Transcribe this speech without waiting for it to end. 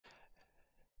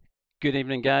Good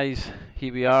evening, guys.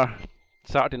 Here we are.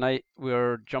 Saturday night,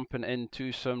 we're jumping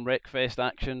into some Wreckfest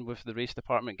action with the race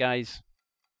department guys.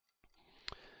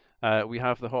 We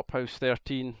have the Hop House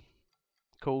 13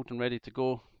 cold and ready to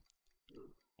go.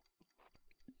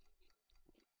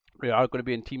 We are going to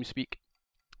be in TeamSpeak,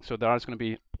 so there's going to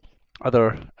be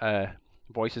other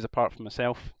voices apart from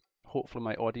myself. Hopefully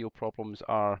my audio problems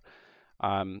are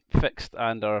fixed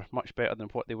and are much better than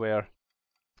what they were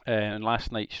in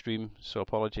last night's stream, so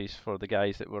apologies for the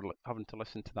guys that were having to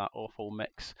listen to that awful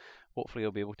mix. Hopefully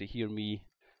you'll be able to hear me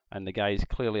and the guys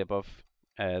clearly above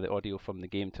the audio from the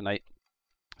game tonight.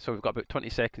 So we've got about 20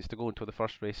 seconds to go until the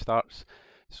first race starts,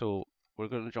 so we're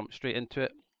going to jump straight into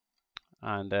it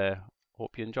and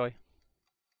hope you enjoy.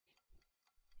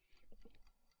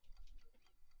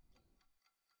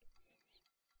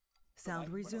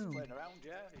 Sound resumed. Playing around,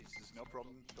 yeah, there's no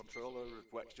problem. Controller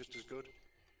works just as good.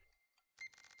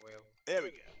 Well, there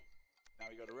we go. Now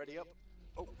we got to ready up.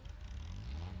 Oh.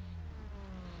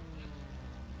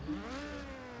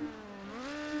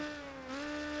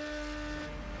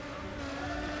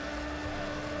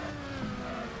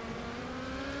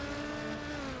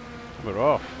 We're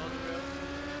off.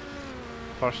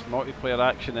 First multiplayer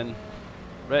action in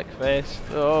Wreckfest.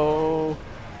 Oh.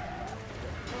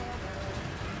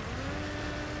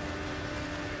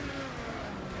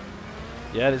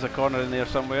 Yeah, there's a corner in there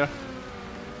somewhere.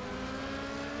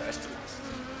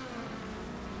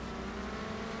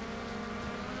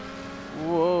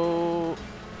 Whoa!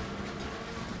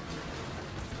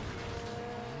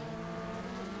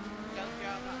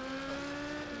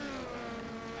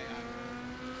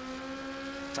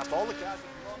 Tap all the cars if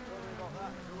you want, don't worry about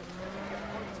that. Get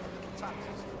points for little taps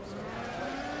and stuff.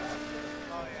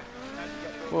 Oh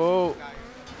yeah. Whoa!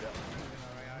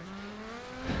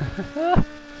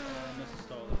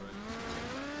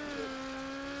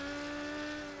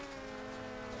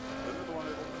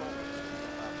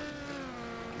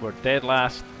 We're dead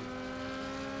last.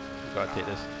 We've got to take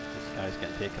this. This guy's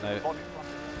getting taken out.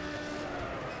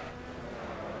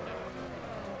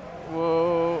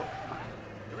 Whoa!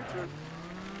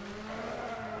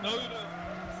 No, you don't.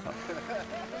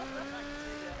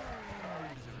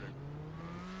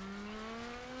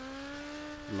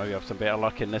 Maybe have some better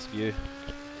luck in this view.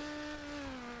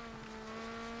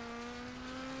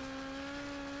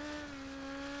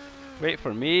 Wait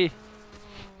for me.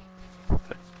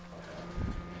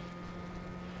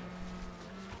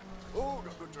 Oh,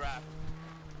 got good drive.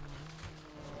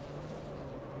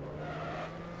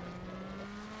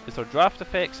 Is there draft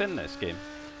effects in this game?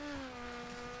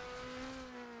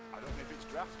 I don't know if it's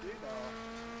drafted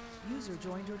or... User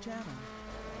joined your channel.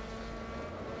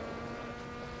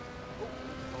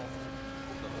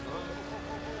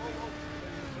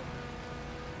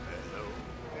 Hello.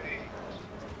 Hey.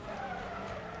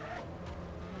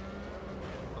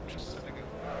 I'm just sitting in.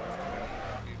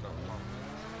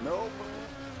 No problem.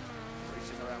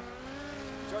 Racing around.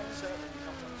 Join the server and you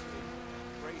can't actually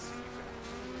race and you can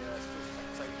actually still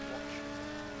spectate and watch.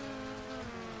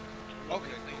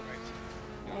 Okay, great.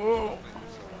 Whoa!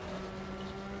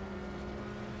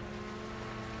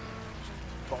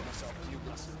 Bought myself a new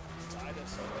glass of cider,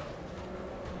 so...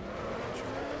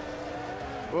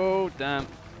 Whoa, damn.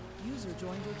 User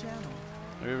joined your channel.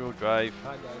 Rear wheel drive.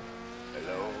 Hi guys.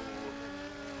 Hello.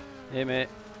 Hey mate.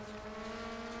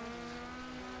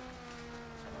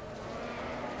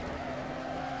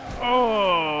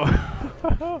 Oh!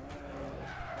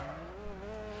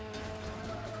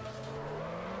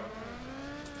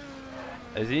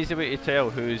 There's an easy way to tell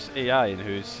who's AI and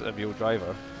who's a real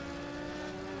driver.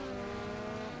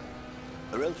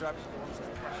 The real driver's the ones that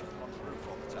are crashing on the roof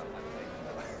all the time, like me.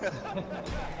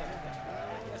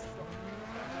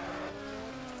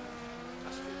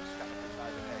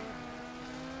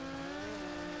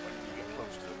 When you get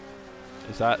close to them.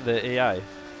 Is that the AI? Yeah,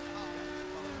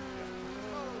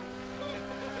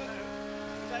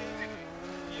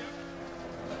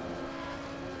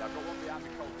 I've got one behind me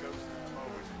called Ghost at the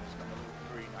moment, and it's got a little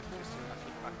green. I can just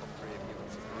keep back on 3 of you.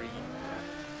 It's a green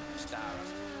star.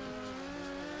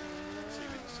 See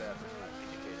with the server, like,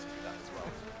 indicating you that as well.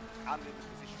 And in the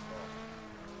position for.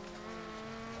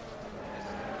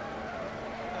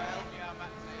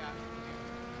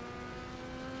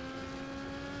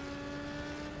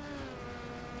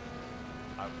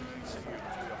 I would need to see you 3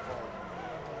 or 4.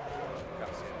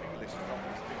 Can't see a big list from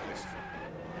this big list.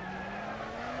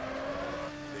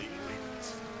 The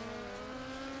elites.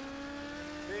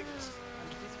 Bigs. And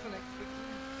disconnect quickly.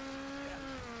 Yeah.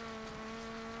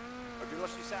 Have you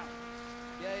lost your sound?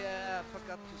 Yeah, I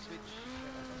forgot to switch.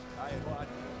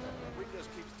 Windows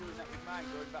keeps doing that with mine,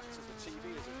 going back to the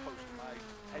TV as opposed to my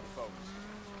headphones.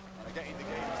 And I get in the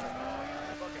game, it's like,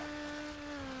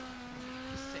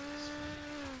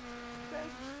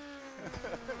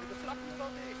 With the flappy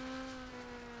body.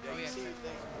 Yeah, Oh, you yes, see sir. it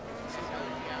there.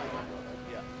 Yeah.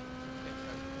 Yeah.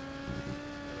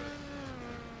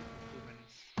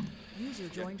 User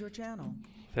joined your channel.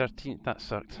 13th, that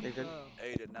sucked. Evening.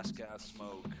 Aiden, NASCAR,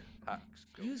 smoke, hacks.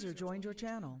 Go. User joined your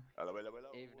channel. Hello, hello, hello.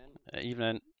 Evening.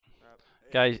 Evening.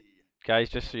 Hey. Guys,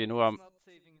 just so you know, I'm It's not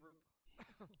saving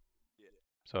room.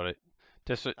 sorry.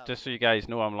 Just so you guys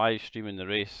know, I'm live streaming the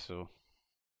race, so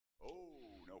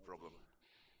Oh, no problem.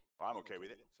 I'm okay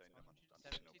with it. Saying no,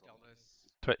 I'm saying no problem.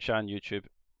 Twitch and YouTube.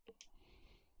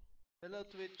 Hello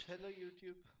Twitch, hello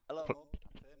YouTube. Hello, Pl-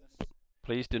 I'm famous.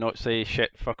 Please do not say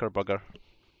shit, fucker, bugger.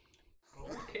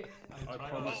 Okay. I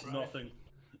promise nothing.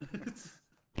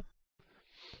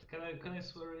 Can I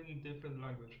swear in different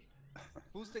language?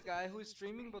 Who's the guy who is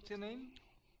streaming? What's your name?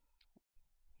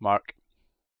 Mark.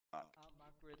 Mark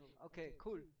Riddle. Okay,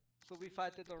 cool. So we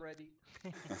fight it already.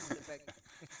 In the back.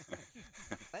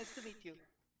 Nice to meet you.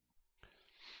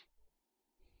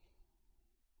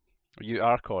 You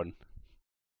Archon.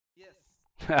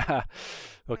 Yes.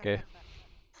 Okay.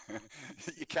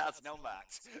 You can't know,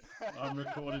 Max. I'm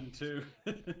recording too.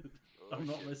 I'm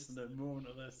not missing a moment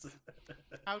of this.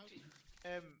 How do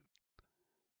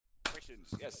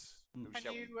Questions? Yes. Who's can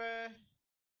shouting? you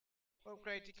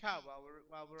upgrade your car while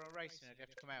we're on racing, or do you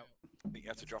have to come out? I think you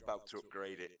have to drop out to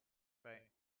upgrade it. Right.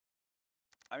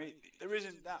 I mean, there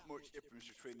isn't that much difference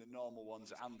between the normal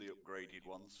ones and the upgraded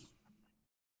ones.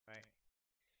 Right.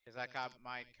 Because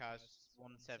my car's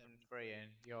 173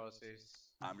 and yours is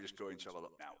I'm just going to have a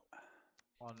look now.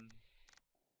 1.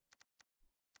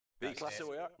 B That's class, it.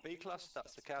 we are. B class,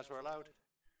 that's the cars we're allowed.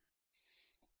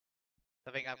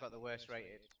 I think I've got the worst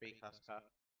rated B class car.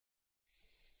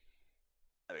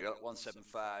 There we go,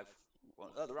 175.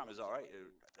 Oh, the Ram is alright.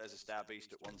 There's a Star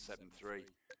Beast at 173.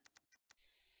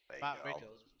 There you Matt go.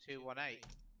 Riddle's 218.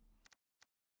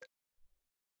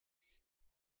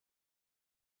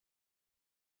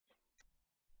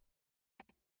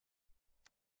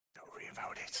 Don't worry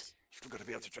about it. You've got to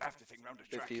be able to drive the thing round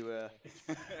the track.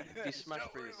 If you smash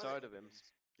Don't through worry the about side of him,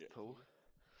 Yeah. Paul,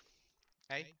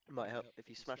 Hey? it might help. If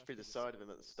you smash through the side of him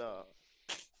at the start,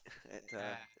 it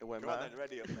won't Go on matter. then,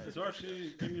 ready up there. Is there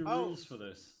actually any Oh. rules for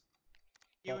this?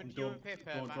 You Apart and from Pip.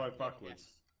 don't Matt, drive yeah. backwards.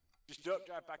 Just don't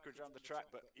drive backwards around the track,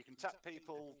 but you can tap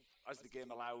people as the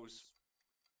game allows.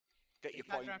 Get You your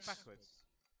can't points. drive backwards.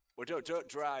 Well, don't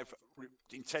drive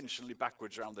intentionally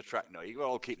backwards around the track. No, you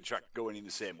all keep the track going in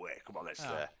the same way. Come on, let's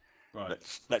Oh. Right.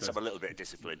 let's okay. have a little bit of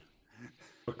discipline.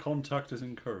 But contact is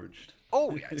encouraged.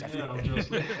 Oh yeah, Yeah, definitely.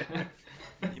 obviously.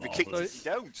 You'd be kicked if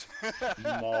you don't.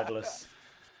 Marvelous.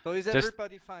 So is Just-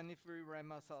 everybody fine if we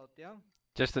ram us out? Yeah.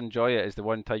 Just enjoy it as the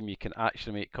one time you can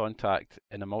actually make contact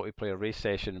in a multiplayer race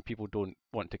session and people don't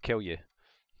want to kill you.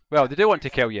 Well, they do want to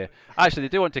kill you. Actually, they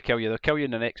do want to kill you. They'll kill you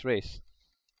in the next race.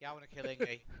 Yeah, I want to kill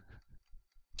Ingy.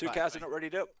 Two Right, cars right. are not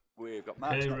readied up. We've got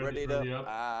Max Okay, not ready readied up. up,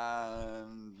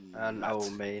 and Matt. oh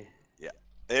me.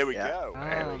 There we Yeah. go.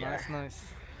 There we go. Nice.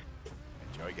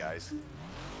 Enjoy, guys.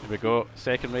 Here we go.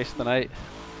 Second race tonight.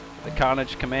 The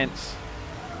carnage commence.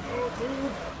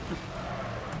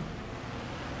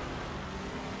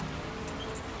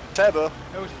 Turbo.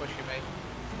 Who's pushing me?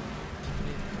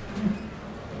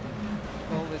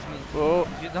 Always me. Oh,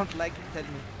 If you don't like it, tell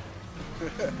me.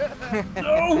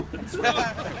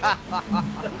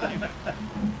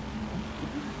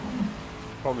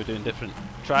 probably doing different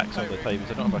tracks all the times.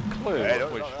 I don't have a clue Hey,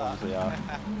 don't which know ones that. they are.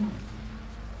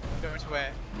 Going to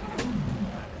where?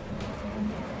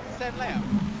 Same layout.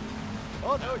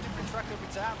 Oh no, different track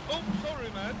every time. Oh, sorry,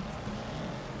 man.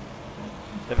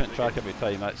 Different track every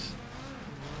time. That's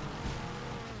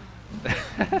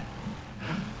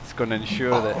it's going to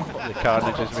ensure that the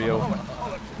carnage is real.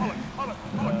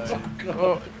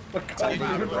 Oh, Time You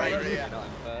out do right right here.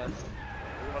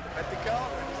 We want to bend the car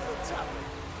and it's still tapping.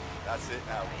 That's it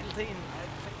now.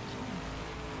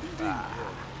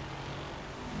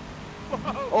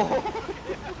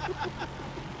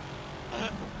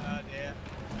 Oh dear.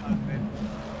 Okay.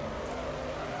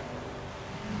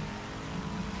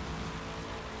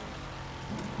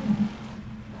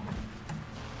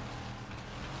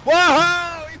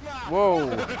 Whoa! He's back!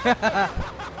 whoa!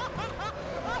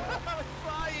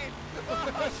 Flying!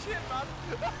 Oh shit, man!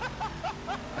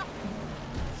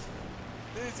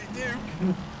 There's he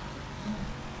Duke!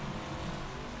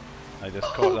 I just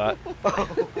caught that.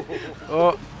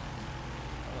 Oh,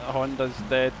 the Honda's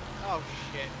dead. Oh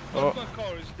shit. Oh, My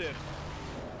car is dead.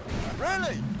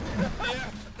 Really? Yeah.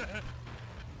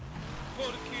 For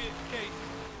the case.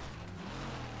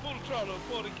 Full throttle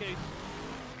for the case.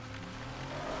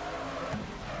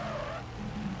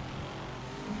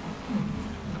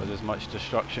 cause as much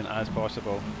destruction as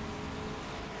possible.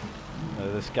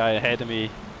 This guy ahead of me,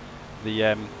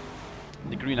 the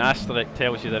green asterisk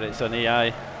tells you that it's an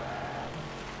AI.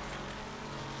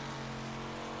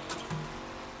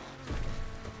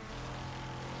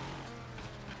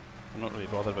 I'm not really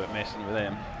bothered about messing with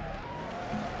them.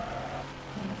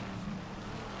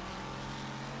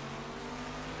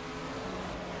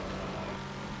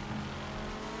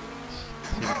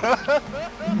 Just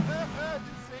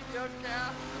see your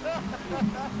car.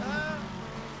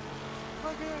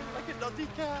 Like a naughty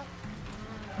car.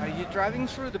 Are you driving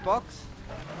through the box?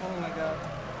 Oh my god.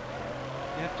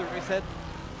 You have to reset.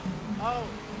 Oh.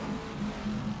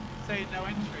 Say no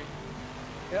entry.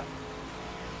 Yeah.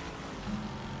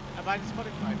 Am I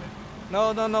disqualified then?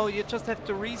 No, no, no. You just have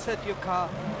to reset your car.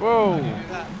 Whoa! Do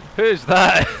that. Who's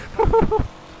that?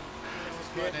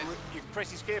 You can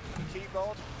press escape on the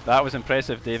keyboard. That was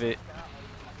impressive, Davey.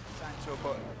 Sign to a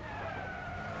button.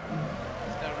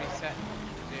 There's no reset.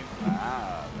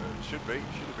 Ah, it should be.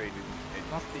 Should have been in.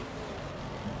 Must be.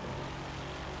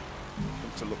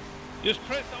 Come to look. Just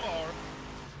press R.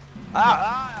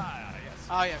 Yes.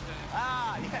 Oh yeah, I've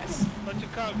done it. Yes. But your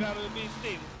car gotta be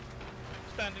still.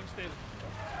 Standing still.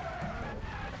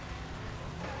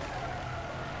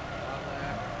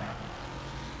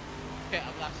 Okay,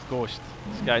 I'm last. Ghost.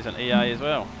 This guy's an AI as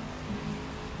well.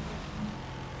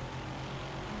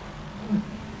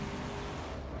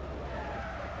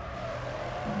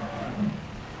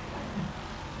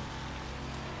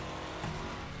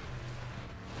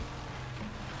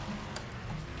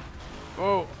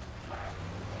 Whoa!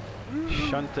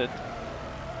 Shunted.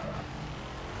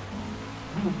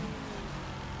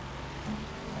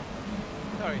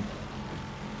 Sorry.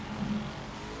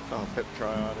 Oh, Pip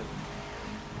try on it.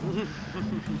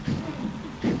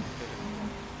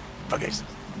 Okay.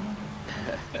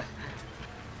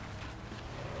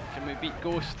 Can we beat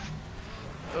Ghost?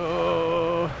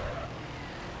 Oh!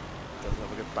 Doesn't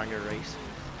have a good banger race.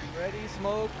 Ready,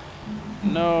 smoke.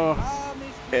 No! Ah,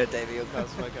 missed. Yeah, Davey, you'll come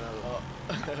smoking a lot.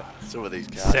 Some of these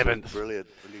cars Seventh. are brilliant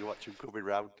when you watch them coming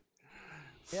round.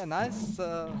 Yeah, nice,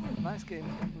 nice game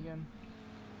again.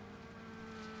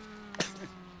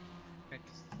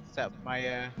 Set up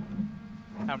my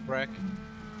handbrake.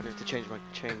 I need to change my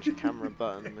camera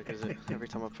button because every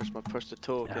time I push to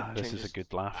talk, Ah, it this changes is a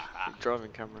good laugh. the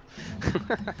driving camera.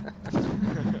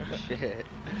 Shit.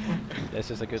 This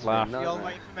is a good It's laugh. been You all nightmare.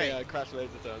 waiting for me? Yeah, I crashed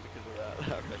loads of times because of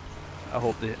that.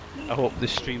 I hope the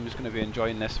stream is going to be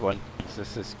enjoying this one.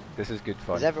 This is good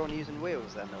fun. Is everyone using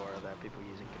wheels then, or are there people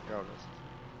using controllers?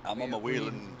 I'm on my wheel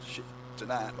and shit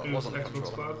tonight, but I Who's wasn't on the Xbox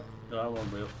controller. Squad? No, I'm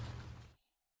on wheel.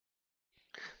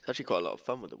 It's actually quite a lot of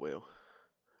fun with the wheel.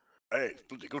 Hey, it's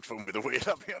bloody good fun with the wheel,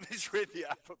 I'll be honest with you.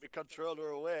 I put my controller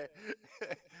away.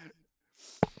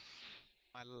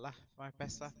 My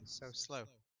best lap is so slow.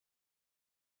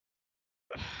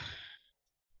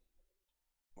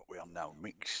 What are we on now?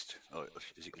 Mixed. Oh,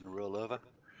 is it going to roll over?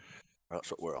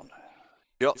 That's what we're on.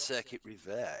 Short circuit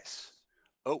reverse.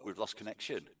 Oh, we've lost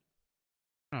connection.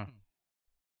 Hmm.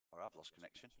 Or I've lost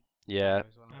connection. Yeah,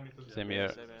 Yeah, same here.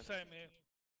 Same here.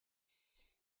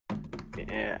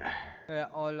 Yeah. Yeah,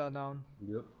 all are down.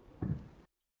 Yep.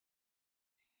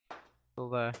 Still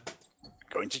there.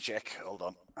 Going to check. Hold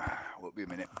on. Won't be a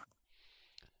minute.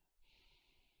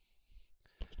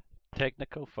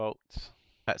 Technical faults.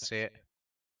 Let's see it.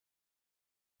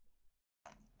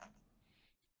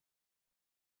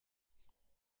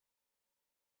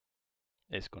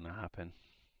 It's going to happen.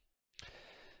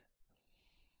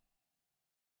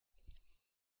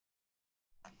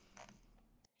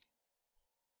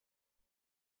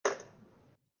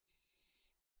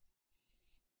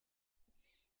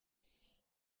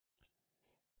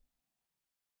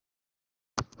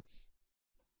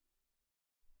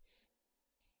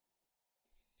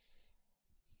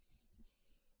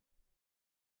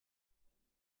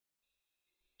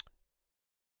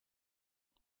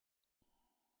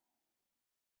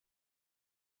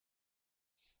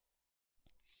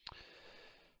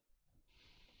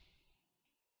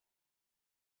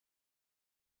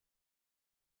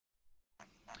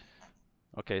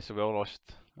 Okay, so we all lost.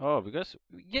 Oh, because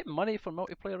we get money for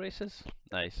multiplayer races.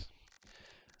 Nice.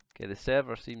 Okay, the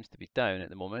server seems to be down at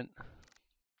the moment.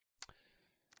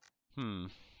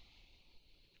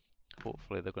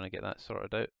 Hopefully they're going to get that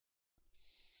sorted out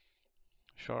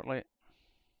shortly.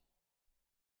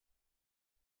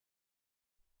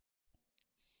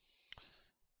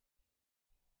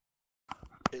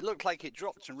 It looked like it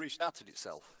dropped and restarted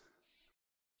itself.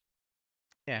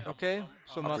 Yeah. Okay,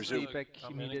 so I must be presume- back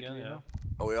I'm in immediately. again, yeah. No?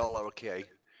 Oh, we all are okay.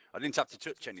 I didn't have to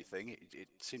touch anything. It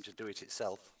seemed to do it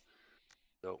itself.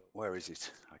 So, where is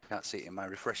it? I can't see it in my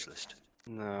refresh list.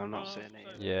 No, I'm not seeing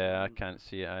it. Yeah, I can't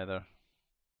see it either.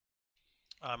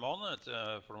 I'm on it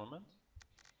for a moment.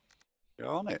 You're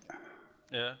on it?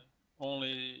 Yeah.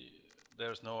 Only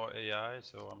there's no AI,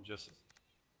 so I'm just...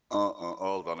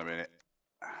 Hold on a minute.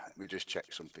 Let me just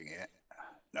check something here.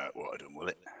 No, it won't have done, will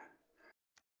it?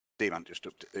 Steam hasn't just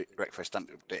Wreckfest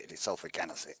hasn't updated itself again,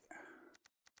 has it?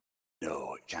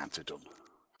 No, it can't have done.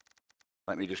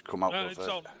 Let me just come out of it's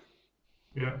on.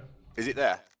 Yeah. Is it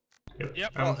there?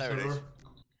 Yep. Oh, there it is.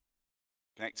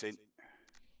 Connecting.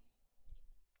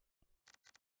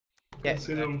 Yes.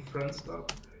 It's on friend stuff.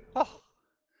 Oh.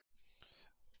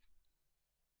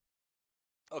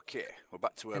 Okay, we're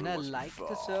back to where Can we I was like the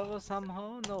before. server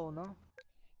somehow? No.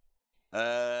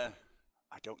 I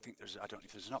don't think there's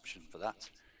an option for that.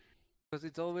 Because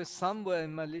it's always somewhere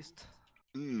in my list.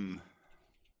 Hmm.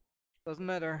 Doesn't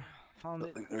matter. Found I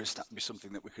it. think there is that to be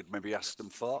something that we could maybe ask them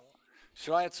for.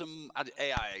 Shall I add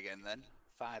AI again then?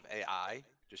 5 AI,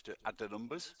 just to add the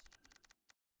numbers?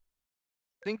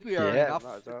 I think we are enough.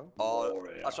 Might as well. Or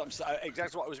that's what I'm saying.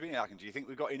 Exactly what I was meaning. Do you think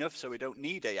we've got enough so we don't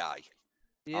need AI?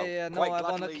 Yeah, no, I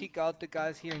wanna kick out the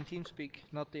guys here in TeamSpeak,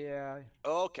 not the AI.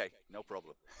 Okay, no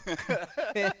problem.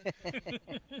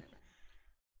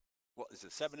 What is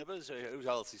it? 7 of us? Who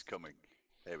else is coming?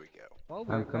 There we go. Well,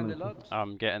 we're quite a lot.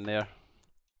 I'm getting there.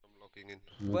 I'm logging in.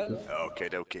 Well. Okay,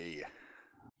 dokie.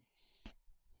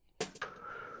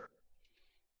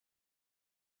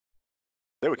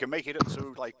 Then we can make it up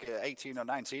to like 18 or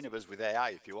 19 of us with AI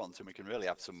if you want, and we can really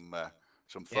have some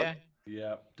fun. Yeah.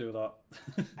 Yeah, do that.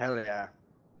 Hell yeah.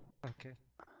 Okay.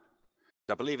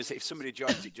 I believe if somebody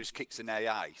joins, it just kicks an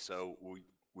AI, so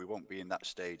we won't be in that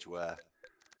stage where.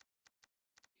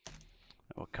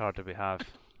 What card do we have?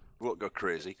 We won't go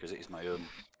crazy because it is my own.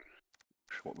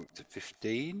 What, we're up to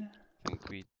 15? I think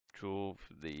we drove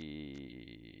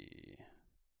the.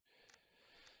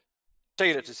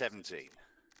 Take it up to 17.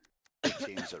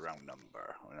 18 is a round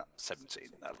number. We're not 17,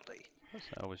 that'll do.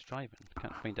 I was driving.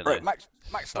 Can't find it. Right, max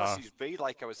class is B,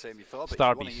 like I was saying before. But if you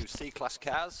want to use C-class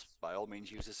cars, by all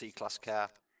means use a C-class car.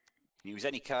 You can use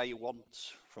any car you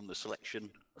want from the selection,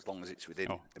 as long as it's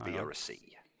within a B or a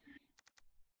C.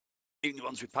 Even the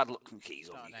ones with padlocks and keys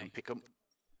on, you can pick them.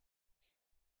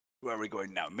 Where are we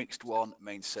going now? Mixed one,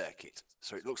 main circuit.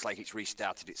 So it looks like it's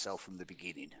restarted itself from the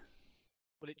beginning.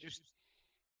 Will it just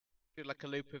do like a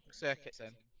loop of circuits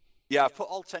then? Yeah, I've put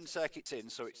all 10 circuits in,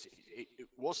 so it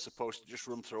was supposed to just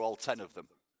run through all 10 of them.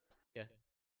 Yeah.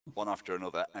 One after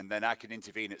another, and then I can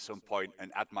intervene at some point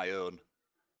and add my own.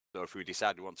 So if we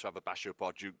decide we want to have a bash up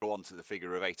or go on to the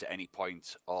figure of 8 at any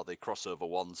point, or the crossover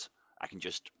ones, I can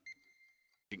just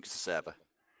jinx the server.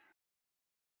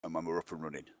 And when we're up and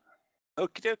running.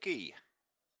 Okie dokie.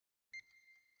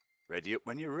 Ready up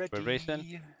when you're ready. We're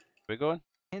racing. We're going.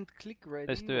 Can't click ready.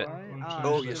 Let's do it.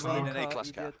 Oh, you're still in an A-class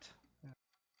idiot. car.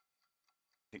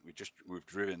 I think we've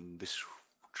driven this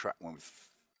track when we've.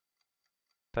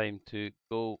 Time to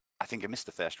go. I think I missed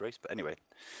the first race, but anyway,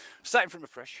 starting from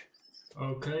afresh.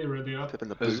 Okay, ready up.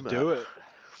 Let's do it.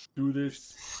 Do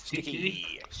this.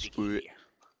 Sticky.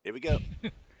 Here we go.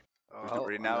 Who's not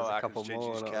ready now? I can change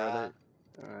his car.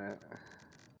 Alright.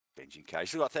 Changing car. You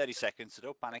still got 30 seconds, so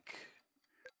don't panic.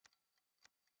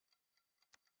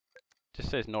 Just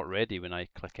says not ready when I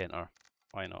click enter.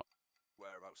 Why not?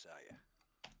 Whereabouts are you?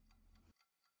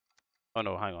 Oh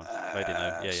no, hang on. Ready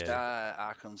now. Yeah, yeah. Star,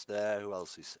 Archon's there. Who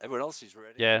else is? Everyone else is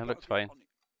ready. Yeah, it looks fine.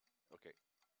 Okay.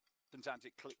 Sometimes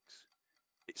it clicks.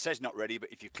 It says not ready,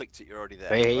 but if you clicked it, you're already there.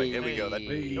 Hey, right, here we go then.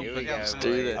 Here we go. Let's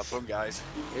do this. Have fun, guys.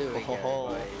 Here we go,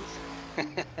 boys.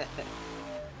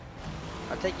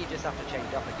 I think you just have to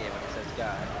change up a gear when it says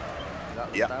go. Is that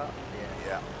the start?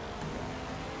 Yeah.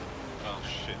 Oh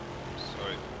shit.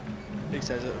 Sorry. It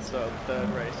says at the start of the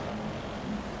 3rd race.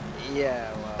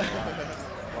 Yeah, well,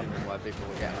 wondering why people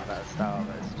were getting a better start,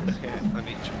 but it's just I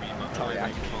need to read my totally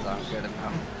actions aren't good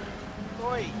enough.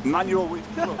 Oi! Manual with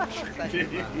clutch. Appears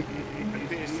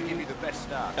to give you the best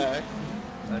start. So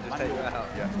just take it out.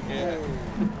 Yeah.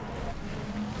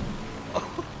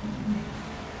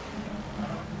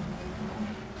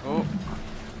 Oh.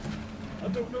 I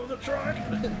don't know the track.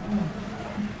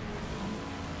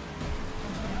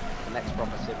 The next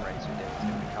proper sim race we did was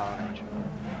going to be Carnage.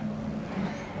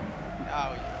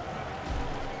 Oh, yeah.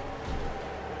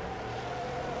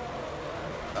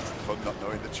 That's the fun, not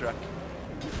knowing the track.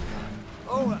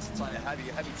 Oh, that's a tyre,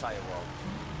 heavy tyre wall.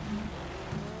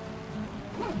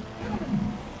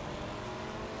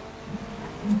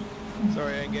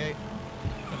 Sorry, Engate.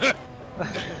 No,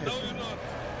 you're not.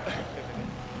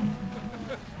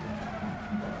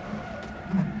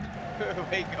 Where are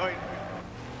we going?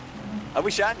 I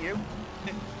wish I knew.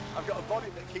 I've got a body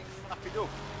that keeps flapping up.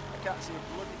 I can't see a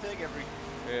bloody thing every.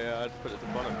 Yeah, I'd put it to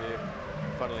bottom view.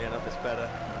 Funnily enough, it's better.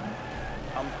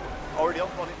 I'm already on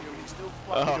bonnet view and it's still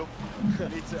flapping up. I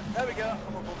need to, there we go,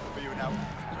 I'm on bumper view now.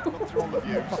 I've gone through all the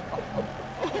views.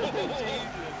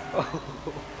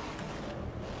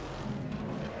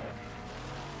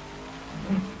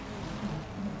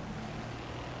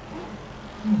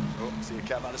 Oh, see a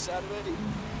cab out the side of it.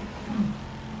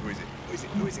 Who is it? Who is it?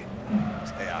 Who is it?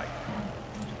 It's AI.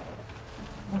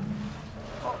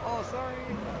 Oh, sorry.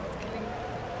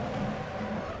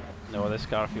 No, this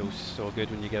car feels so good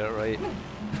when you get it right.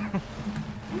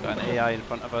 Got an AI in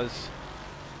front of us.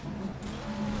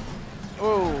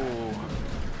 Oh!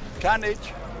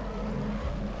 Carnage!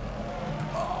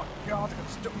 Oh God, I got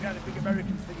stuck behind a big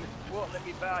American thing that won't let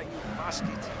me by, you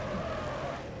bastard!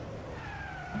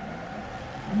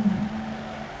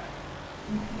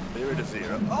 Zero to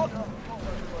zero. Oh no!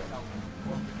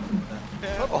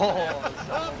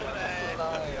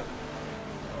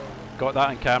 Got that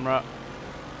on camera.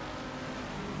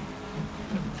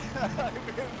 Me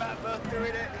and Matt both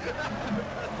doing it.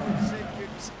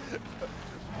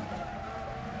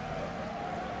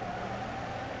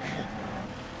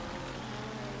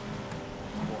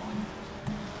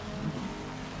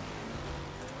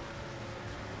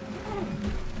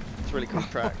 It's really cool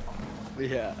track.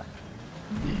 Yeah.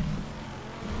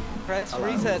 Press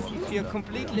reset. If you're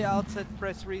completely outside,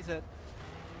 press reset.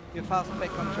 You're fast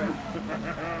back on track.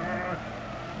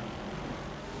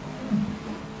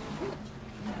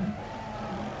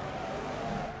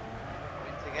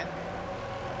 Again.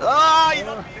 Ah, you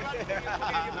know.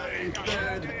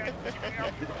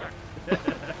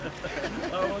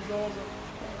 That was awesome.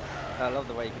 I love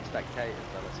the way you can spectate as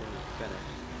well as soon as you finish.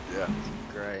 Yeah.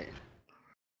 It's great.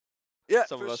 Yeah,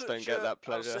 some of us don't get that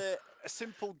pleasure. I'll say a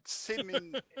simple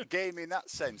simming game in that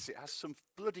sense. It has some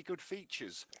bloody good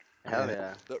features. Hell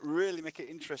yeah. That really make it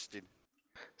interesting.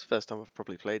 It's the first time I've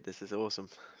probably played this. It's awesome.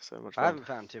 So much fun. I haven't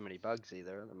found too many bugs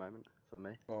either at the moment for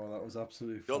me. Oh, that was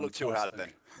absolutely Don't look too hard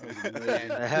then.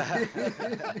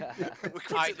 We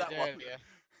quit that one.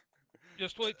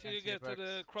 Just wait till you get to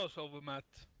the crossover, Matt.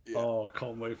 Yeah. Oh,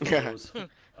 can't wait for those.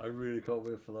 I really can't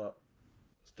wait for that.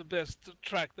 It's the best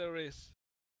track there is.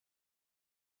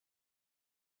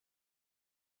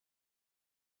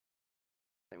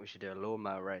 I think we should do a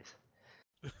lawnmower race.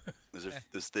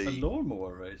 There's the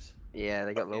lawnmower race. Yeah,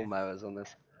 they got lawnmowers on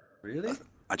this. Really?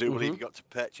 I do believe you got to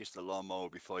purchase the lawnmower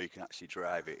before you can actually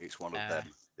drive it. It's one of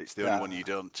them. It's the only one you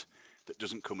don't that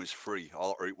doesn't come as free,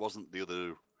 or it wasn't the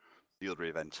other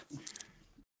event,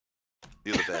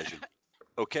 the other version.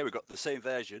 Okay, we've got the same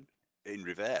version in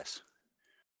reverse.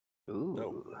 Ooh.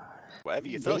 So, whatever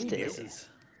you thought you knew.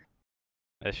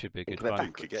 This should be a good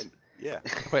fun. Again. Yeah. I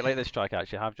quite like this track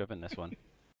actually. I have driven this one.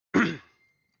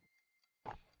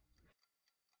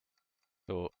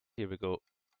 So here we go.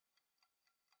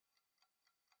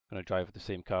 Gonna drive with the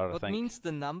same car, I What think. means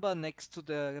the number next to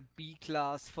the B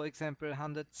class, for example,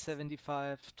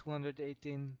 175,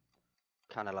 218?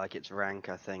 Kind of like its rank,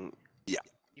 I think. Yeah.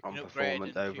 You On can upgrade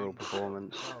performance, and overall tune-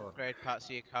 performance. Upgrade parts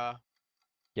of your car.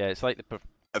 Yeah, it's like the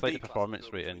A B performance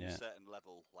class rating. between Yeah. a certain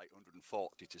level, like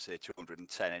 140 to say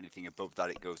 210. Anything above that,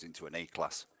 it goes into an A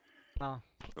class. Ah.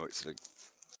 So it's like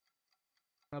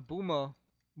A Boomer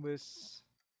with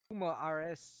Boomer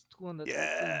RS 218.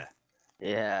 yeah.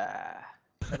 Yeah.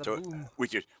 Bada So boom. we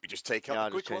just take out Yeah, I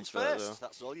the just quick ones changed that as first. well.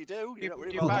 That's all you do. You, don't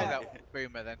worry you about buy that. that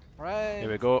Boomer then. Right. Here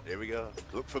we go. Here we go.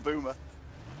 Look for Boomer.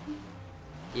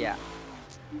 Yeah.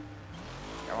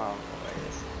 Come on,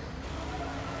 boys.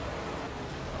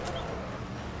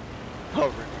 Oh,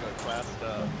 really got class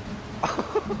stuff.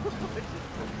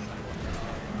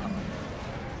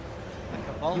 Like a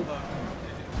Volvo.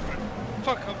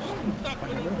 Fuck, I'm stuck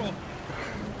with the rope.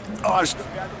 Oh, I'm stuck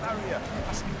behind the barrier.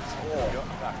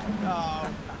 Oh,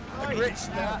 a great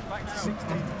start back to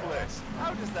 16th place.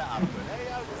 How does that happen? Hey,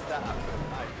 how does that happen?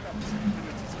 I have 6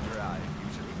 minutes to drive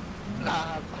usually.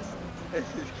 Nah, this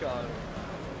is gone.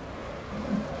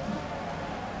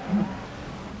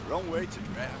 Wrong way to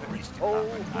drive at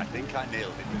ReceDepartment. I think I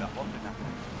nailed it with that one, didn't I?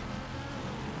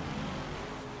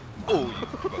 Oh, you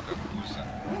fucking loser.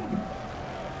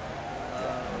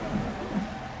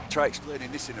 Try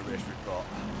explaining this in a race report.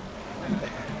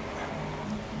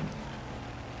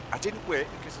 I didn't wait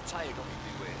because the tyre got me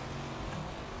to wait.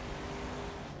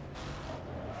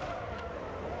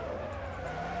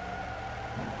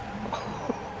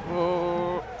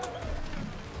 Oh.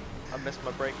 I missed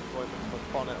my braking point because my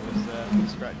bonnet was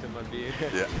distracting my view.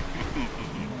 Yeah.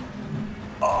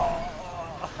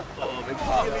 Oh, big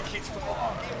Kid's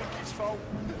fault. Kid's fault.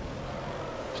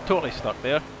 It's totally stuck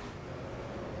there.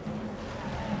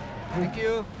 Thank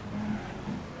you.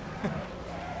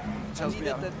 Tells me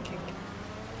Needed how that kick.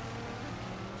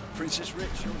 Princess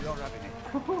Rich, you're having it.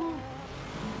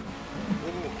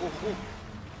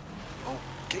 Oh,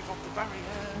 give up the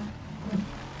barrier.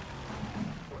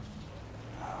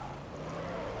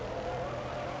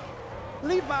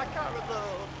 Leave my car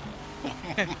alone.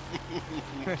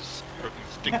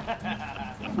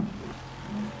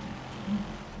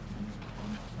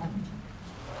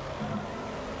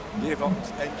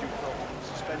 Gearbox, engine problem,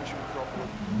 suspension problem.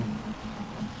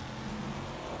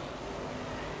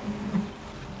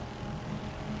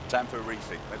 Time for a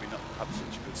rethink, maybe not have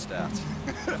such a good start.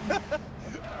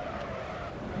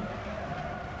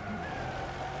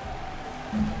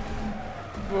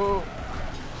 Whoa!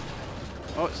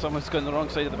 Oh, someone's going the wrong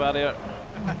side of the barrier.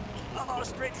 Oh,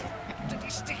 straight! Did he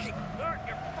stick it?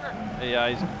 Yeah,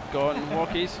 he's gone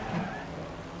walkies.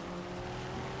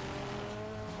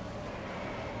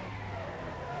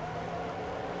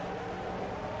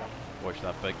 Watch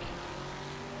that big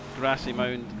grassy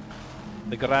mound,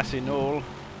 the grassy knoll.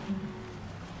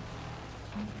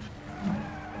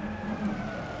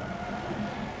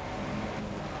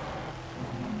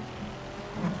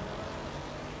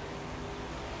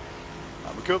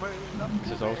 I'm coming.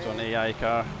 This is also an AI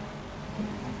car.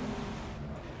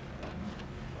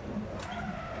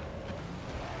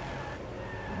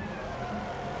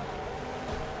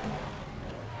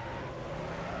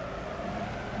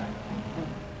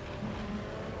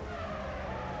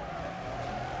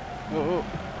 Oh,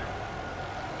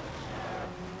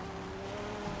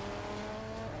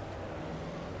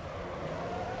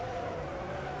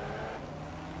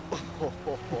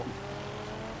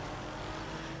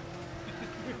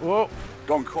 whoa!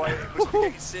 Gone quiet, it must be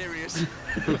getting serious.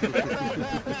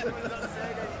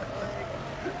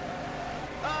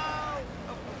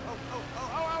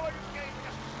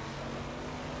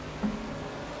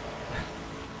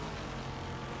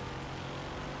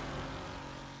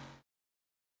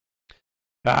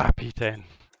 Ah, P10.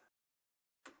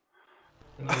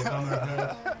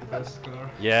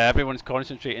 Yeah, everyone's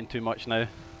concentrating too much now.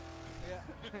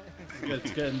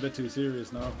 It's getting a bit too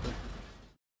serious now.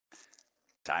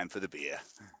 Time for the beer.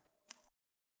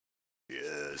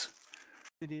 Yes.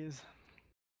 It is.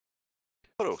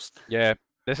 Prost. Yeah,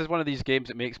 this is one of these games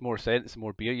that makes more sense the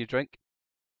more beer you drink.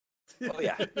 Oh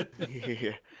yeah.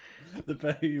 The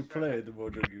better you play, the more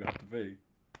drunk you have to be.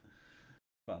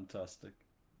 Fantastic.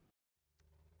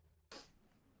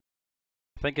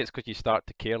 I think it's because you start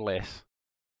to care less.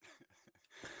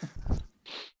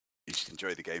 You just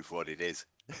enjoy the game for what it is.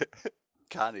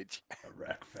 Carnage. A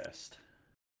Wreckfest.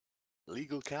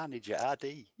 Legal carnage at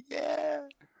RD. Yeah.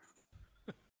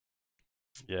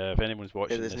 Yeah, if anyone's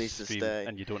watching this this needs to stream stay.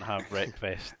 and you don't have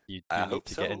Wreckfest, you I do need hope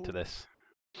to get so. into this.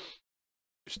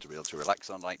 Just to be able to relax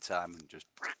on night time and just.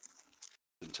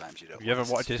 Sometimes you don't. Have you ever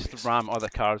want wanted it to just ram other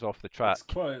cars off the track It's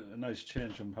quite a nice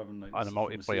change from having like on a from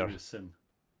multiplayer? serious sim.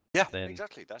 Yeah, Then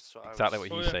exactly. That's what exactly I was...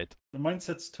 what he said. The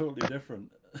mindset's totally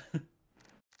different.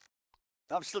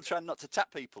 I'm still trying not to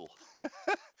tap people.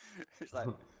 It's like,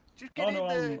 just get in no,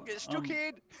 there, get stuck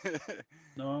in.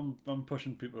 No, I'm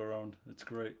pushing people around. It's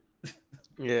great.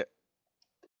 Yeah.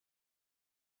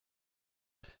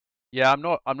 Yeah, I'm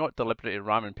not deliberately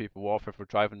ramming people off if we're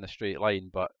driving the straight line,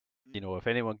 but you know, if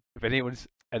anyone's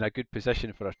in a good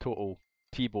position for a total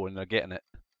T-bone, they're getting it.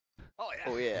 Oh yeah.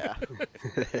 Oh yeah.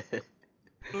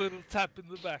 A little tap in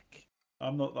the back.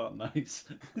 I'm not that nice.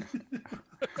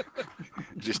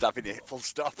 Just having it full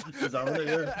stop. Is that what it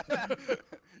is?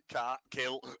 Can't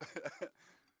kill.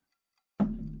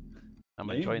 I'm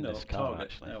Me? enjoying No, this car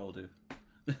target. actually. Yeah, I'll do.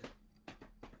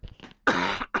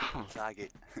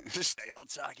 Target. Stay on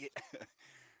target.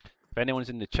 If anyone's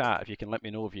in the chat, if you can let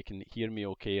me know if you can hear me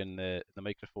okay on the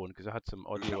microphone, because I had some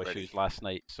audio not issues ready. last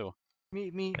night. So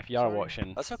Me. if you are sorry.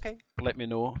 watching, That's okay. let me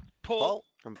know. Paul.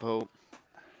 I'm Paul.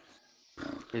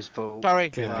 Who's Paul?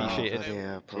 Sorry. We appreciate it.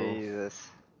 Yeah, Paul. Jesus.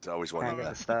 There's always one Hang of the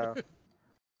them. style.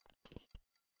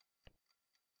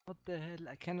 What the hell?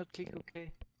 I cannot click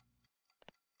OK.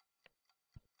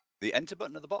 The enter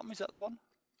button at the bottom, is that the one?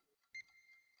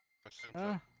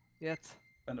 Ah, yet.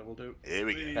 And it will do. Here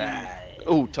we go.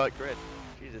 Oh, tight grid.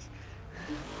 Jesus.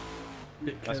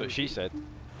 That's what she said.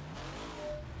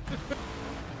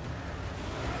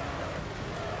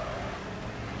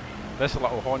 This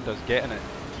little Honda's getting it.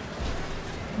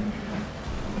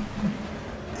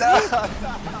 No.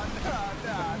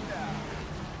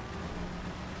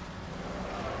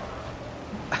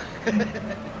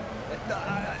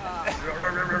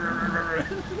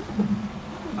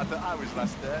 I thought I was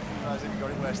last there. I realised you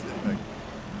got it worse than me.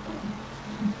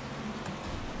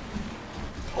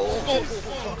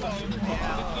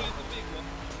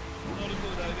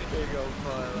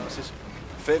 This is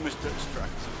famous Dutch track,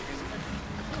 isn't it?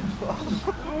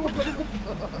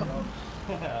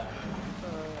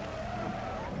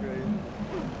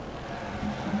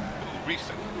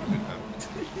 Recent.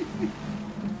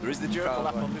 There is the jerk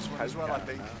lap on this one as well, I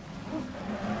think.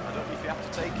 I don't know if you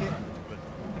have to take it.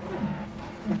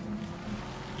 But...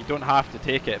 You don't have to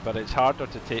take it, but it's harder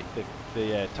to take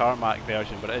the tarmac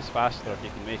version, but it is faster if you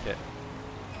can make it.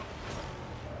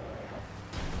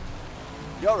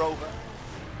 You're over.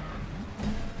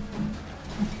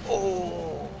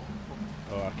 Oh!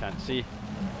 Oh, I can't see.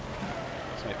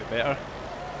 This might be better.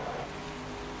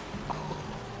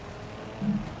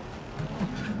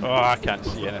 Oh, I can't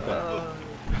see anything.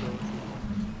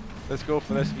 Let's go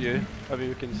for this view. Maybe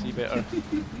we can see better.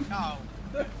 No.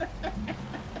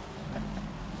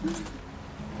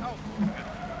 Oh.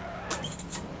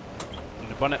 When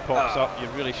the bonnet pops up, you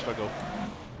really struggle.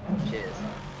 Cheers.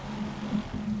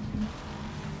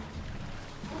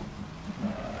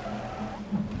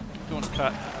 Don't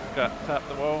tap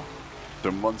the wall.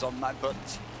 Someone's on my butt.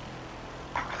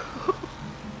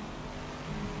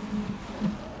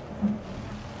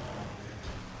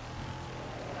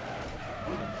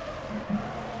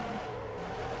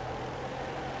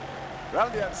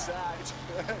 Round the outside.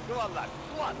 Go on, lad.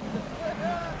 Go on.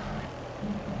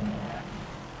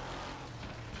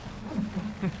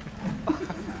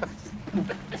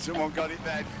 Someone got it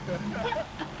then.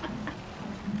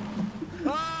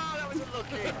 Oh, that was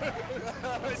unlucky.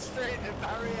 Straight in the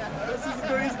barrier. This is the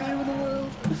greatest game in the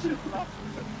world.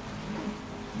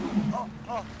 Oh,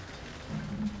 oh.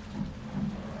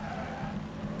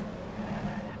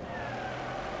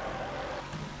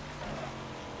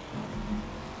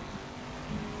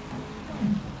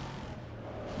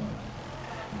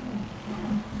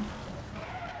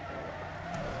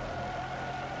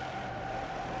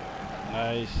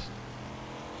 Nice.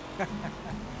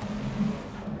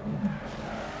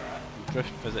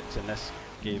 Drift physics in this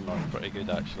game are pretty good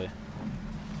actually.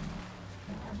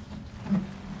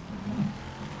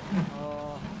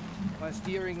 Oh, my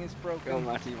steering is broken. Go,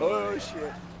 Matty. Oh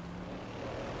shit.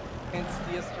 Can't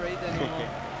steer straight anymore.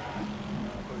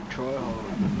 Try hard.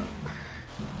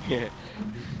 Yeah.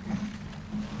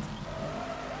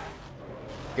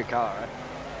 Good car, right?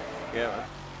 Yeah,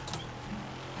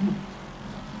 man.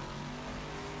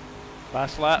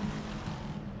 Last lap.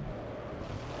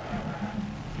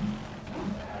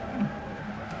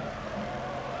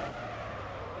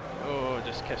 Oh,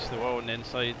 just kissed the wall on the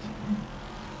inside.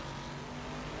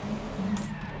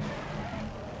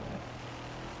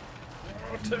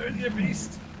 Oh, turn, you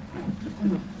beast!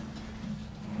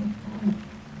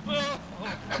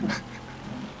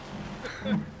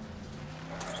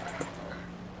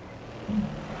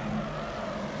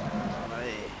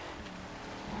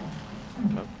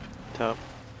 Top.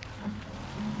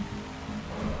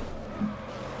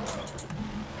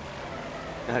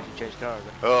 How'd you change cars?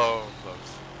 Oh,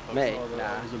 close. Me? Oh, Nah.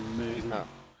 that was amazing. Oh.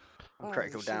 I'm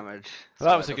critical damage. Well,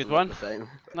 that so was it a good doesn't one. look the same.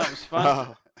 That was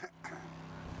fun.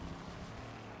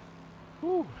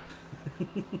 Oh.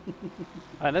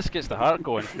 And this gets the heart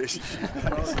going. This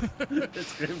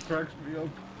game cracks me up.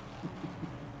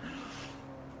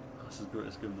 This is the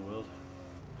greatest game in the world.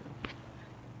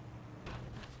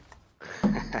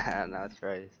 No, it's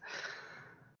right.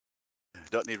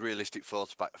 Don't need realistic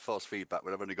force feedback,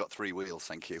 but I've only got 3 wheels,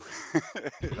 thank you.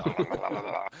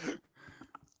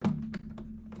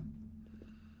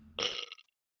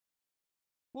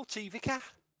 Multivica.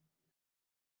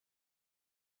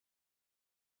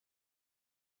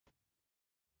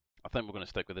 I think we're going to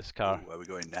stick with this car. Oh, where are we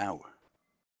going now?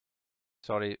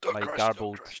 Sorry, Don't my crash,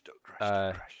 garbled don't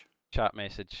crash. chat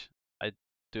message. I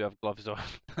do have gloves on.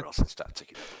 Or else I'll start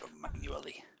taking it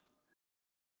manually.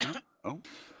 Oh.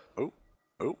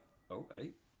 Oh,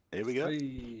 hey. Here we go.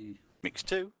 Hey. Mix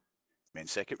 2. Main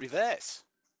circuit reverse.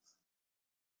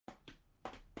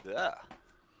 There.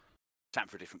 Time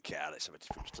for a different car. Let's have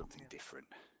something different.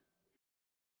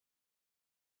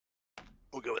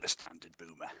 We'll go with a standard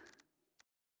boomer.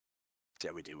 See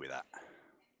how we do with that.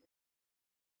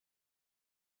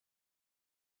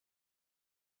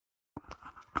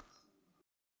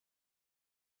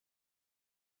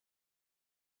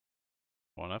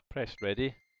 On, I've pressed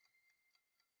ready.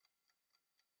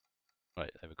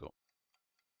 Right, there we go.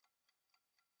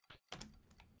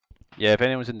 Yeah, if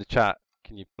anyone's in the chat,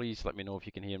 can you please let me know if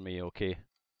you can hear me okay?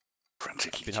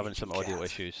 I've been having some audio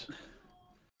issues.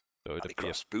 So it would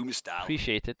be boomer style.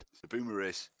 appreciated. It's a boomer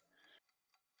race.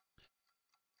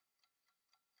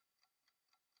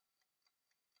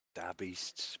 Star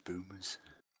beasts, boomers,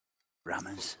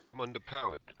 rammers. I'm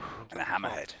underpowered. And a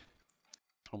hammerhead.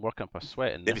 I'm working up a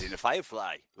sweat in Maybe this. he's in a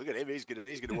firefly. Look at him, he's gonna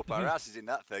whoop our asses in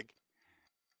that thing.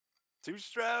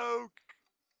 2-stroke.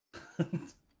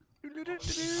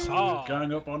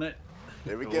 Gang up on it.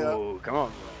 Here we go. Ooh, come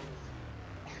on.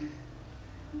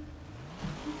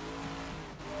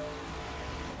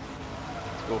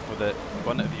 Let's go for the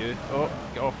front of you. Oh,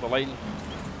 get off the line.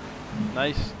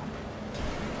 Nice.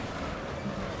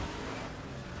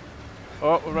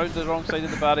 Oh, we're round the wrong side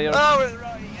of the barrier. Oh, we're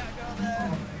right, you can't go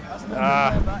there. That's not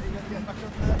Ah. good, Matt. You gotta get back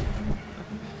up there.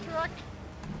 Track.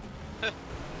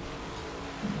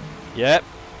 Yep.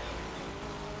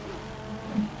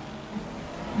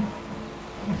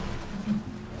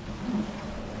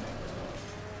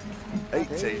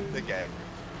 The game.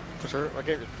 For sure, my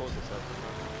game just paused itself.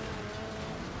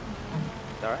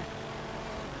 Alright?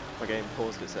 My game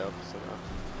paused itself, so now.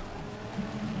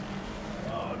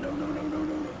 Oh, no.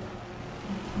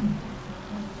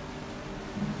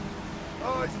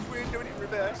 Oh, this is weird doing it in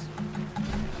reverse.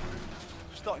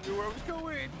 Just not knew where I was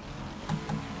going.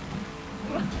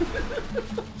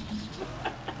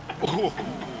 Oh,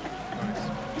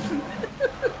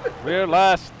 We're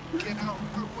last. Get out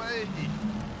of the way.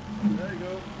 There you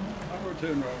go. Hammer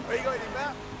turn round. Where you going,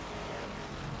 Matt?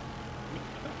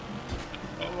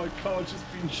 Oh, my car's just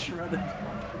been shredded.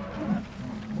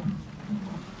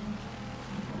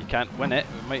 You can't win it.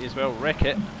 We might as well wreck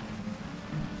it.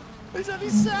 He's on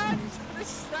his side. He's on his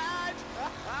side.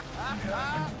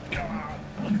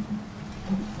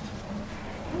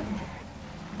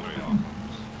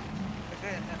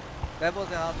 That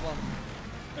was a hard one.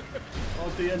 Oh,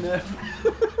 DNF.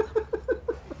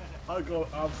 I got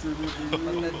absolutely But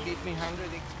ruined. that gave me 100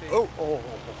 XP. Oh.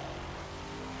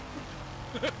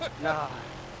 Nah.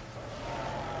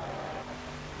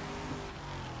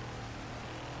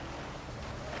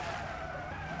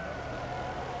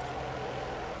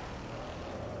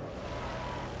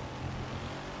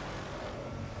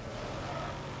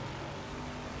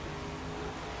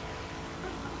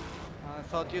 I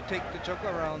thought you'd take the joke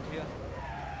around here.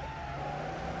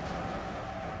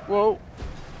 Whoa.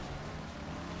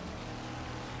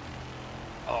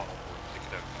 oh, pick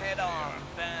it up. Head on,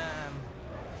 bam.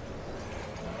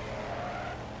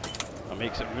 That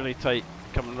makes it really tight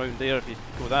coming round there if you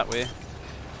go that way.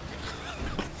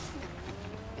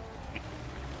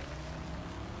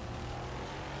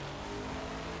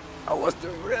 I was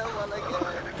doing real well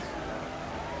again.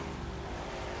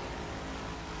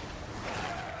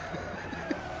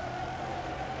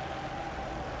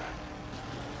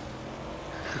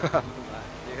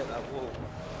 You hit that wall.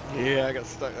 Yeah, I got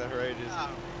stuck there for ages.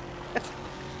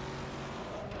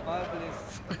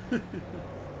 Marvelous.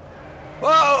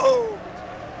 Whoa!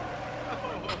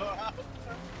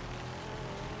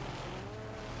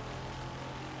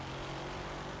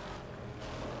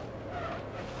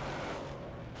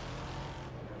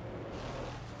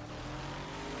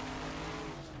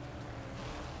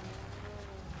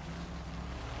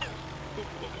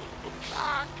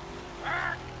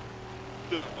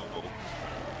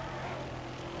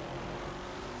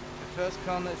 The first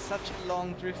corner is such a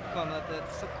long drift corner,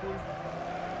 that's so cool.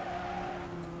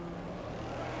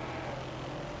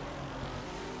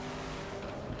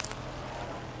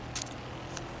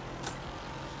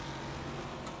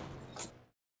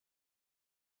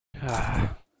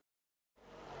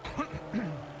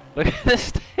 Look at the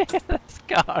state of this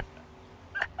car.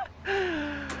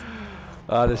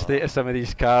 The state of some of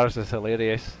these cars is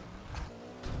hilarious.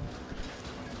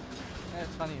 Yeah,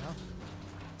 it's funny, huh?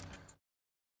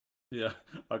 Yeah,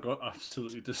 I got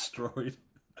absolutely destroyed.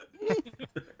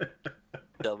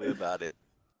 Tell me about it.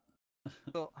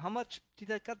 So, how much did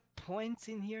I get points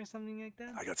in here, something like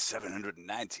that? I got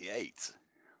 798.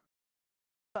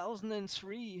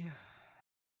 1003.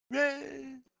 Yay!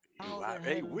 You How are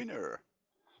the a hell? winner.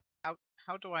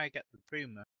 How do I get the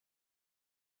boomer?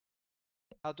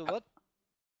 How to what?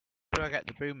 How do I get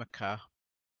the boomer car?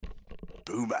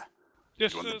 Boomer.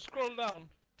 Just You want scroll down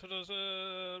to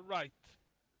the right.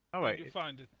 Oh and wait, you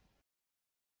find it.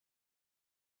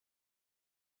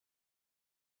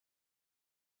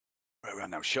 Right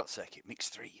around now, shot circuit, mix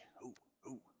 3. Ooh.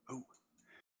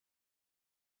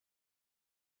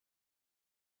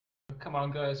 Come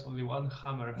on, guys, only one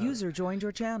hammer. User joined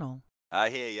your channel. I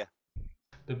hear you.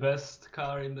 The best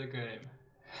car in the game.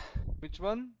 Which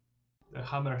one? The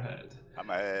Hammerhead. I'm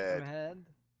ahead. Hammerhead.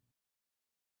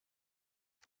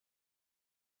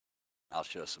 I'll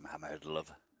show some hammerhead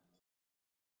love.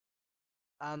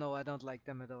 Ah no, I don't like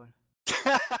them at all.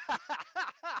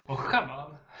 Oh, come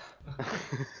on.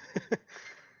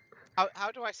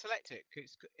 how do I select it?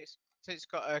 'Cause it's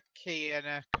got a key and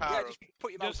a car. Yeah, just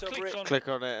put your mouse Just over click it. on Click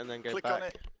on it and then go Click back. on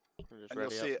it, And just and you'll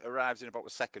ready see up. it arrives in about a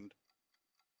second.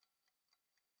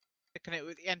 Clicking it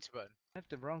with the enter button. I have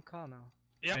the wrong car now.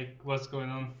 Yeah. Hey, what's going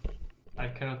on? I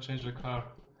cannot change the car.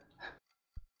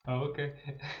 Oh, okay.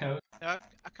 No, I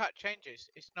can't change it.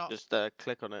 It's not. Just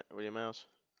click on it with your mouse.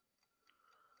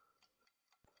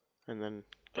 And then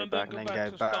go And back. then And go then back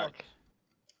go to start. back.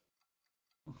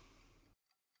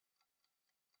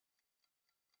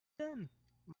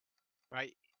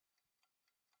 Right.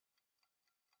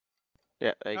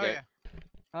 Yeah, there you Oh go. yeah.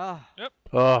 Ah. Yep.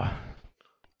 Oh,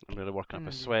 I'm really working up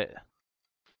a sweat.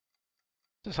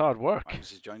 This is hard work.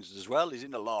 Magnus joins us as well. He's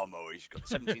in the lawnmower. He's got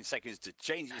 17 seconds to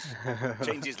change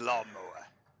his lawnmower,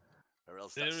 or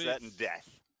else that's certain death.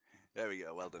 There we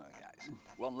go. Well done, guys.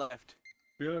 One left.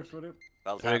 Felix, ready?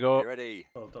 Well There we done. go. You ready?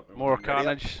 More Ready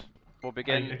carnage. We'll I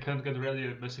begin. can't get ready.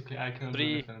 Basically, I can't do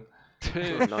 3, anything.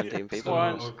 2, 19 people.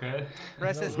 1. Okay.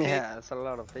 Press escape. Yeah, that's a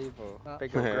lot of people.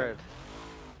 Big old grid.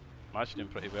 I'm actually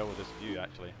doing pretty well with this view,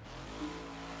 actually.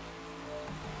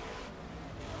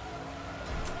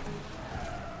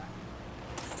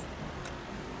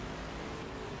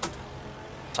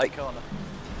 Tight corner.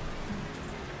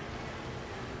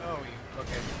 Oh, you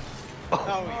okay.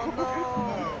 Oh, you no.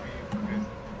 Oh,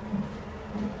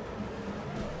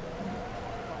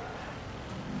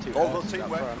 you Volvo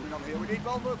teamwork coming on here. We need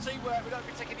Volvo teamwork. We don't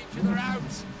be taking each other out.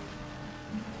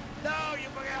 No, you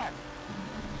bugger!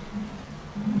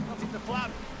 Not in the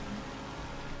plan.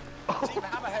 Team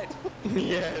Hammerhead.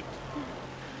 Yeah.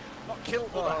 Not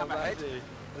killed by the Hammerhead.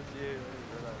 That's you.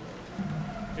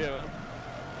 Yeah.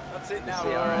 That's it now.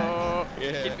 Oh,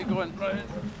 Yeah. keep it going. Right.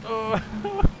 Oh,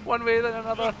 one way then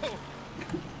another.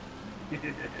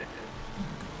 It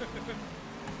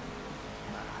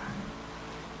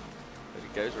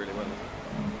goes really well.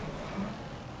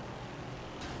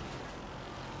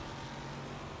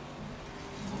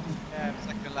 Yeah,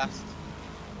 second last.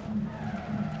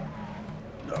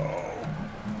 No.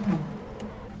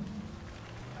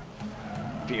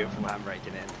 Beautiful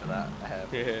handbraking into that.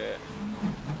 Yeah.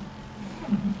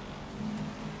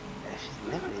 Yeah, she's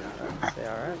never that. Say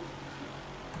alright.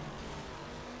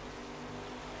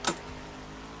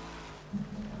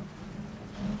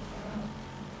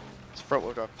 It's front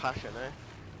wheel drive passion, eh?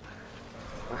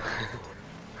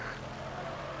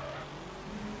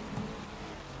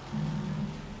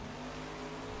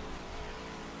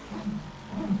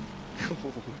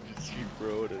 Just you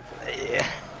broad it. Yeah.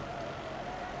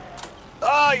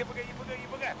 Oh, you bugger, you bugger, you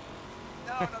bugger.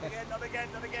 No, not again, not again,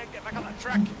 not again. Get back on that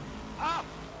track. Ah!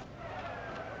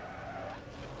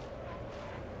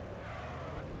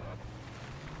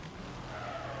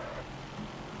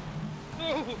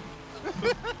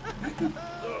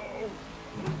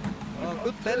 Oh,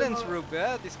 good balance, Rube.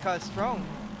 Yeah, this car is strong.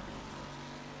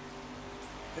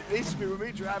 It needs to be with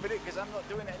me driving it because I'm not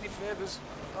doing it any favours.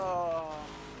 Oh.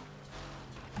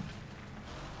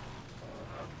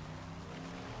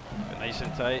 But nice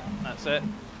and tight. That's it.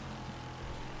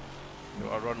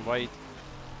 Got to run wide.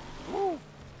 Woo!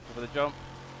 Over the jump.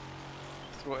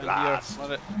 Throw it in Last. gear.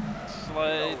 Let it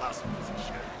slide. Last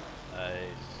position. Nice.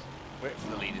 Wait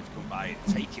for the leader to come by and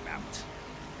take him out.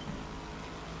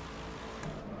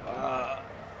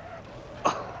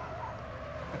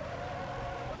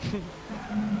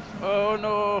 Oh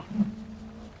no!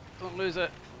 Don't lose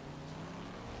it.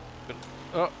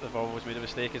 Oh, the Volvo's made a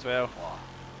mistake as well.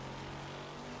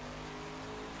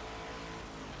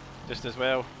 Just as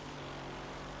well.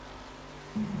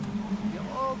 You're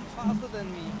all faster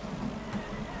than me.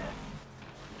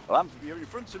 Well, you're in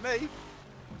front of me.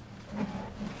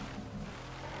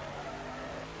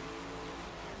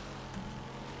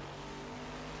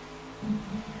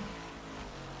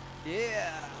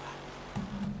 Yeah.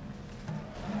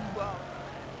 Wow.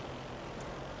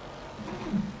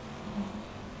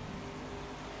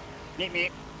 Meet me.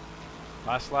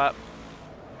 Last lap.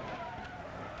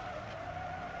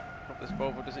 Hope this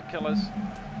Volvo doesn't kill us.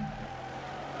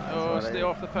 Oh, stay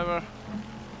off the power.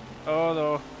 Oh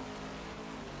no.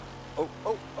 Oh.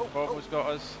 Volvo's got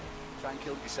us. Try and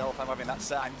kill yourself. I'm having that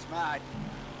sign. It's mine.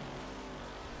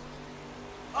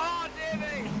 Oh,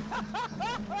 Davey!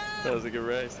 That was a good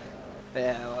race.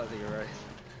 Yeah, that was a good race.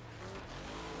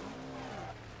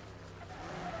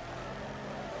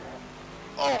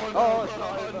 Oh, no.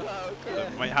 Yeah.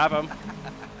 Might have him.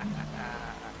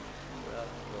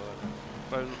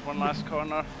 One last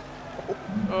corner.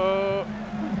 Oh,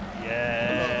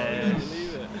 yes.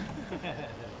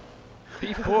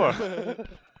 P4.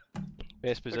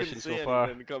 Best position so far.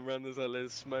 Come around, there's a little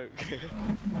smoke.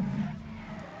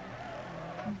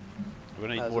 We're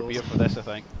gonna need more beer for this, I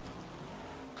think.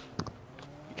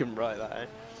 You can write that, eh?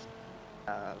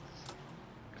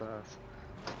 Class.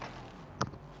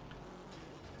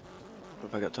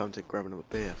 Have I got time to grab another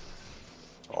beer?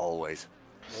 Always.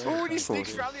 Oh, and he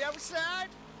sneaks round the outside.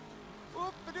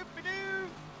 Whoop-a-doop-a-doo.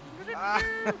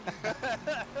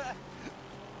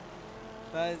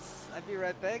 Guys, I'll be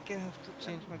right back. I have to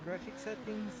change my graphic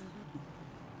settings.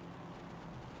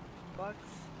 Bugs.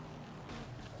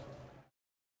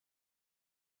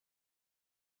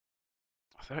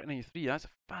 .93, that's a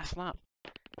fast lap.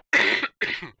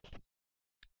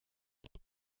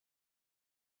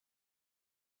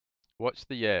 What's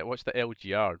the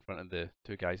LGR in front of the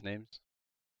two guys' names?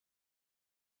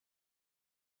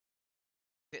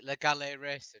 Is it Legale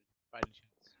Racing, by any chance?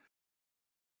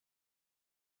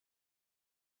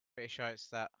 Pretty sure it's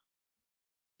that.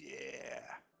 Yeah.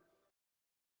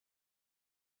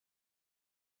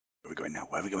 Where are we going now?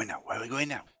 Where are we going now? Where are we going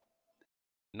now?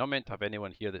 Not meant to have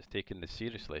anyone here that's taking this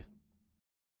seriously.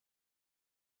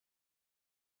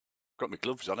 Got my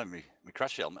gloves on and my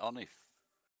crash helmet on. If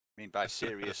I mean by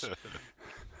serious.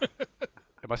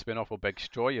 It must be an awful big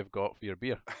straw you've got for your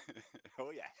beer.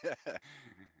 Oh yeah,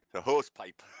 the hose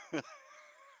pipe.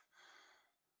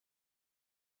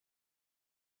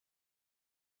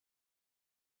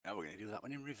 Now we're going to do that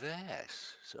one in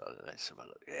reverse. So let's have a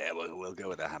look. Yeah, we'll go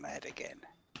with the hammerhead again.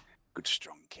 Good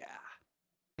strong car.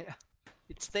 Yeah,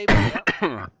 it's stable.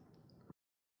 Yeah.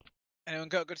 Anyone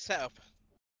got a good setup?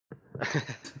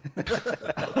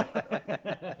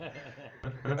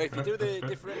 If you do the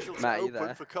differential to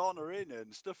open for cornering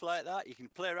and stuff like that, you can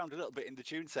play around a little bit in the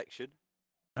tune section.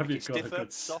 Have you got stiffer, a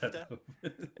good softer.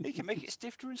 You can make it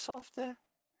stiffer and softer.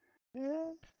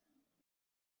 Yeah.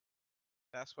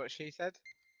 That's what she said.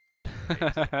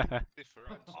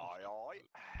 Different. Aye,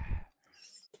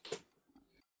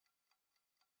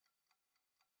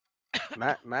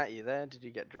 aye. Matt, you there? Did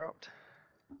you get dropped?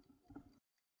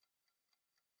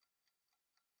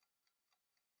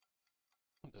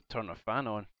 Turn the fan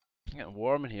on. It's getting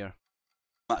warm in here.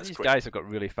 These quick. guys have got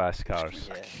really fast cars.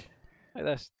 Yeah. Like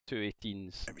this,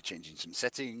 218s. Maybe changing some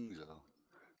settings. Or...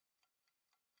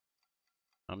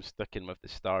 I'm sticking with the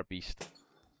Star Beast.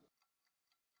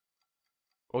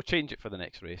 I'll change it for the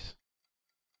next race.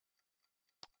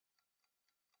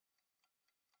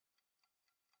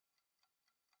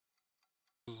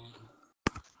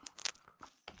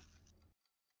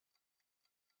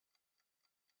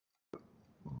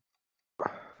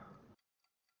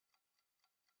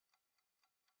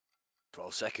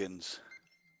 $12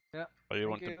 Yeah. Or you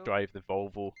want to drive the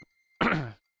Volvo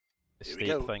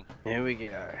estate thing? Here we go.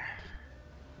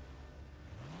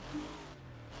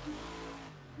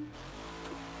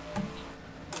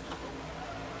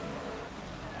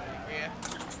 Yeah.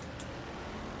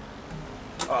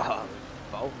 Oh,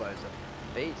 Volvo's a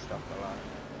beast off the line.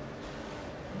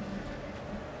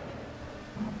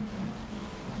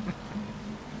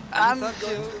 I'm going to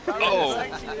Oh.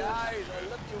 Thank you guys. I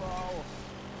love you all.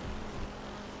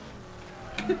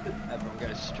 Everyone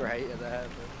goes straight at the head.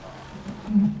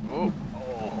 Oh.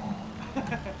 Oh.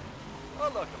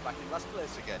 Oh look, I'm back in last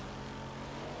place again.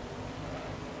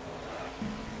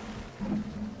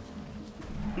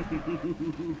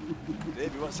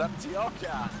 Baby, what's happened to your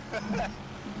car?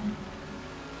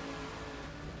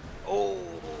 Oh.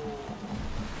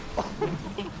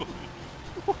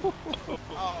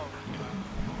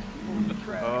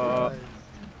 Oh.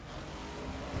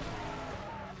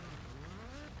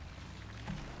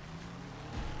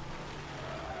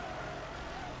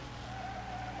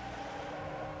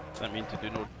 Does that mean to do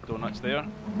no donuts there?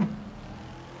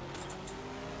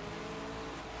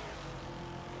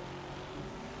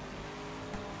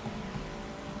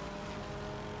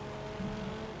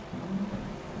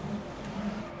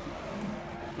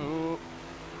 Oh.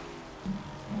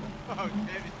 Oh,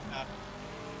 David.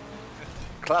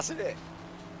 Class in it.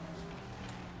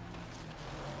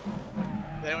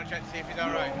 Anyone check to see if he's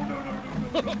alright?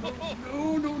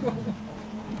 No.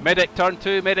 Medic turn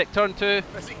 2, medic turn 2. Yeah.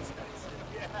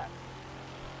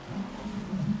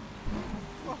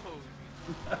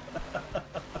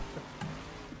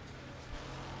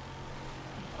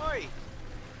 Oi!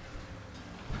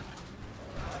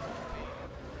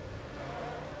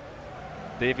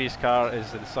 Davy's car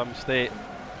is in some state.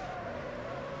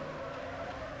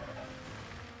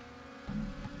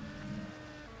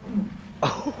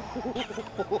 Oh,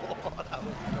 that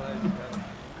was close, man.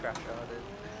 Crash harded.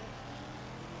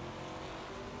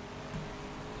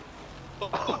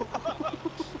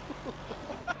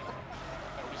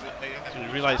 So you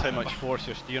realise how much force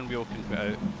your steering wheel can put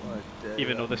out,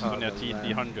 even though this is only a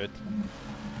T300.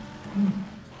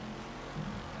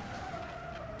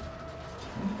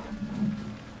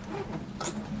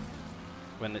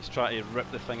 When it's trying to rip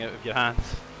the thing out of your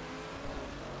hands.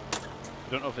 I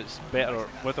don't know if it's better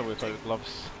with or without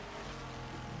gloves.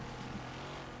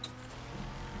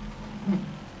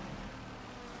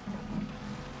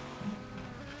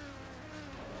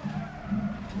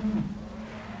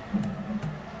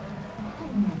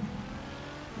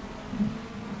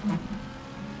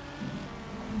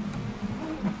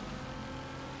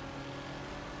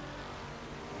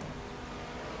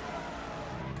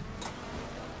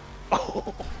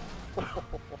 Woo!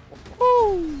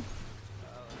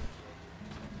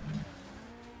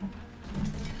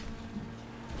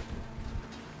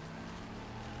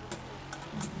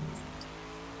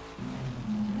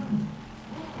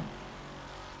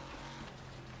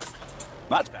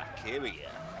 Matt's back. Here we go.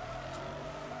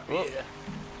 Oh, Yeah.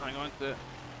 hang on to it.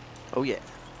 Oh yeah.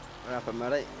 What happened,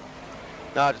 Matty?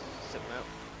 No, just sitting out.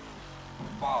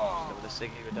 Oh, Just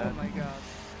having a ciggy with oh Dad. my god.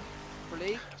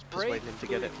 Brake, Just brake waiting him to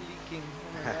get it. fluid leaking. Oh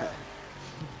my god.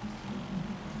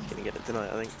 He's gonna get it tonight,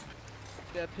 I think.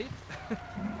 Yeah, Pete.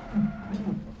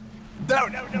 No,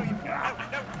 no, no, you, no,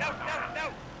 no, no, no, no!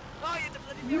 Oh, you're the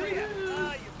bloody barrier!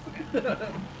 Oh, you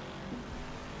fucker!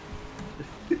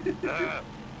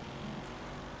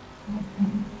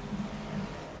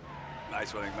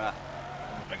 Nice running, Matt.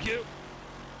 Thank you.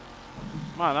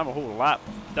 Man, I'm a whole lap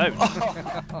down.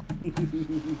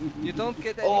 You don't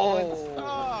get any points.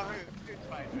 Oh, good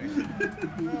fight, Rick.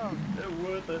 Oh, They're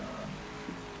worth it.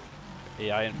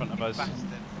 AI in front of us. bastard.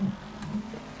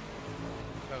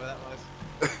 Whoever that was.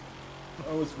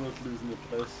 I was worth losing the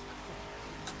place.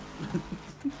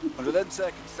 Under them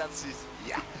circumstances,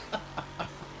 yeah.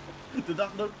 Did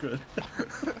that look good?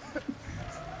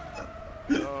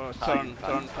 Oh, turn.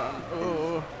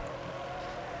 Oh,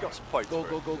 Got some points. go.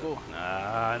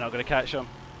 Nah, not gonna catch him.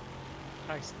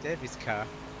 Christ, Davy's car.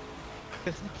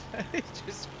 It's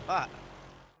just fat.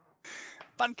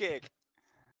 Pancake.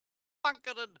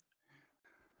 Pankaden.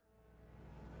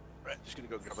 Right, just gonna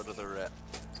go grab another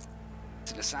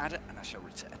to the side and I shall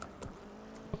return.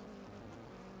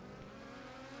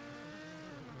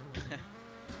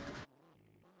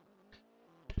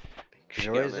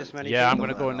 There is this many Yeah, I'm people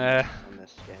gonna go and on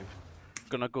this game.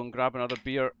 gonna go and grab another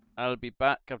beer. I'll be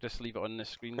back. I'll just leave it on the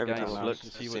screen, Every guys, time so I you looked, can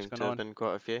there see what's seems to going have on. been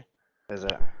quite a few. Is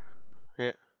it?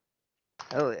 Yeah.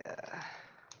 Hell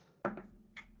yeah.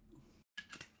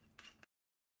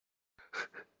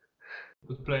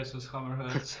 Good places,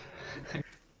 hammerheads.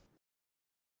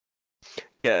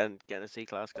 Getting a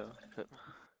C-class car.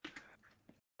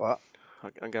 What?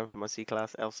 I'm going for my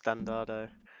C-class El Standardo.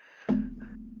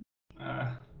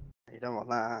 You don't want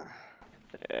that.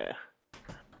 Yeah.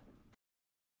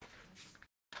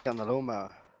 Get on the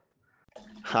lawnmower.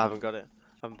 I haven't got it.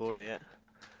 I haven't bought it yet.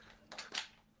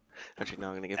 Actually, no,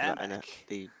 I'm going to give that in it.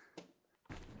 The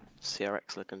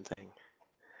CRX looking thing.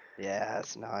 Yeah,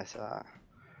 that's nice.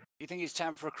 You think it's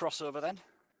time for a crossover then?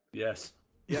 Yes.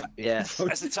 Yeah. Yes.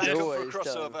 Has the time come for a Always time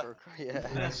crossover? for a yeah.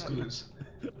 Yes, please.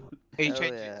 He Hell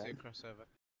changed yeah. it to a crossover.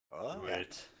 Oh,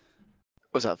 Right.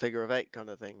 Was that figure of 8 kind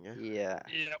of thing? Yeah. Yeah.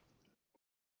 Yep.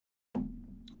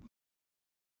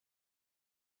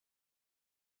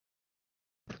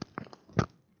 Be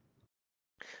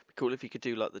cool if you could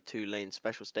do like the 2-lane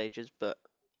special stages, but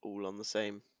all on the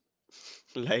same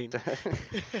lane.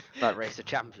 Like Race of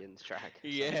Champions track.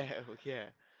 Yeah, yeah.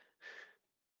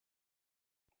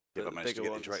 If I The managed to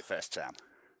bigger get these ones. right first time.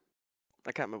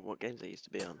 I can't remember what games they used to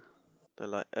be on. They're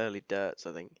like early dirts,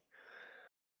 I think.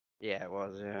 Yeah, it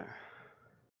was, yeah.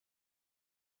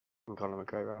 From Colin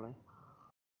McRae Rally.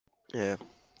 Yeah.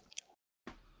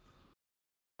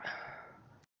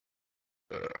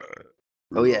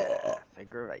 Oh yeah,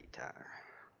 figure of 8 tire.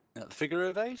 The figure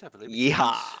of 8, I believe.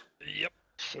 Yeah. Yep.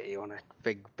 Shit, you want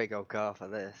a big old car for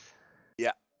this?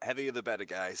 Yeah, heavier the better,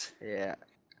 guys. Yeah.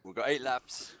 We've got 8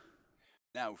 laps.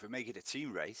 Now, if we make it a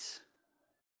team race,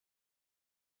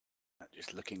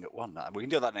 just looking at one, we can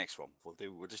do that next one.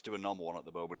 We'll just do a normal one at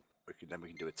the moment. Then we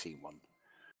can do a team one.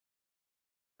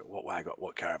 But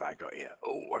what car have I got here?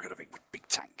 Oh, I got a big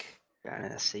tank. Going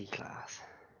in a C class.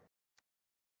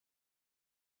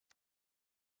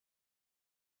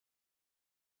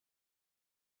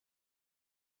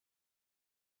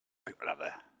 We'll have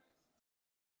there.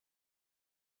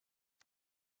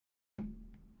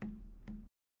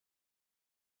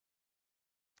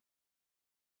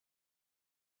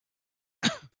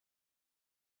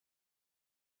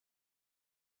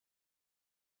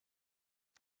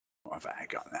 What have I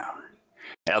got now?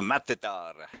 El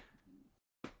Matador.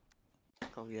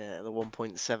 Oh yeah, the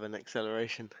 1.7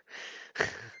 acceleration.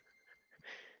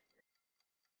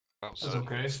 That's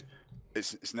okay.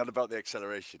 It's not about the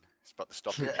acceleration. It's about the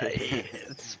stopping.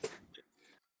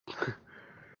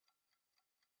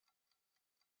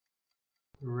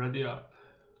 Ready up.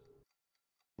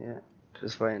 Yeah,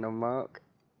 just waiting on Mark.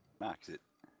 Mark's it.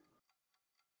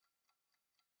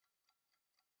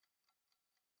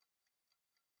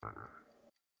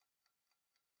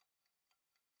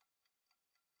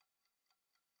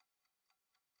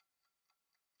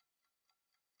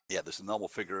 Yeah, there's the normal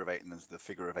figure of 8 and there's the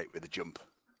figure of 8 with a jump.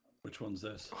 Which one's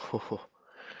this?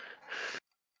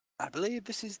 I believe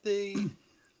this is the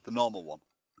normal one.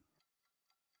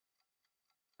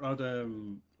 I had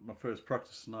my first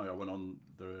practice tonight. I went on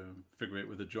the figure eight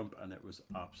with a jump, and it was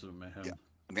absolute mayhem. Yeah,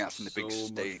 I mean that's in the big So much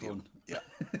stadium. fun. Yeah.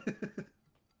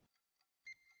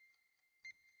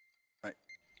 Right.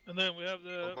 And then we have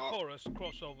the forest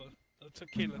crossover. That's a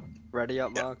killer. Ready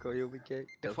up, Mark, or you'll be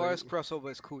kicked. The forest crossover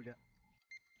is cool, yeah.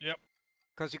 Yep.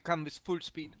 Because you come with full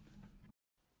speed.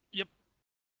 Yep.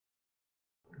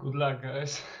 Good luck,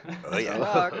 guys. Oh yeah. Good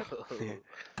luck.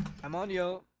 I'm on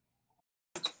you.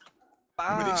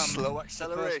 Bam! With its slow The first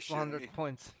acceleration. 100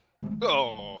 points.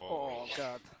 Oh,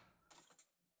 God.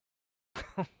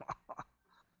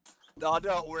 No,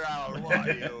 don't worry.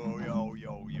 What? Yo.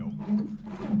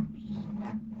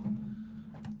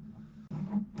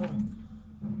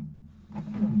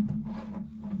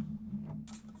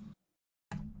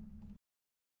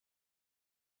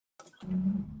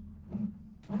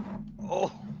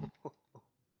 Oh.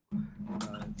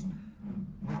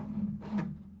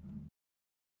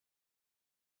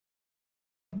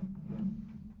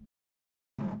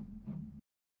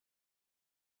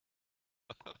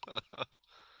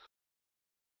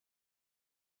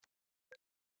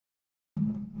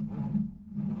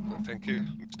 Thank you,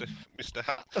 Mr.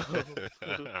 Hat.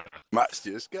 Matt's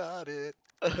just got it.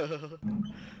 I'll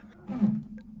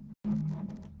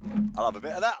have a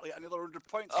bit of that. Get another 100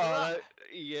 points. For that.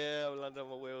 Yeah, I'll land on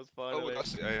my wheels Oh, finally.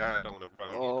 that's it. Yeah, I don't want to.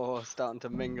 Oh, starting to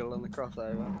mingle on the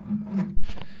crossover.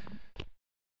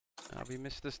 We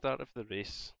missed the start of the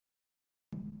race.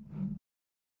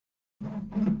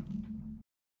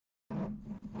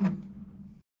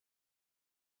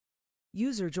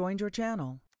 User joined your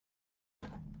channel.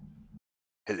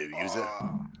 Hello, user.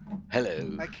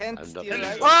 Hello. I can't I'm steer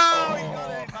not right. Oh, you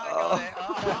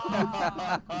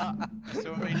got it.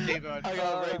 Sorry, David. I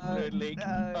got a rape fluid leak.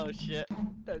 Oh shit.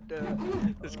 Don't do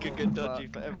it. This could get dodgy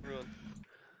for everyone.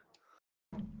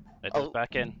 Let us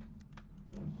back in.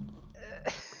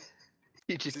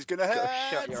 You just He's gonna gotta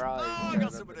hurt. shut your eyes. Oh, I and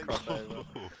got go somebody. crossover.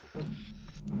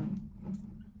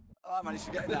 Oh, I managed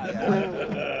to get that.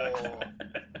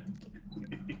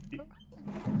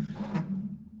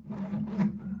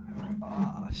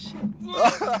 Oh, shit.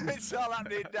 It's all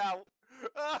happening now.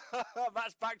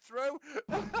 Matt's back through.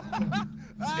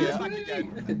 Yeah. Back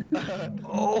again.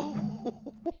 Oh.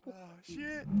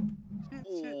 Shit.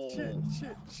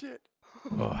 Shit.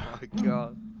 Oh. Oh my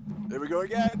god. Here we go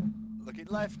again. Looking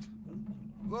left.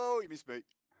 Whoa, you missed me.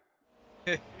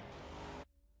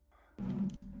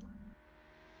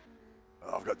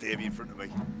 Oh, I've got Davey in front of me.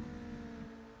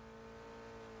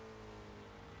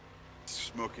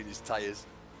 Smoking his tyres.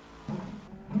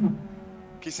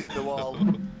 Kissing the wall.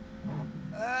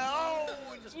 Oh,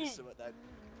 we just missed him at that.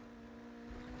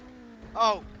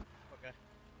 Oh! Okay.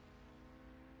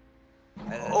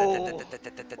 Oh.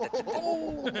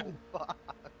 Fuck.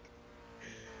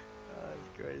 That's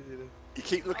crazy. You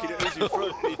keep looking at who's in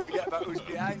front and you forget about who's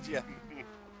behind you.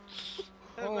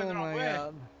 Oh my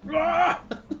god.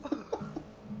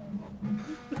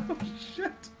 Oh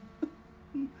shit!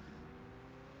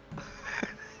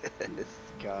 This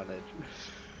is carnage.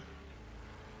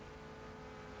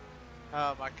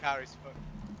 Oh, my car is fucked.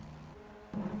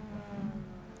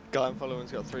 Guy I'm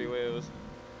following's got 3 wheels.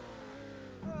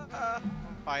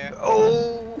 Fire.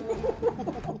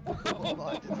 Oh! Oh,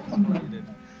 I just exploded.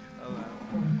 Oh wow.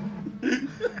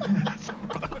 That's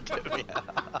fucked me up.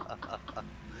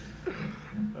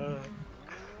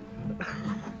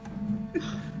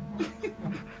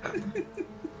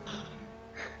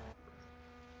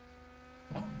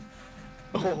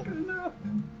 Oh.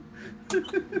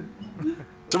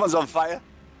 Someone's on fire.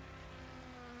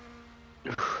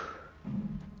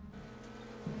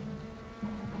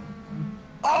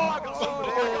 Oh, I got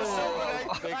somebody!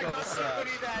 I got somebody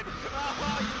then!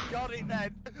 Oh, you got it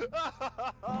then!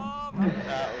 Oh, man.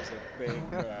 That was a big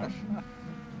crash.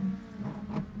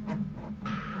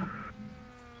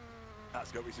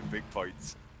 That's got me some big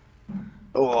points.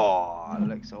 Oh, it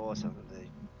looks awesome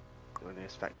when you're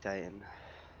spectating.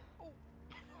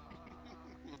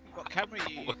 What camera are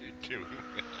you What are using? you doing?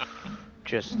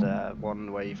 Just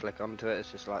one where you flick onto it, it's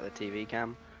just like the TV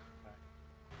cam.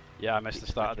 Yeah, I missed the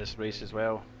start of this race as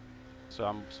well, so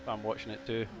I'm watching it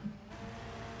too.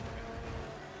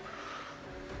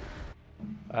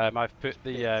 I've put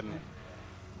the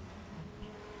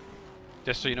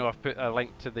just so you know, I've put a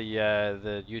link to the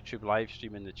YouTube live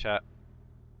stream in the chat.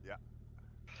 Yeah.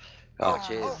 Oh,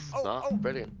 cheers.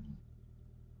 Brilliant.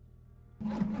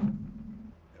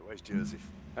 Yeah, where's Joseph?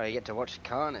 Oh, you get to watch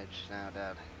Carnage now,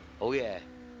 Dad. Oh yeah.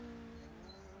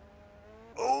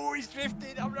 Oh, he's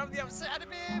drifting! I'm on the outside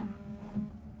of him!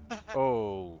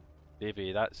 Oh,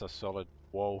 Davey, that's a solid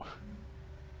wall.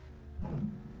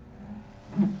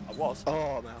 I was.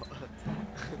 Oh, I'm out.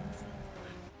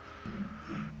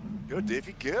 Go,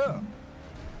 Davey, go.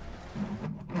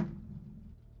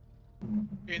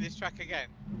 Doing this track again?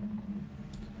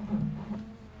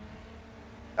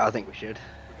 I think we should.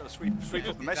 We've got to sweep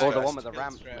up the mess Or first. the one with the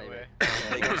ramp, maybe.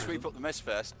 Yeah, you got to sweep up the mess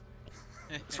first.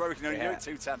 That's why we can only do it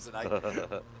 2 times a night.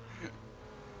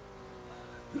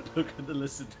 Look at the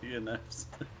list of DNFs.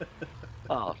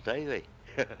 Oh, Davey.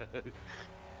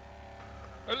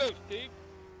 Hello, Steve.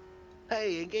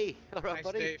 Hey, Ingy. All right, Hi,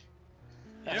 buddy. Steve.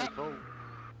 Yeah. Cool.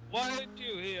 Why aren't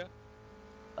you here?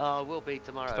 We'll be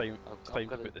tomorrow. It's time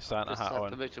to put the Santa just hat have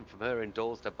on. permission from her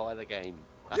indoors to buy the game.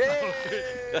 Yay!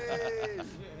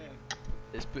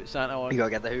 Let's put Santa on. You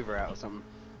gotta get the Hoover out or something.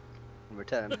 In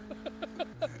return.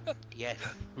 Yes.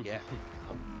 Yeah.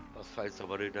 I'll find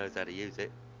someone who knows how to use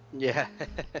it. Yeah.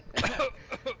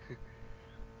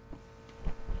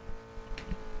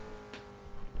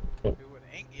 Who would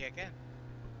Inky again?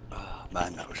 Oh,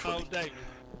 man, that was funny. Oh, David.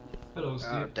 Hello,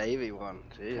 Steve. Oh, Davey won.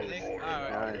 Jeez.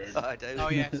 Alright. Nice. Oh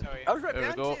yeah, sorry. I was right There we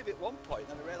behind go. Dave at one point,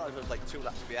 and then I realised I was like 2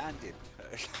 laps behind him.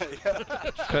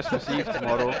 Christmas Eve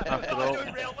tomorrow, after all. I'm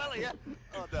doing real well here.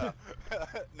 Oh no,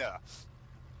 no,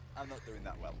 I'm not doing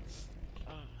that well.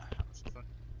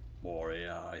 More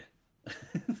AI.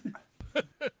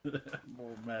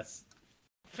 More mess.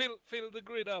 Fill the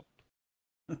grid up.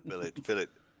 Fill it.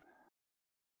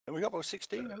 And we got about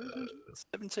 16,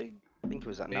 17. I think it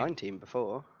was at 19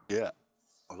 before. Yeah,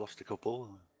 I lost a couple.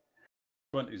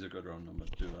 20's a good round number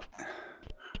to do that.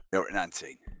 Yeah, we're at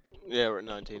 19. Yeah, we're at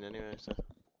 19 anyway, so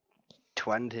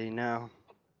 20 now.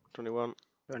 21.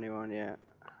 21, yeah.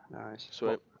 Nice.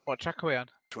 Sweet. What track are we on?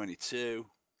 22.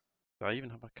 Do I even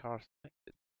have a car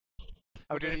selected?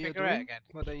 Are we doing a figure eight again?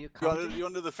 What are you You want counting?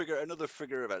 another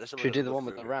figure of it? Let's have Should we do the another one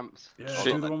with the figure. ramps? Yeah, Shit,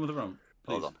 do the man. one with the ramp.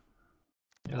 Hold please. on.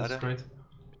 Yeah, that's Ladder. great.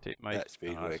 Take my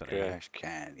Speedway, that's an A. Crash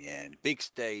Canyon, big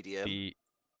stadium, B.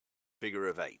 figure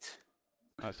of 8.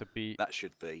 That's a B. That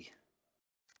should be.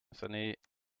 That's an A.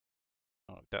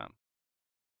 Oh damn.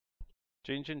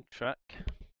 Changing track.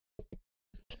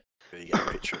 So you get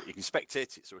a picture. You can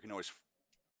spectate it, so we can always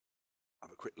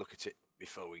have a quick look at it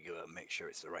before we go and make sure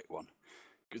it's the right one.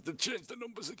 Because they've changed the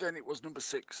numbers again. It was number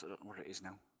 6. I don't know what it is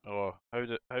now. Oh, how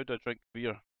do I drink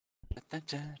beer?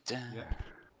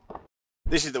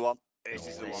 This is the one. This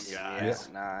is the one, guys. Yes,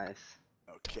 nice.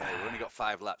 Okay, we've only got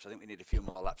 5 laps. I think we need a few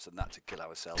more laps than that to kill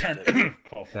ourselves. 10.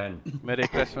 10. Merry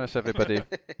Christmas, everybody.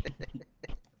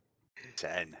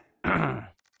 10.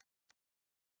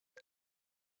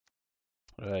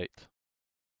 Right.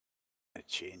 A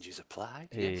change is applied.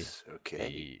 Hey, Yes. Okay.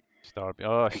 Hey, oh,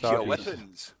 Pick your Starbeast.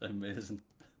 weapons. Amazing.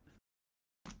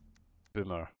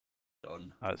 Boomer.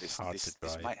 Done. That's hard to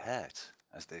This drive. might hurt,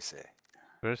 as they say.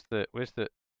 Where's the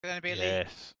Gonna be a lead.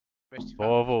 yes. Where's the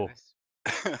Volvo. fast?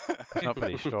 It's not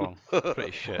very strong. It's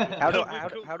pretty shit. How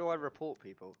do I report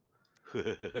people?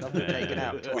 I've been taken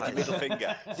out With your twice. middle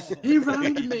finger. He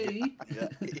rammed me. Yeah.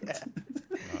 Yeah.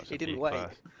 No, it's He a didn't B wait.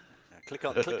 class. Click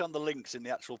on the links in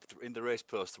the race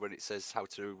post when it says how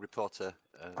to report a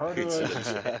How do I-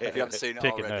 incident. If you haven't seen it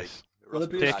Taking already. this. Will there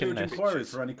be a Taking strict this. inquiry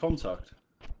for any contact?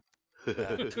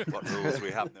 What rules?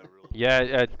 We have no rules.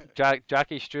 Yeah,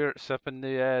 Jackie Stewart's up in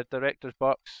the director's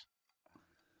box.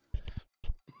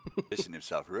 Listen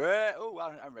himself. Right. Oh,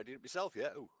 I'm ready up myself. Yeah.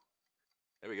 Oh.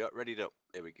 There we go. Readied up.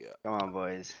 Here we go. Come on,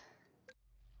 boys.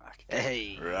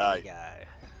 Okay. Hey, Right. guy.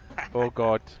 Oh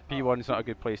god, P1's not a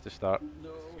good place to start. No.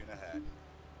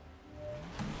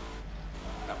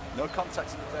 No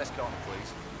contact in the first corner,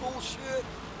 please. Bullshit.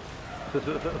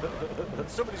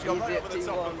 Somebody's gone right over the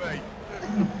top of me.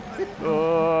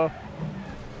 Oh.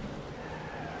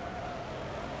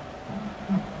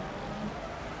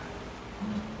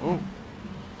 Oh.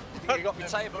 You got my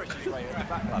tyre pressures right at the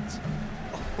back, lads.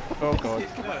 Oh god.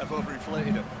 I might have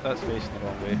overinflated them. That's facing the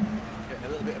wrong way. Getting a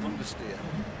little bit of understeer.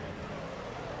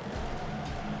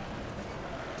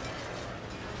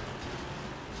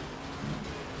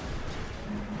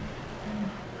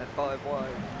 F5 wide.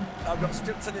 I've got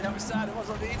stuck to the outside. I was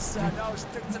on the inside. Now I'm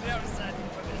stuck to the outside.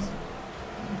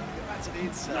 Get back to the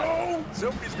inside. No!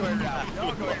 Somebody's going round.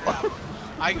 You're going round.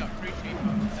 I got free feet.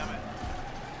 Damn it.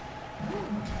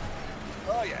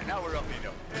 Oh yeah, now we're up, you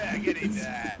know. Yeah, get in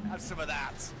there. Have some of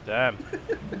that. Damn.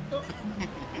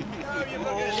 Oh, you look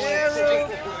at Yeah,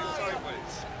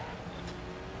 sideways.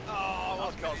 Oh,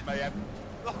 what's caused mayhem?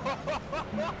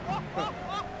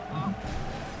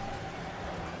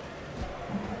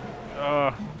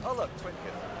 Oh, Oh look,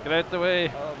 Twinken. get out the way.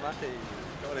 Oh, Matty.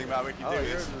 Come on, man, we can Oh, do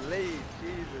you're this. in the lead.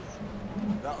 Jesus.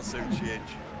 That'll soon change.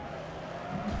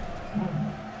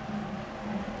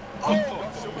 Oh,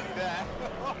 got somebody there.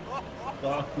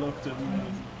 That looked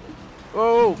amazing.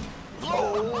 Oh!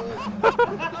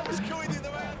 I was going the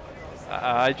other way.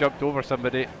 I jumped over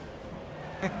somebody.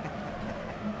 I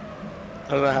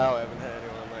don't know how I haven't hit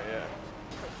anyone like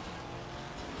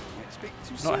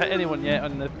yet. Not hit anyone yet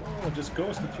on the. Oh, just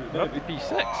ghosted through Up to David.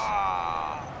 P6.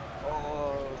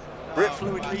 Brit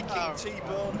fluid leaking,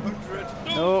 T-bone,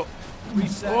 100. No.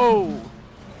 Reset. Whoa!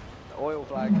 The oil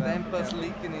flag there. Dampers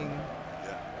leaking.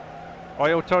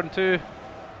 Oil turn 2.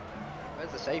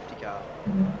 Where's the safety car?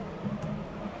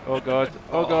 Oh god.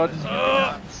 Oh god.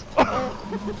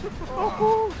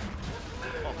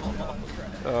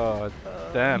 Oh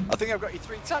damn. I think I've got you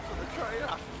 3 taps on the train.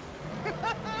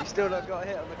 You still not got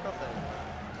hit on the crosshair?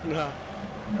 No.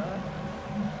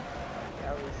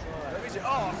 Let me see.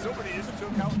 Oh, somebody just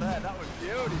took out there. That was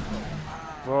beautiful.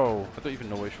 Whoa. I don't even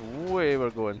know which way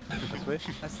we're going. This way?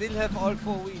 I still have all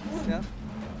 4 wheels, yeah?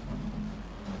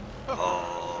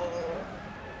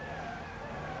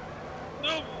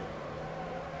 No!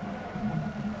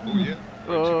 Oh yeah,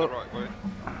 we're the right way.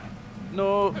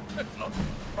 No.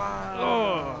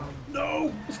 Oh.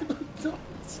 No!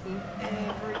 In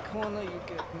every corner you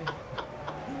get me.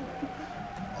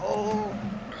 Oh!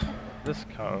 This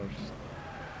car's.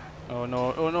 Oh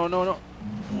no. Oh no, no, no.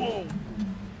 Whoa.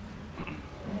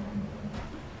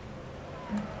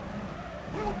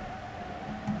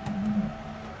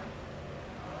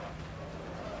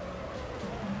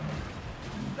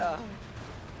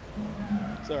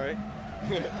 Sorry.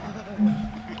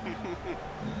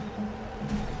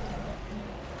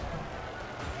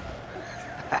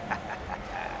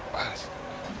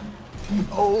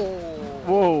 Oh!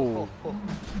 Whoa.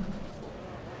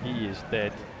 He is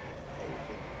dead.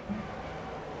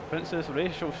 Princess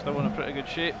Rachel still in a pretty good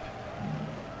shape.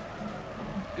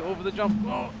 Get over the jump.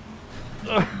 Oh.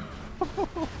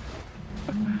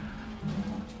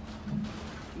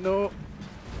 No.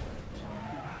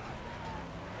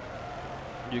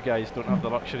 You guys don't have the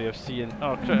luxury of seeing.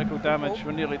 Oh, critical damage.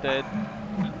 We're nearly dead.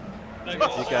 You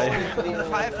guys.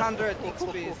 500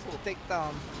 XP take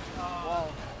down. Wow.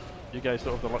 You guys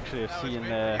don't have the luxury of seeing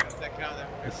the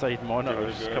side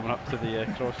monitors coming up to the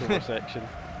crossover section.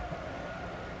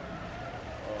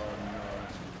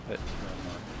 But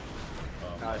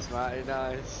Nice, Matty,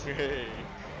 nice. Did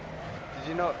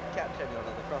you not catch anyone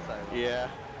on the crossover? Yeah.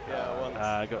 Yeah, once.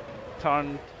 I got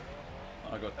turned.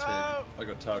 I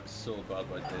got tagged so bad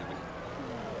by David.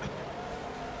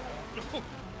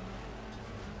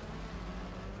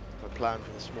 My plan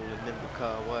for the small and nimble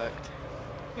car worked.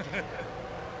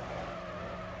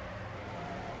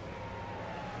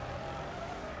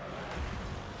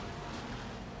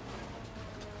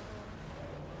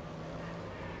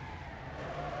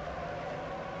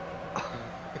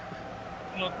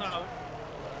 Not now.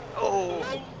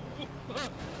 Oh!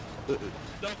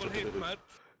 Double hit, Matt.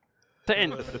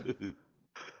 10th.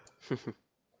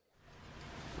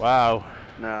 Wow.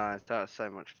 Nice, that was so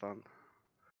much fun.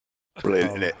 Brilliant,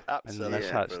 isn't it? And Absolutely. this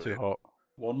hat's too hot.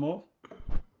 One more?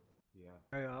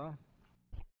 Yeah.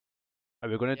 Are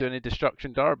we going to do any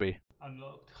destruction derby?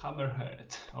 Unlocked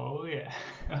Hammerhead. Oh yeah.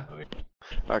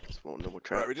 Back to small normal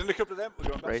track. Right, we've done a couple of them. We're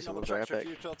going back to Racing normal was tracks a epic.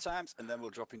 few more times, and then we'll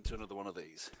drop into another one of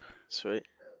these. Sweet.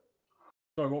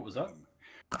 Sorry, what was that?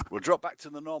 We'll drop back to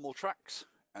the normal tracks,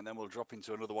 and then we'll drop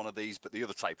into another one of these, but the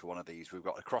other type of one of these. We've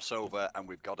got a crossover, and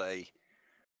we've got a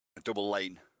double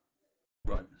lane.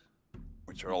 Right.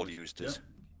 Which are all used as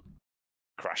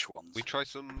crash ones. We try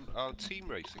some team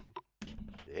racing.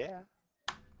 Yeah.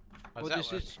 What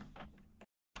is it?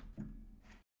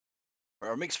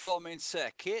 We're a mixed floor main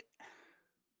circuit.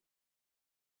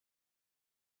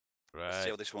 Right. See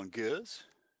how this one goes.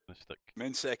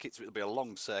 Main circuit, so it'll be a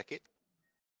long circuit.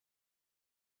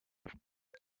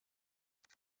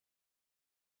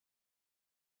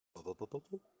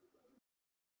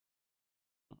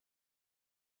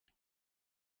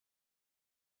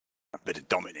 A bit of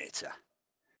Dominator.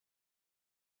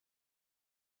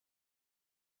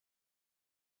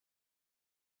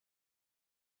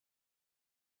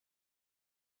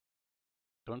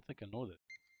 Don't think I know that.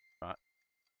 Right.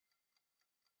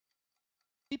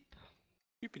 Beep.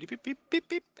 Beep, beep, beep, beep, beep,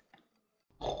 beep.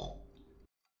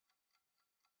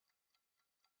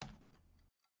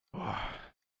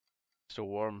 So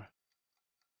warm.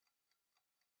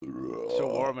 So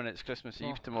warm and it's Christmas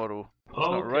Eve tomorrow. It's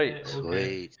not right.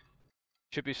 Sweet.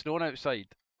 Should be snowing outside,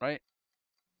 right?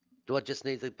 Do I just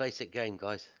need the basic game,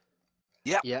 guys?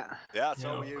 Yeah. Yeah. Yeah, that's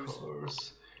all we use.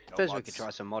 I suppose we could try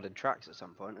some modded tracks at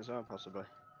some point as well, possibly.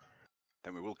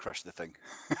 Then we will crash the thing.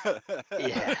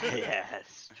 Yeah, yeah,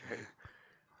 that's true.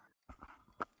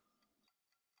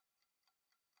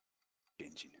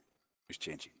 Changing. Who's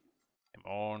changing? Come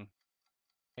on.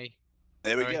 Hey.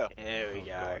 There we go. There we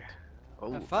go.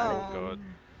 Oh, Have fun. Oh god.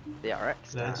 the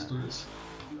RX. Let's do this.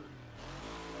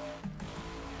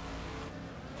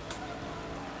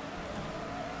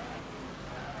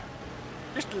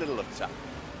 Just a little uptap.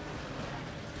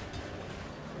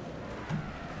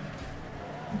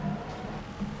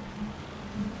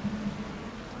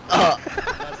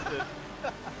 Bastard.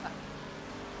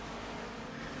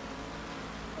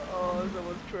 Oh,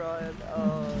 someone's trying.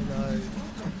 Oh no.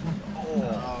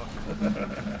 Oh.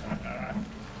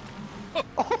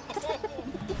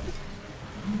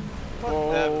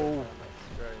 Whoa!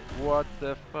 What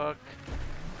the fuck?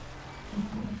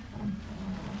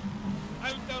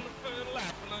 I'm down the third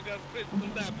lap and I got critical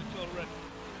damage already.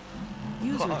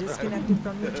 User disconnected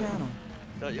from your channel.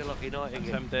 Not your lucky night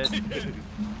again. I'm dead.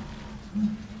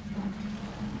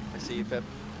 I see you, Pip.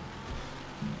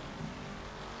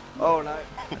 Oh no.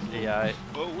 Yeah.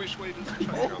 Oh, which way does the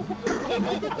track go?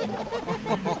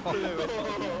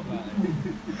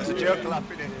 There's a joke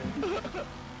laughing in.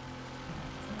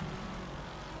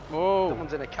 Whoa!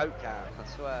 Someone's in a Coke can, I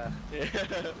swear.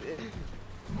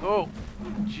 Oh!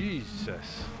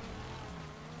 Jesus!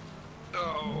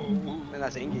 Oh! And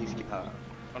that's Ingy's car.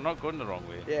 I'm not going the wrong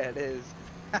way. Yeah, it is.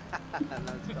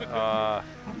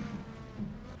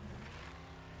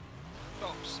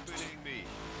 Stop spinning me.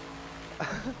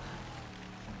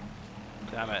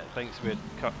 Damn it! Thinks we'd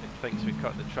cut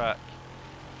the track.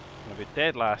 I'm gonna be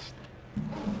dead last.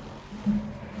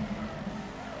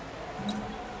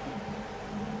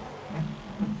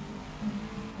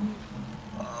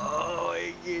 Oh,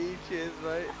 Iggy, cheers,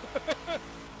 mate.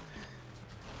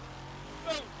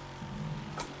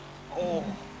 Oh!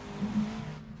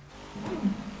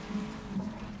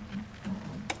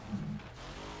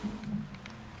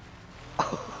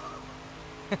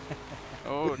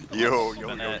 Oh! Yo, spin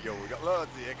we got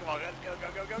loads here. Come on, let's go.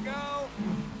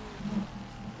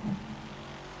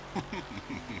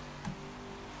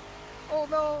 Oh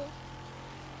no!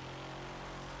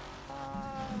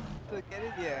 Get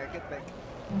it? Yeah, get back.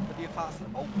 But you're faster.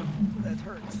 Oh, that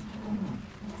hurts.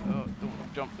 Oh!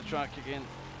 Don't jump the track again.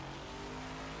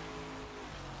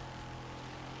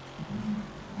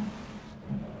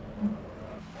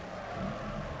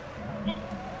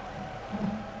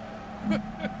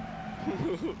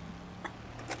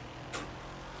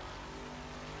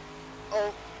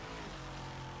 Oh!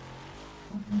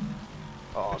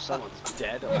 Oh, someone's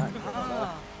dead on that.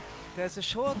 Ah, there's a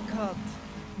shortcut.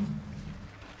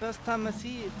 First time I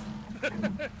see it. Oh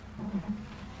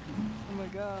my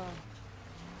god.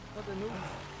 What a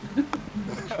noob.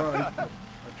 I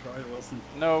tried, Wilson.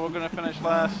 No, we're gonna finish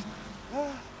last.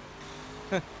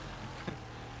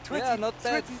 Yeah, not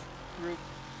that.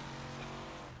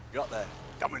 Got there.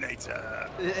 Dominator!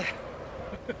 Yeah.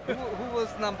 who was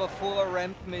number 4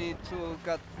 ramped me to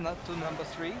to number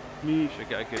 3? Me. Should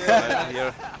get a good one out of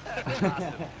here.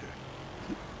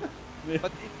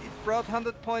 But it brought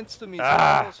 100 points to me, so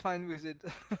Ah. I was fine with it.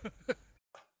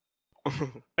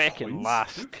 Back in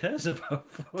last. Who cares about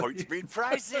Points mean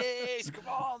prizes! Come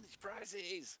on, these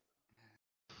prizes!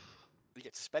 You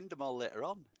get to spend them all later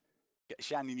on. Get a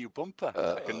shiny new bumper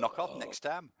that I can knock off next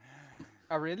time.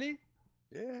 Oh, really?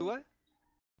 Yeah. Do I?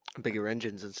 Bigger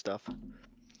engines and stuff.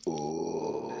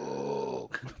 Oh.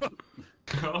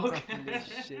 Okay.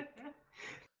 Shit.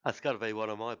 That's got to be one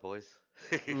of my boys.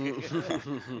 That's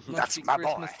be my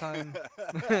boy. Christmas time.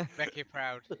 Make you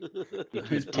proud. I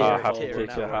have to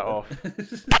take your hat off.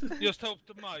 Just hope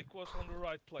the mic was on the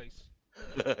right place.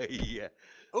 Yeah.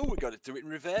 Oh, we got to do it in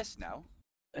reverse now.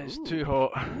 It's too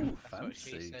hot. Ooh, That's what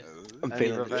she fancy. said. I'm Only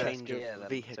feeling the reverse change gear, of then,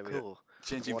 vehicle.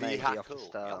 Changing 180 off the vehicle.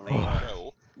 start.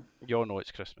 Vehicle. You all know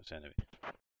it's Christmas anyway.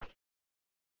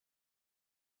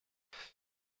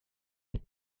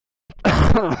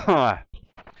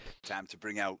 Time to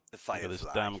bring out the This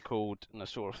firefly. damn cold and a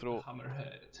sore throat.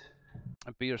 Hammerhead.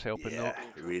 A beer's helping Yeah,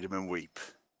 read 'em and weep.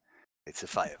 It's a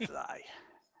firefly.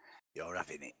 You're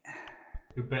having it.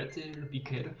 You better be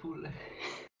careful. though.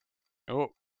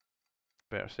 Oh,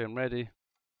 better say I'm ready.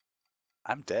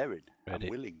 I'm daring. Ready.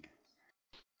 I'm willing.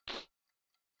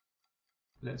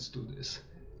 Let's do this.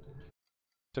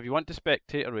 So if you want to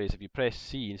spectator race, if you press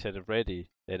C instead of ready,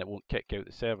 then it won't kick you out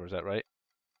the server, is that right?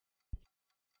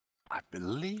 I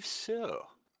believe so.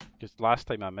 Because last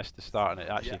time I missed the start and it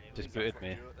actually just booted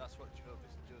me. That's what Joseph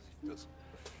does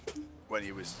when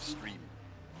he was streaming.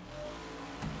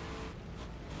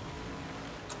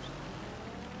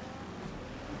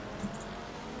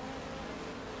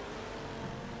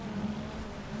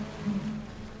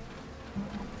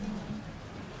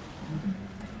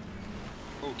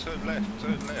 Oh, turn left,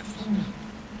 turn left.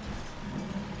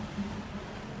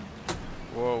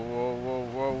 Whoa, whoa, whoa,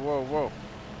 whoa, whoa, whoa.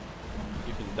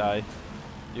 You can die.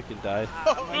 You can die.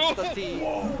 Master T.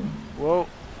 Whoa.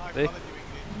 I Hey. followed you,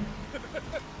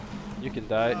 Ingrid. You can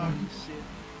die. Oh shit.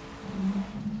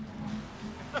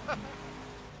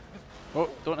 Oh,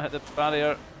 don't hit the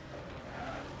barrier.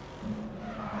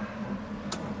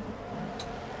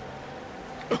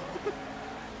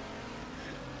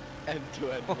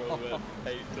 End-to-end moment,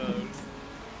 8 times.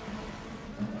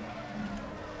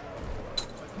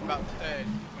 About 30,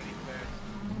 20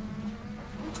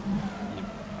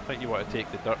 I think you want to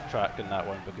take the dirt track in that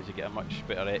one because you get a much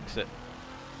better exit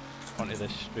onto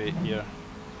this straight here.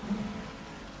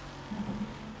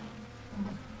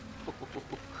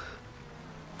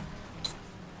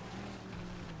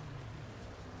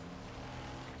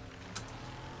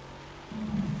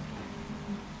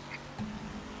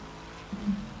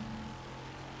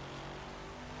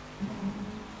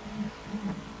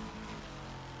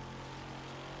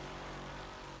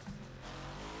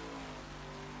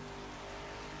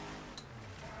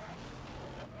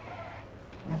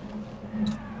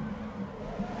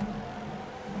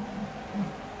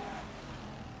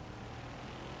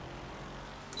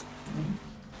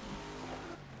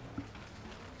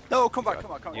 No, come back,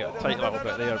 come on, come on. You got a tight little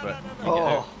bit there, but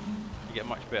you get a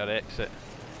much better exit.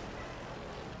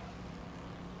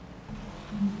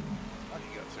 I can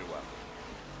go through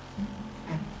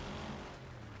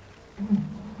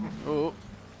well. Oh,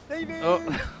 David!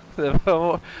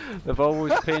 oh, they've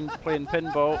always playing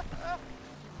pinball.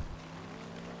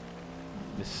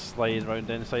 Just sliding round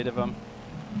inside of him.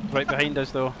 Right behind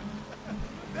us though.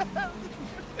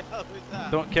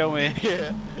 Don't kill me.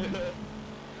 Yeah.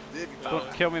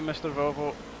 Don't kill me, Mr.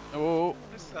 Volvo. Oh.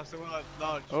 That's the one I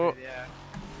launched Oh. with, yeah.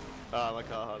 Ah, my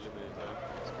car hardly moved though.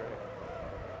 That's great.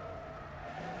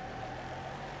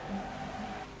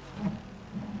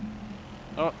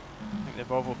 Oh, I think the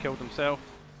Volvo killed himself.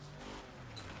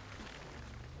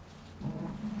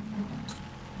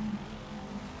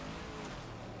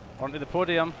 Onto the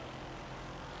podium.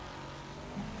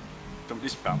 Somebody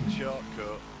spam the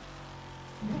shortcut.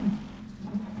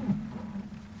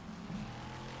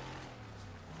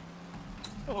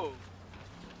 Oh.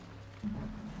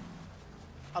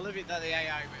 I love it that the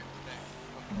AI went today.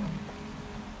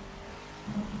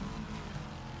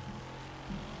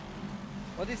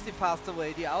 What is the faster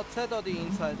way, the outside or the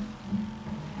inside?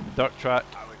 Dirt track.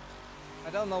 I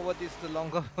don't know what is the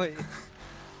longer way.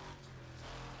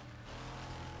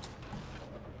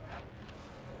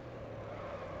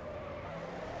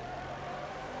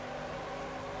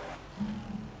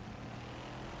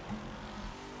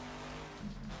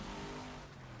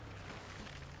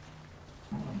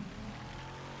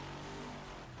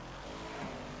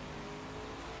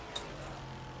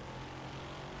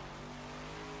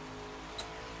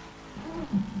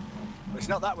 It's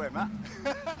not that way, Matt.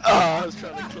 Oh, I was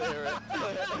trying to clear it.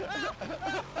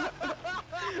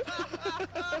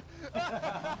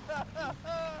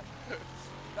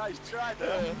 Nice try I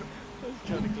there. was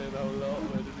trying to clear the whole lot,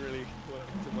 but it didn't really work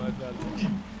to my advantage.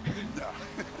 No.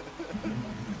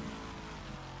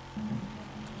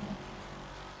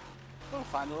 Oh,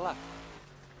 final lap.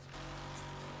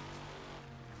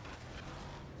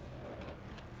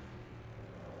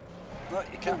 No,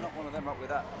 you can't knock one of them up with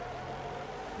that.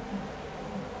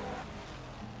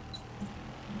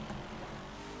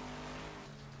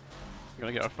 We're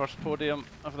gonna get our first podium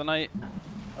of the night.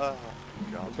 Oh,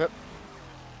 God. Yep.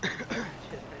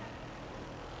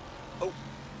 Oh,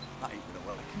 that ain't gonna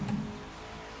work.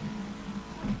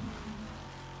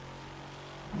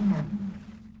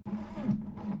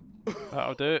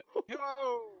 That'll do it. I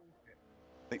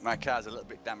think my car's a little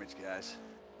bit damaged, guys.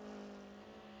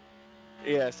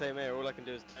 Yeah, same here. All I can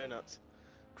do is donuts.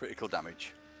 Critical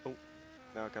damage. Oh,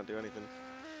 now I can't do anything.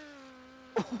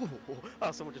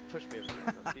 Oh, someone just pushed me.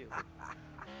 That's you.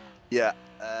 Yeah.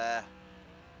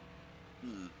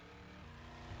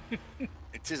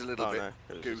 It is a little bit no,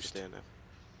 it was just goosed. DNF.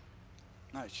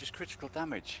 No, it's just critical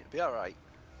damage. It'll be alright.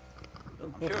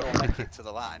 I'm sure I'll make it to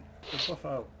the line. Buff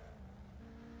out.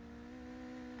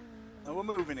 No, we're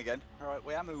moving again. Alright,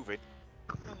 we are moving.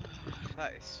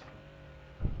 Nice.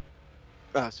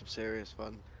 Ah, some serious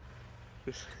fun.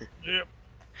 Yep.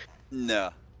 No,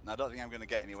 I don't think I'm going to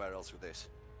get anywhere else with this.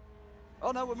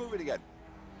 Oh no, we're moving again.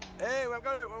 Hey, we've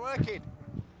got it, we're working.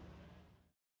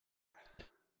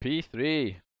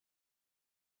 P3.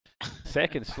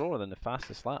 Second slower than the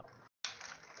fastest lap.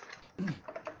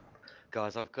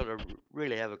 Guys, I've got to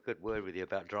really have a good word with you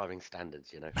about driving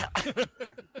standards, you know.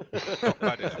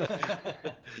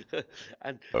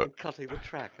 and cutting the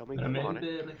track. I mean, come on.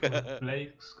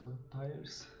 Blake's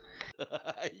tires.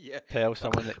 Yeah. Tell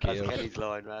someone that cares. That's Kenny's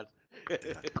line, man.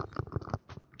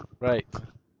 Right. What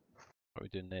are we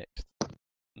doing next?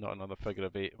 Not another figure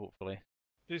of 8, hopefully.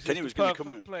 This Kenny is was the gonna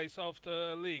perfect come- place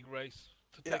after a league race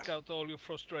to take out all your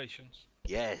frustrations.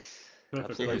 Yes.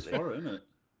 Perfect place for it, isn't it?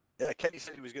 Yeah, Kenny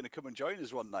said he was going to come and join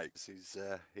us one night. 'Cause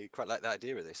he quite liked the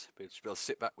idea of this. But just be able to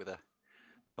sit back with a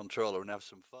controller and have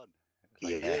some fun.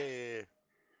 Like, yeah.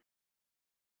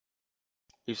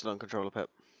 Use an controller, Pep.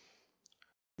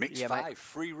 Mix Yeah, 5, mate.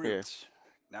 3 routes.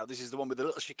 Now this is the one with the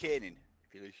little chicaning.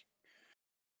 If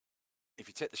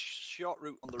you take the short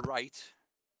route on the right,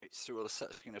 it's through a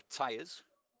section of tyres.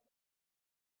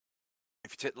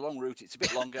 If you take the long route, it's a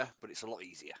bit longer, but it's a lot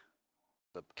easier.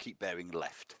 So keep bearing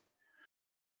left.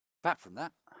 Apart from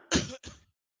that,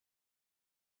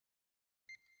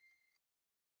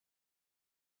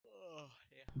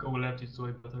 Go left is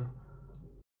way better.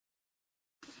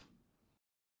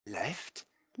 left,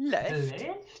 left.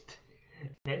 Left?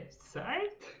 Left side?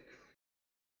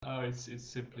 Oh, it's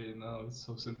simply, no, it's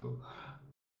so simple.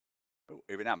 Oh,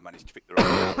 even I managed to pick the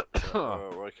right one.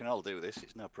 So we can all do this.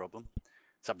 It's no problem.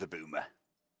 Let's have the boomer.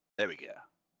 There we go.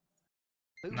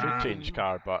 Should change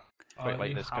car, but quite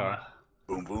like this car.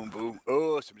 Boom, boom, boom.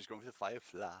 Oh, somebody's going for the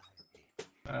Firefly.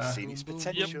 Seen its Boom, boom,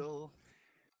 potential.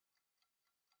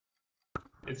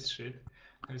 It's shit.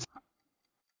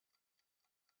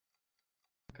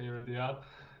 Okay, ready up,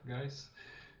 guys?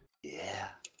 Yeah.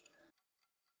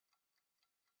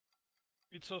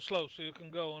 It's so slow, so you can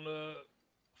go on the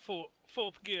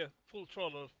fourth gear, full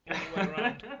throttle, all the way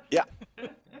around. Yeah.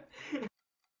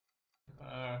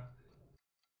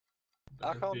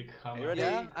 Big hammer. you ready?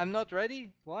 Yeah, I'm not ready.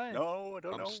 Why? No, I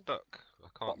don't know. I'm stuck. I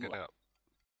can't get out.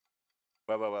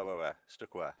 Where?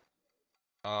 Stuck where?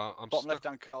 I'm Bottom stuck.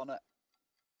 left-hand corner.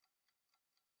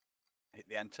 Hit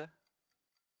the enter.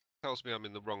 Tells me I'm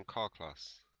in the wrong car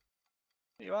class.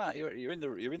 You are. You're in the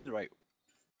right.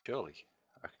 Surely.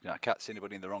 I can't see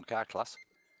anybody in the wrong car class.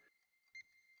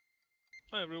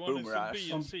 Everyone is Boomer in ass.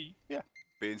 B and C. Yeah.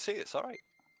 B and C. It's all right.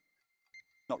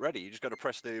 Not ready. You just got to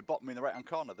press the bottom in the right-hand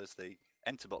corner. There's the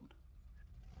enter button.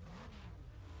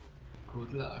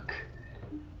 Good luck.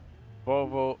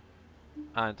 Volvo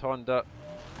and Honda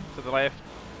to the left.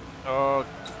 Oh,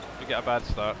 we get a bad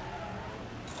start.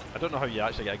 I don't know how you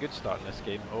actually get a good start in this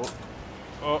game.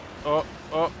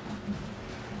 Oh.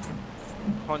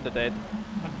 Honda dead.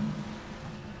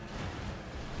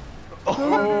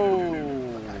 Oh!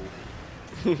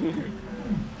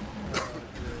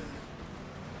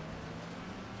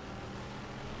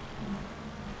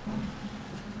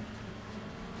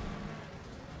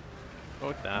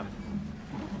 Oh damn.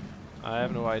 I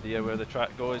have no idea where the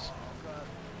track goes.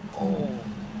 Oh!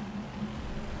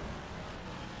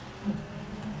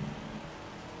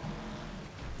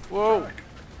 Whoa!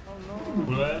 Oh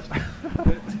no! Left.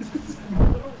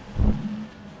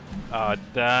 Ah,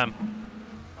 damn.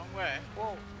 Wrong way.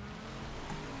 Whoa!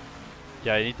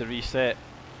 Yeah, you need to reset.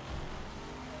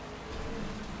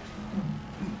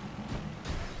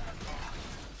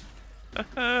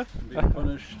 Being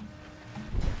punished.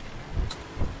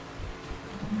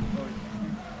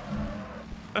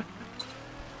 If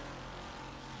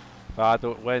I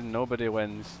don't win, nobody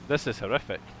wins. This is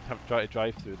horrific. I'm trying to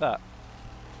drive through that.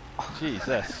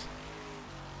 Jesus.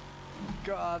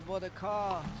 God, what a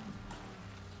car!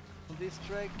 On this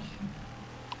track,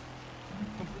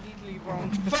 completely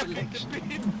wrong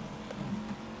selection.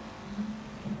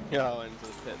 Yeah, I went into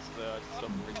the pits, so I just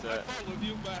stopped and reset. I followed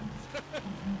you back.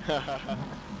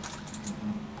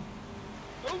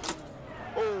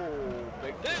 Oh,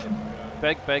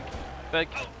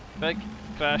 Big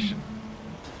crash.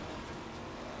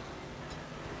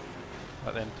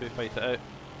 Let them two fight it out.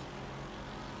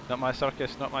 Not my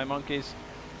circus, not my monkeys.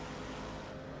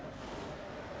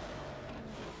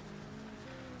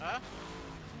 Huh?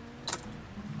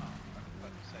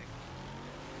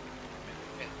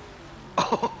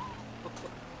 Oh,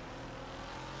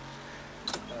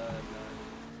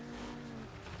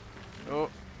 Oh,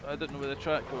 I don't know where the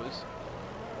track goes.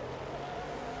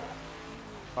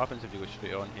 What happens if you go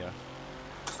straight on here?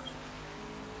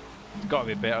 It's got to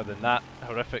be better than that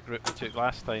horrific route we took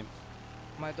last time.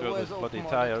 My Through all door those is bloody open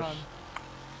all the tyres. time.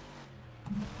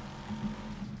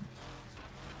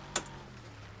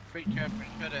 Preacher,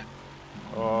 it.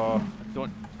 Oh,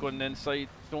 don't go on the inside,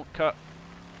 don't cut.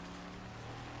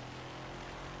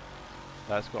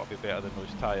 That's got to be better than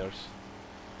those tyres.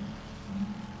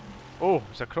 Oh,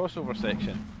 it's a crossover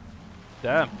section.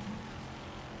 Damn.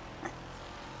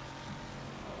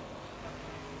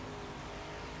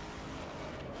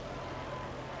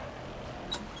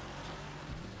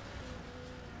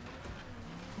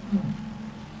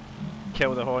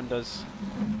 Kill the Hondas.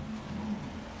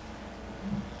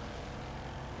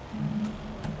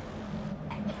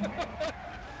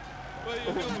 Where you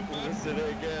going, man? did it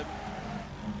again.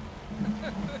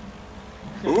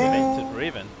 Invented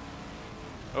Raven.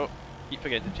 Oh, keep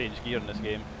forgetting to change gear in this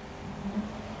game.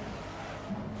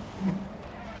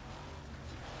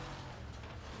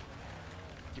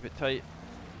 Keep it tight.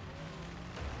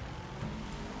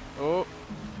 Oh,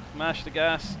 smash the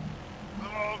gas.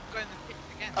 Oh, going to hit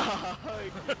again.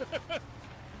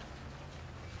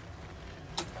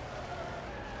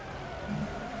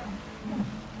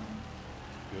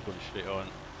 You're going straight on.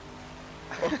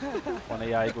 One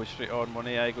AI goes straight on, one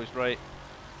AI goes right.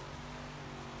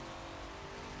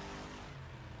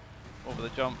 Over the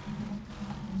jump.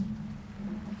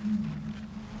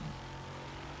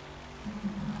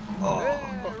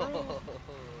 Oh!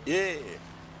 Yeah!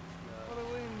 What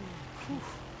a win!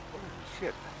 Holy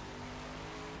shit.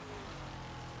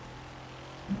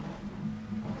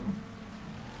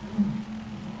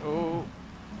 Oh!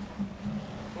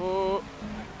 Oh!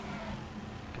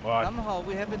 Come on. Somehow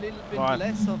we have a little bit Come on.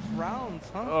 less of rounds,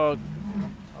 huh? Oh,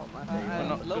 Oh man, we're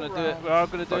not gonna do it. We are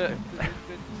gonna do it.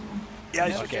 Yeah,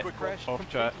 Never it's get quick crashed off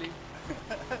track. completely.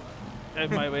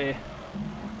 Out my way.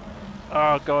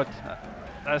 Oh god,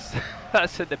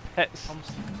 that's in the pits.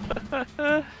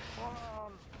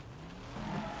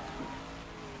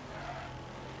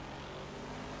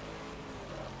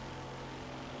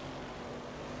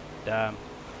 Damn.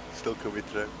 Still coming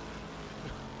through.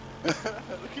 Look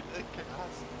at the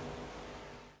cars.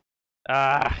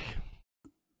 Ah.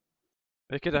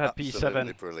 They could have had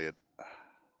Absolutely P7. brilliant.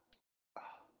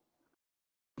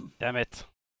 Damn it.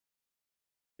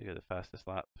 You got the fastest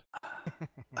lap.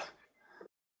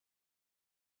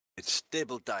 It's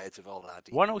stable diet of all that.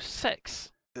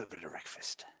 106. Over to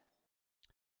Wreckfest.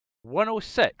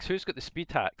 106. Who's got the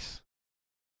speed hacks?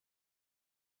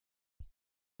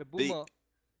 The boomer.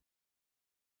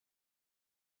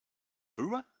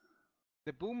 Boomer?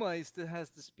 The boomer is has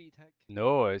the speed hack.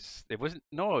 No, it wasn't.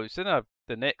 No, it was in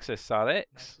the Nexus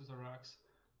RX. Nexus RX.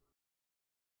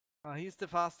 He's the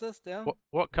fastest, yeah.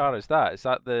 What car is that? Is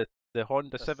that the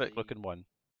Honda That's Civic the- looking one?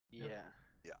 Yeah.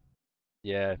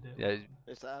 Yeah, yeah.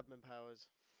 It's the admin powers.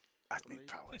 Admin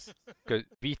powers. Because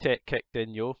VTech kicked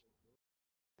in, yo.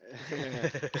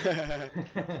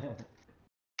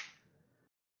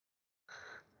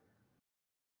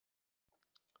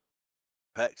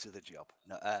 Perks of the job.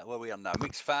 No, where are we on now?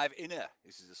 Mix 5 inner.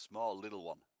 This is a small little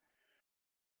one.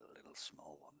 A little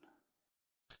small one.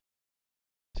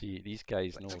 See, these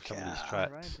guys know some of these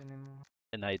tracks,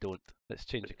 and I don't. Let's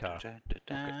change the car. I'm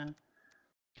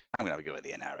going to have a go at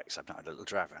the NRX. I'm not a little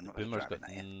driver. I'm not a Boomer's driver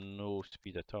got yet. no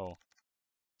speed at all.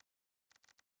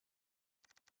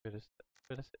 Where is it?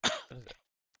 Where is it? Where is it?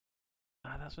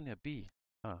 Ah, that's only a B.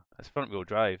 Oh, that's front wheel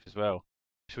drive as well.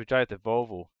 Should we drive the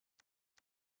Volvo?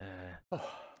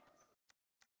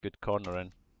 Good corner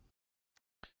in.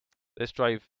 Let's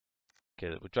drive. Okay,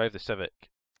 we'll drive the Civic,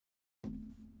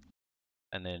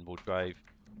 and then we'll drive.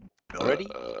 Ready?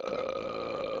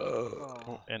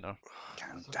 Enter.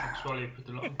 Calm So down. slowly put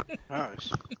it on.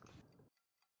 Nice.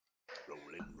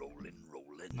 Rolling, rolling,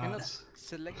 rolling. Cannot Nice.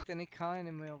 select any car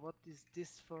anymore. What is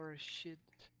this for shit?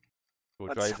 We'll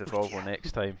What's drive up the with Volvo you?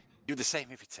 next time. Do the same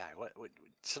every time. What,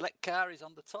 select car is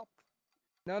on the top.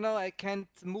 No, I can't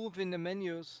move in the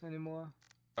menus anymore.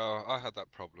 Oh, I had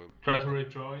that problem. Try to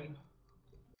rejoin.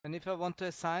 And if I want to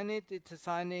assign it, it's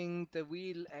assigning the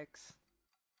wheel X.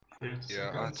 30 Yeah,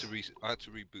 I had seconds.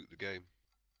 to reboot the game.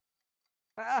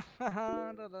 Ah,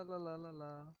 la la la la la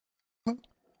la.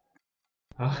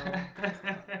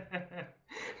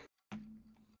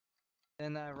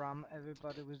 Then I ram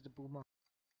everybody with the boomer.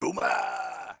 Boomer!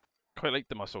 Quite like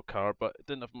the muscle car, but it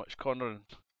didn't have much cornering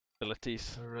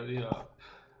abilities. Ready up.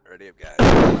 Ready up, guys.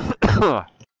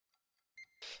 Let's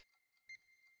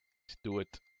do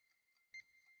it.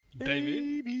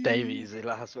 Davey. Davy's the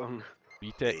last one.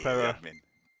 VTech power. Admin.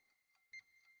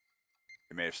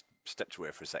 We may have stepped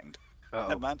away for a second. Uh-oh.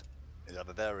 Never mind. Is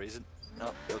that there or isn't?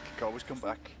 No, he'll always come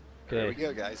back. There we Okay.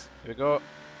 go, guys. Here we go.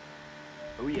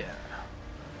 Oh yeah.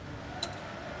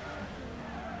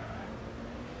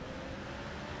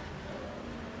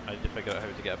 I need to figure out how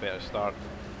to get a better start.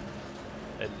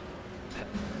 And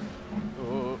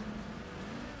oh,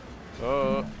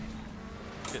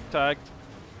 get tagged.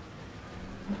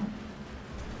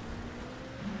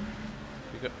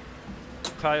 We got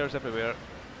tires everywhere.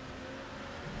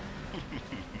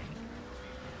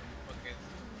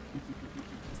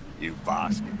 You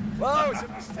bastard. Whoa,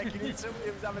 somebody's taking it. Somebody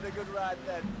was having a good ride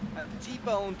then.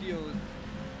 T-boned you.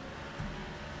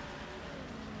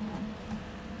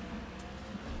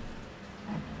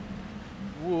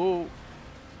 Whoa.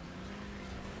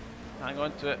 Hang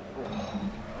on to it.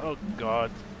 Oh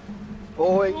god.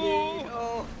 Boy!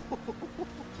 Oh!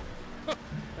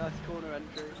 Nice corner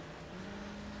entry.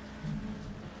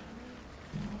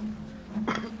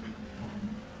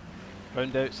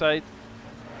 Round outside.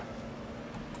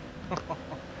 Who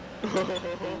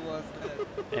was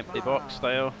that? Empty box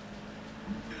style.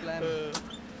 Blam.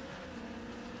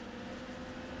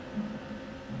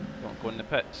 Don't go in the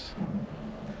pits.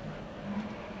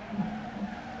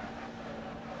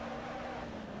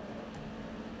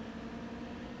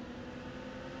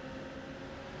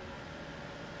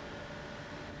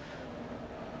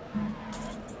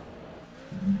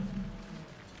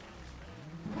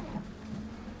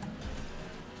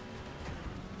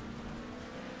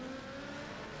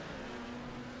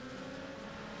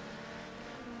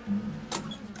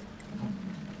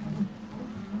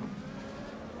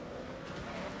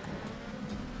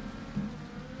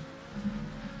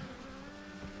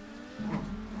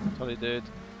 Sorry, dude.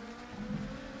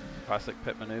 Classic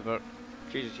pit maneuver.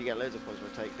 Jesus, you get loads of points for a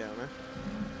takedown, eh?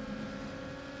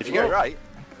 If you get it right.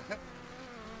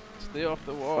 Stay off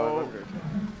the wall. 500.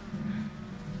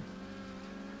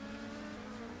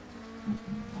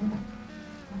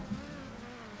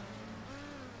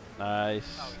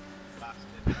 Nice. Oh,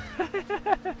 you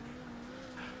bastard.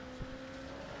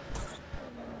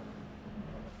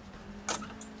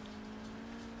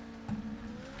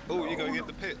 Oh, you're going in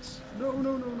the pits. No,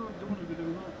 no, no, no, don't want to be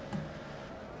doing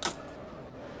that.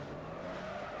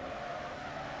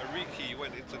 Ariki, you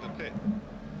went into the pit.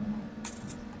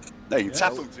 No, you Yeah.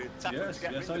 tackled it. Yes,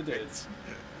 yes, I did.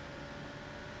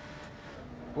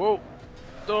 Whoa!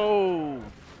 Oh!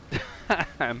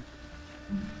 Damn!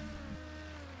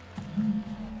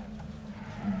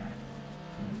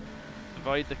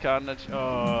 Avoid the carnage.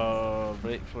 Oh,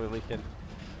 brake fluid leaking.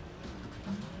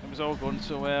 It was all going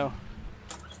so well.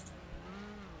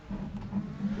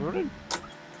 We're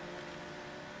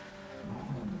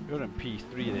in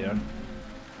P3 there.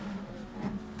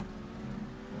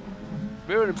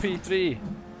 We're in P3.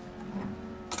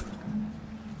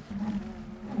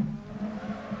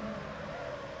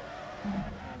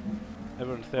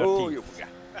 We're in 13th. Oh, you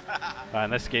Man,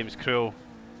 this game's cruel.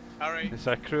 Alright. It's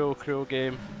a cruel, cruel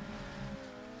game.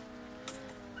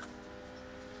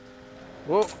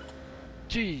 Whoa!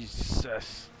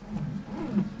 Jesus!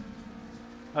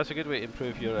 That's a good way to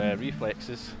improve your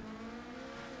reflexes.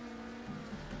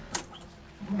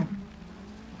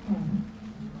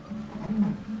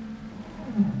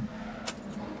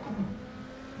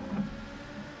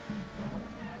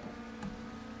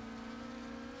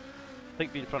 I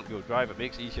think being front wheel drive, it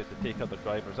makes it easier to take other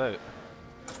drivers out.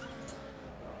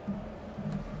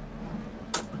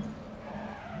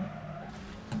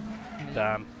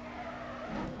 Damn.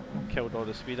 Killed all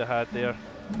the speed I had there.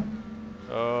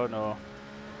 Oh no.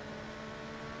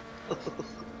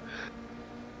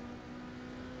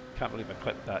 Can't believe I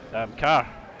clipped that damn car.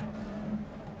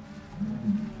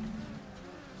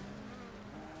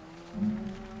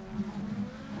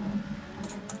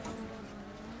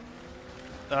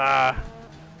 Ah.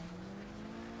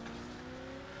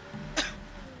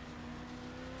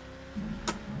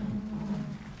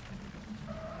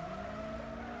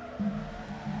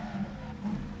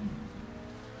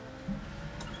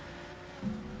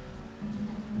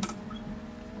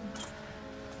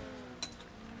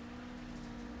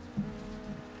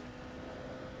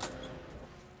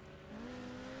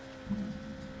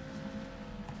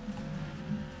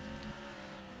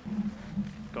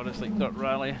 God, it's like dirt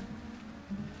rally.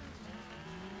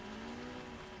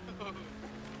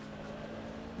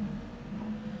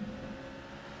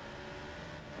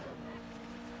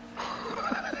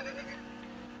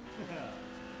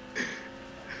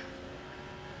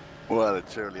 Well,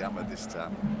 it's early hammer this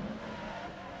time.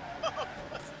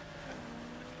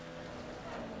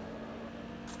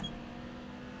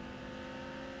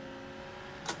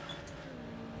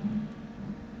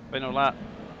 Final lap.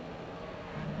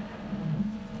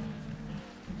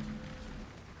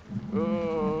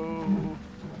 Oh.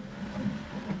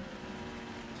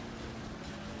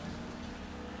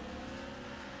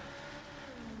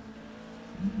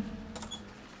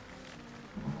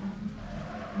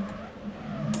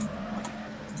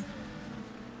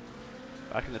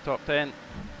 Back in the top 10.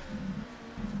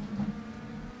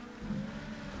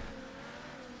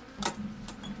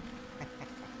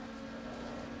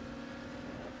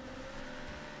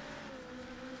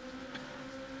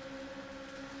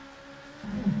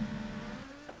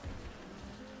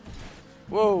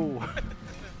 Whoa!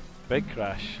 Big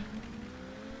crash.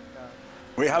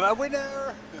 We have a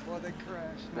winner! What a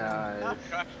crash. Nice.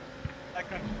 That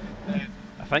crash. Dead.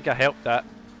 I think I helped that.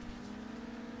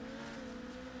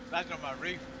 Imagine on my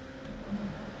roof.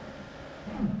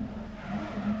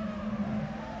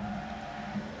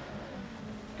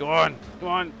 Go on, go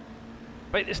on.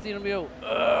 Bite the steering wheel.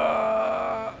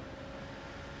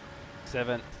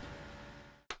 7th.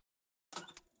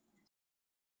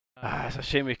 It's a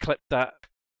shame we clipped that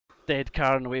dead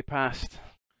car on the way past.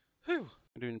 Whew.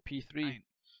 We're doing P3.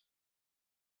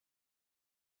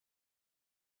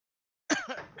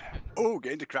 Oh,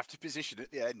 getting to crafty position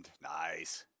at the end.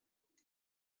 Nice.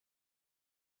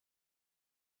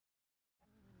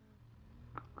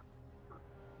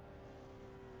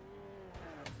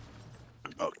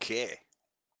 Okay.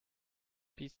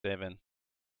 P7.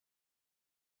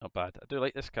 Not bad. I do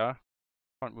like this car.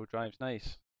 Front wheel drive's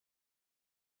nice.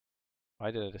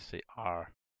 Why did I just say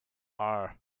R?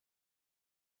 R.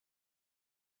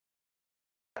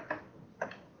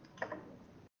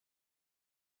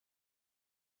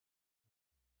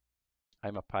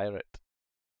 I'm a pirate.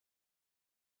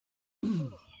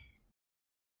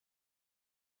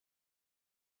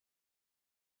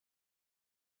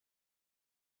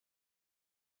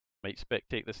 Might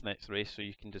spectate this next race so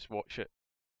you can just watch it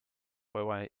while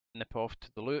I nip off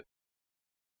to the loot.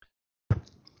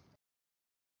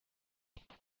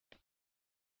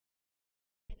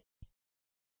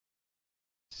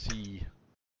 C.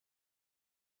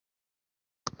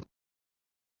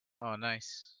 Oh,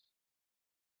 nice.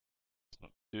 It's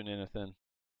not doing anything.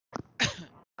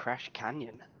 Crash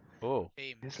Canyon. Oh.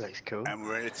 This looks cool. And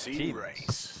we're in a team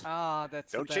race. Ah,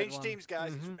 that's Don't the change bad one. teams,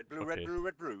 guys. It's red, blue, red, Okay. blue,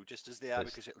 red, blue, just as they are,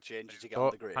 This- because it'll change as you get Oh,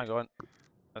 on the grid. hang on.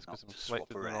 That's Not because I'm to swap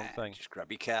selecting the wrong around. thing. Just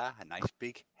grab your car, a nice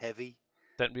big, heavy.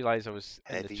 Didn't realise I was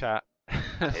in the Heavy. chat.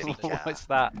 Heavy car. What's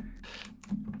that?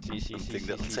 C, Something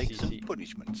that'll take some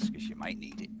punishments, because you might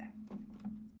need it.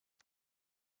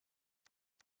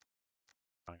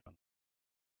 Hang on.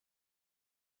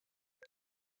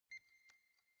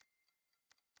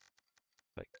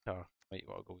 Like car. Might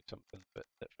want to go with something a bit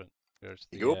different. There's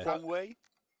the You go up one way,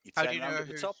 you How turn do you around know at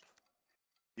the who's- top.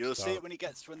 You'll see Star. it when it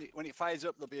gets when it fires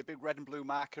up. There'll be a big red and blue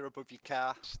marker above your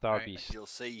car. Star Right. Beast. You'll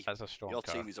see As a strong your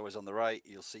car. team is always on the right.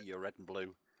 You'll see your red and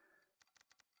blue.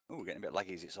 Oh, we're getting a bit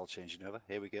laggy as it's all changing over.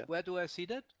 Here we go. Where do I see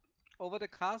that? Over the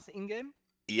cars in game?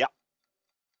 Yep.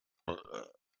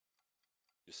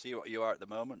 You see what you are at the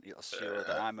moment. You'll see that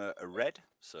I'm a red,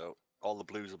 so all the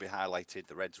blues will be highlighted.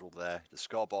 The reds will be there. The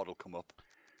scoreboard will come up.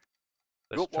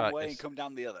 This Go up one track way is and come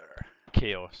down the other.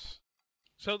 chaos.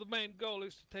 So the main goal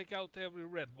is to take out every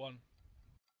red one.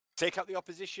 Take out the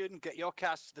opposition, get your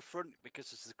cars to the front,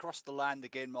 because as they cross the line, they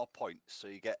gain more points. So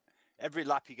you get, every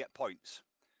lap you get points.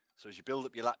 So as you build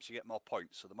up your laps, you get more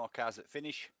points. So the more cars that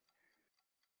finish,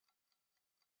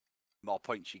 more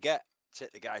points you get.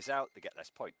 Take the guys out, they get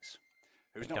less points.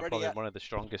 Who's not I'm ready probably yet? one of the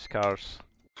strongest cars.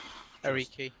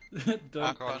 Ariki.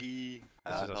 Don't. Rocky,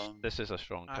 This is a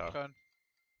strong car. Akon.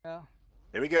 Yeah.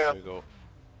 Here we go. Here we go.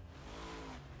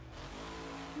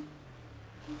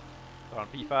 On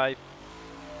P5.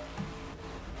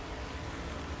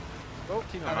 Oh,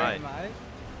 Team Alright, MI. my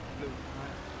blue.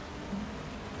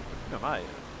 Team MI.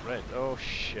 Red. Oh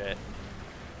shit.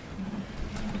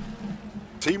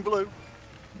 Team blue.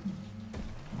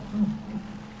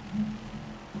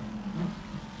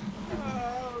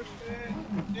 Oh shit.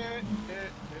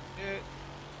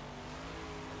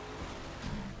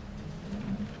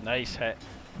 Nice hit.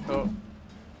 Oh.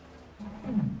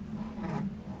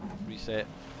 Reset.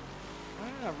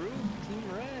 Ah, Roof, Team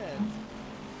Red.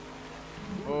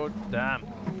 Oh damn.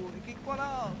 Ooh, kick one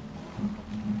out.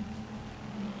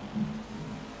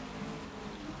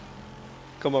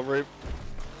 Come on, Rube.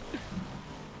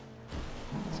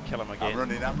 Let's kill him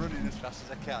again. I'm running as fast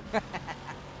as I can.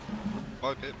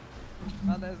 My pit.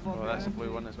 Ah, there's one Oh, that's a behind blue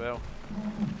you. one as well.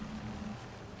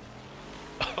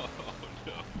 Oh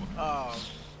no. Oh.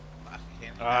 Fucking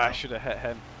Ah, I hell. should have hit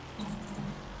him.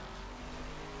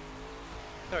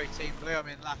 Sorry, Team Blue, I'm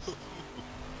in last.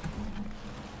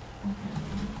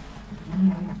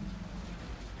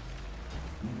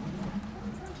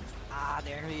 Ah,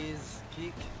 there he is.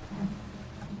 Kick.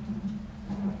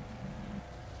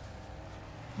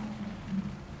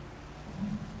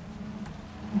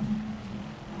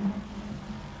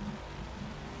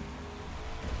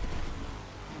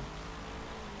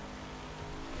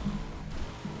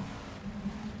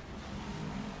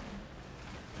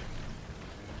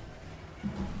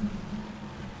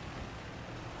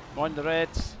 Come on, the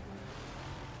Reds.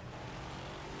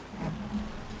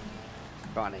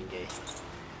 Go on, Ingy.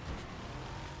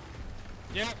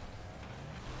 Yeah.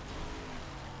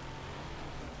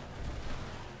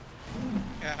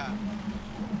 Yeah.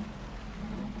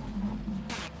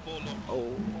 Ball up.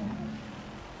 Oh.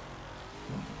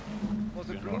 Was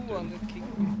a You're blue not one doing- that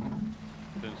kicked me.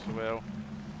 Doing so well.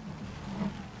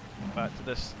 Back to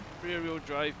this rear wheel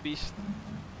drive beast.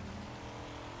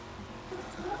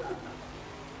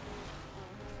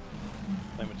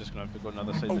 Then we're just going to have to go on the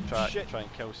other side of the track and try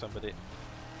and kill somebody.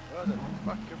 Where the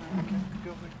fuck am I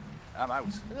going? I'm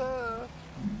out. Ah,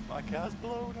 my car's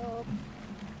blown up.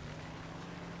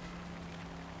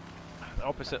 The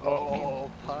opposite lock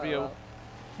is real.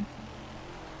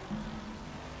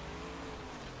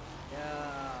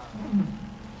 Yeah.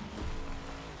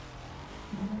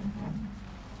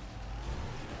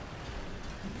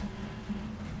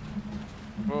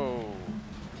 Whoa.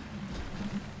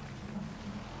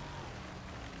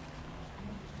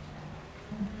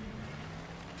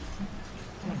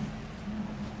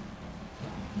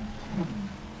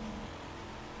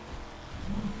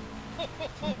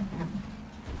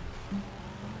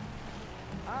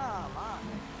 Ah, man.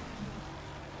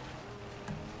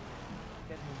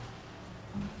 Get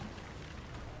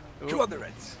him. Come on, the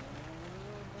Reds.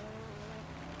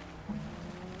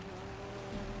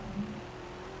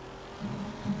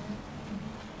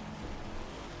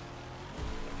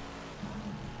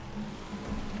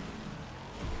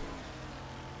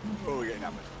 Oh, we're getting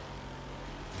hammered.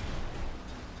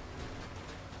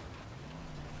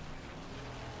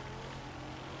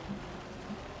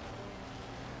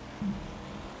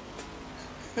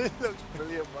 It looks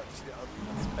brilliant watching it on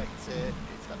Spectate.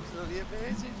 It's absolutely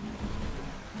amazing.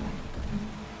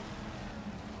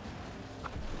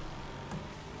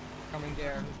 Coming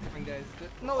there, he's coming there.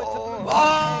 No, it's a blue.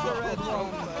 Oh, the red one.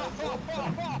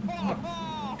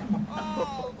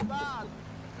 Oh, man.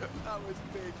 That was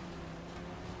big.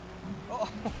 Oh,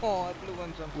 a blue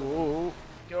one jumped. Whoa.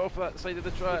 Get off that side of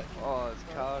the track. Oh, it's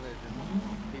carnage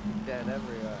and people dead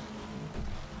everywhere.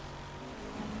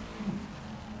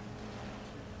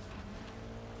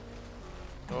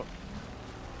 Oh.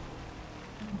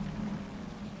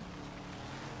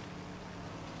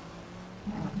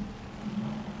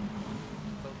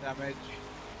 Full damage.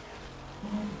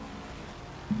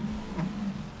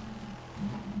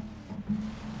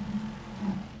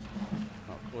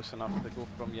 Not close enough to go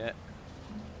from yet.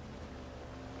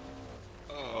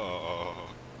 Oh.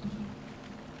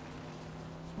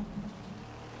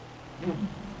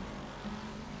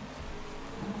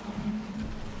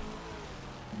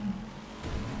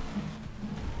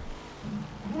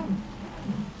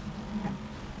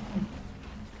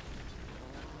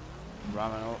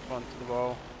 Ramming up onto the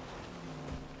wall.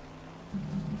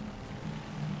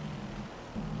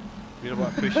 We don't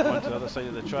want to push it onto the other side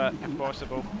of the track if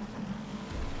possible.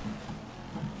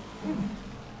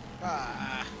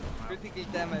 Ah, critical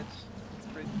damage. It's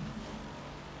pretty.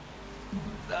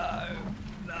 No,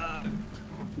 no.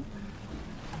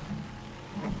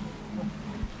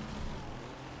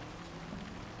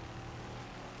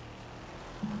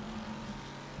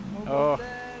 Oh,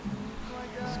 Dead. Oh my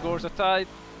God. scores are tied.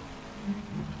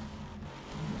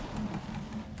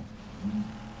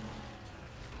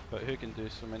 But who can do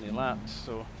so many laps,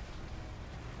 so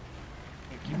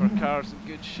keep our cars in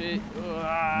good shape.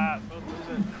 Ah, don't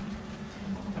lose it.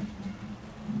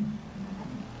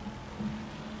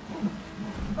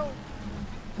 No.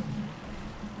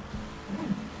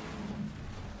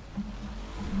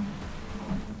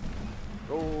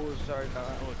 Oh, sorry about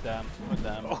that. Oh damn, oh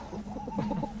damn.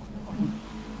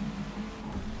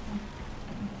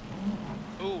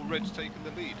 Oh, Red's taking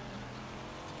the lead.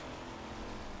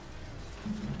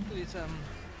 Please,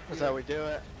 That's how we do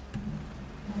it.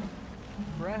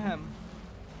 Graham.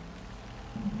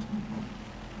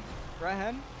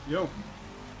 Graham, Yo.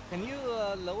 can you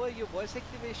lower your voice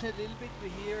activation a little bit? We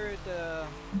hear the.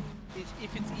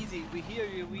 If it's easy, we hear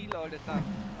your wheel all the time.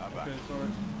 Okay, sorry.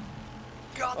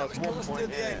 God, that was close to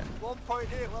the 1.8. end.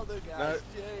 1.8, well done, guys.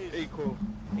 No, Jeez. equal.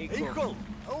 Equal.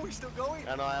 Oh, we're still going.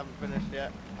 And I haven't finished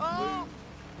yet. Oh.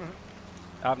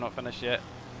 I've not finished yet.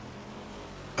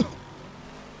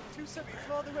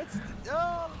 274, the Reds.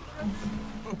 Oh, the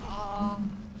Reds. Ah.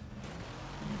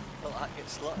 Well, that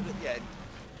gets slotted at the end.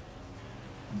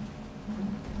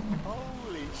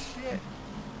 Holy shit.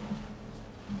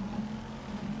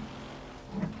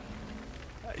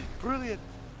 That is brilliant.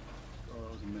 Oh,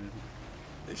 that was amazing.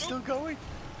 It's still going.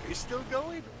 It's still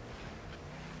going.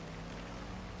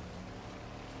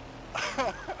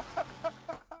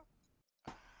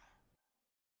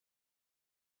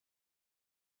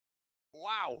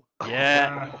 Wow.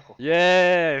 Yeah.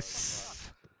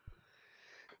 Yes.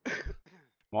 I'm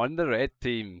on the red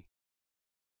team.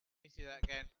 You see that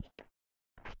again?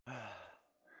 You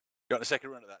got a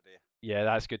second run at that, dear? Yeah,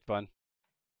 that's good fun.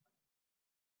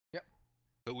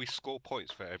 But we score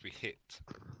points for every hit.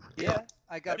 Yeah,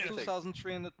 I got Everything.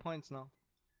 2,300 points now.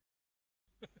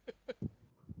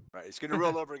 Right, it's going to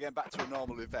roll over again back to a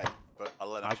normal event, but I'll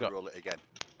let I've actually got- roll it again.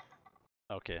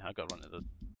 Okay, I got to run to the.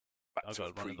 Back I've to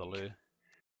got to run to the Krieg. loo.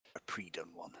 A pre-done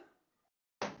one.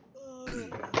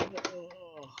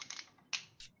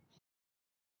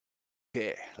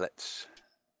 Okay, let's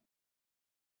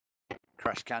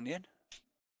Crash Canyon.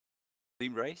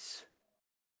 Team race.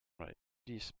 Right.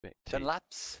 Respect. 10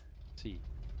 laps. See.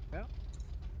 Yeah.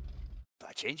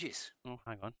 That changes. Oh,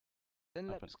 hang on. 10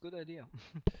 laps, good idea.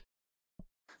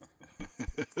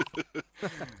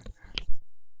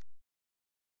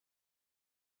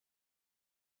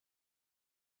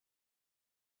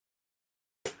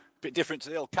 Bit different to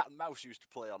the old cat and mouse used to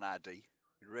play on RD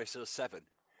in Racer 7.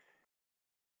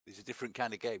 These are different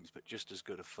kind of games, but just as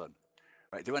good of fun.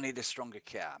 Right, do I need a stronger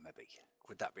car, maybe?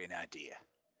 Would that be an idea?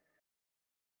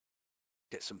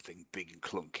 Get something big and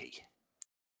clunky.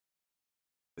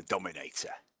 The Dominator.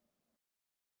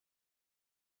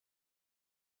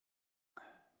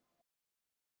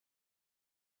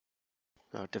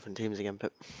 Oh, different teams again,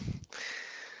 Pip.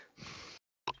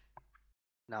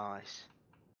 Nice.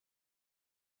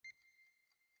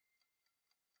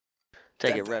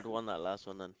 Take it, Red won that last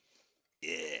one then.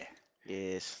 Yeah.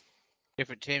 Yes.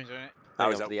 Different teams, isn't it? I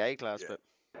was up for the A class, but.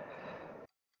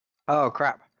 Oh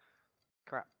crap.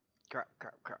 Crap.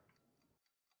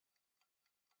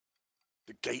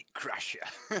 The Gate Crasher.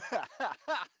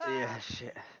 Yeah,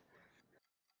 shit.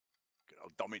 Good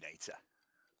old Dominator.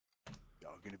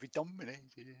 You're going to be dominated.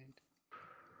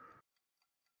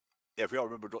 Yeah, if we all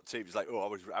remembered what team, it's like, oh,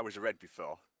 I was a red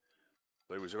before.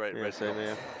 So it was a red, Yeah, red same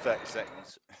here. 30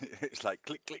 seconds. It's like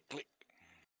click, click, click.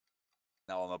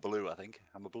 Now I'm a blue, I think.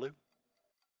 I'm a blue.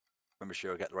 Remember,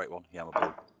 sure I get the right one. Yeah, I'm a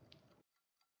blue.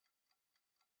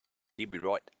 You'd be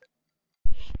right.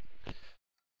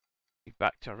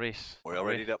 Back to a race. We all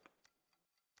readied up.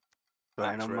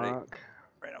 Right on ready. mark.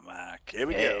 Right on mark. Here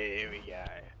we go. Here we go.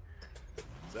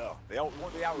 So, the hour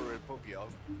above you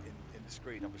in the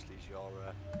screen, obviously, is your...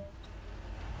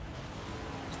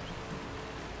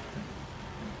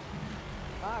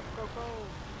 Mark, go,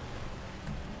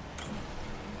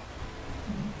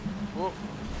 Whoa.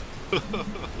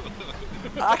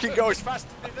 I can go as fast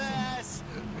as this.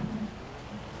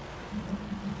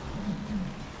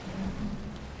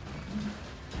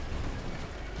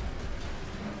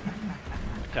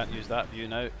 I can't use that view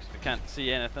now because we can't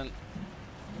see anything.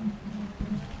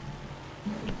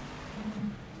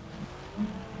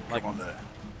 Like, Come on there.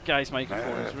 Guy's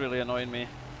microphone is really annoying me.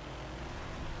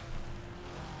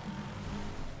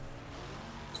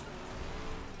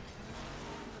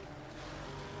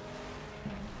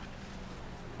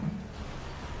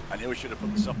 I knew we should have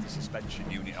put the softer suspension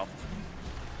unit on.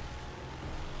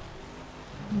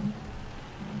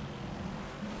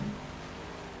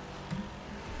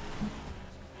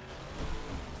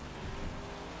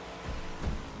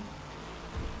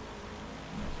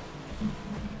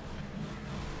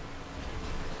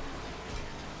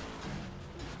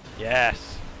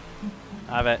 Yes!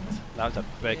 Have it. That was a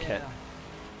big hit.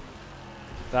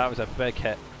 That was a big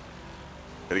hit.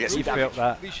 Did we get some You damage? felt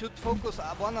that. We should focus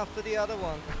one after the other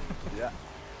one. Yeah.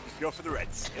 Just go for the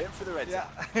reds. Aim for the reds.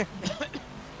 Yeah.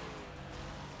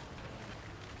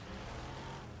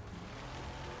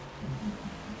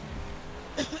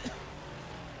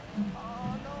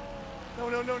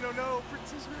 No,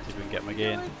 Princess Red. See if we can get him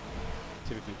again.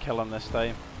 See if we can kill him this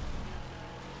time.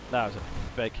 That was a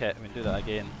big hit. We can do that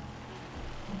again.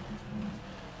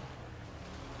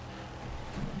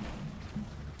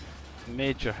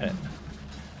 Major hit.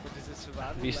 What is it,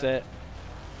 survival? Reset.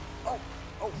 Oh,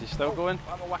 Is he still going?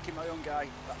 I'm a whacking my own guy.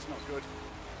 That's not good.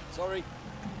 Sorry.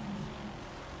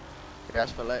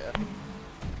 Gas for later.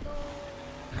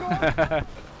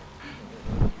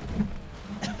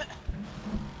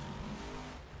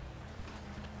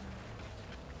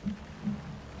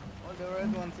 All the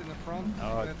red ones in the front.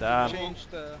 Oh, We have to damn. change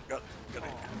the... Got it.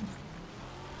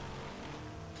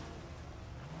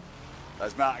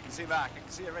 There's Mark. I can see Mark. I can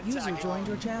see a red User target. joined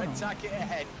your channel. Red target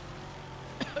ahead.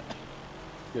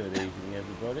 Good evening,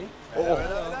 everybody. Oh,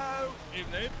 hello.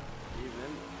 Evening.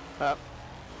 Evening. Up.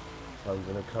 I'm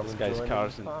going to come This and guy's join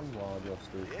cars in in- the fun while you're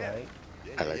still playing.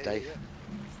 Hello, Dave.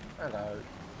 Hello.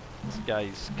 This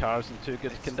guy's car's in too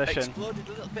good It's condition. exploded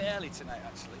a little bit early tonight,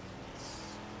 actually. It's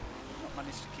not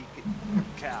managed to keep it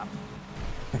calm.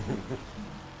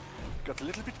 Got a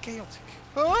little bit chaotic.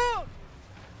 Oh!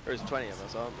 There's 20 of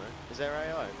us, aren't there? Is there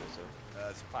AI in this?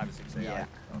 It's 5 or 6 AI. Yeah.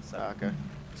 Or 7. Ah, okay.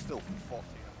 It's still 40.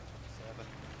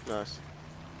 7. Nice.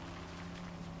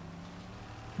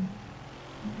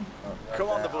 Come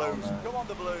on, the Blues. Come on,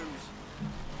 the Blues.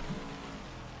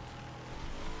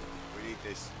 We need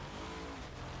this.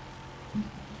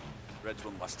 Reds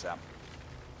won last time.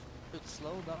 Should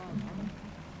slow down,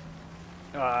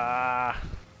 huh? Ah!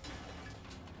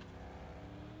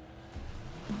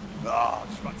 Oh,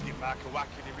 just about to give Mark a whack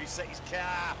and he reset his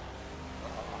car.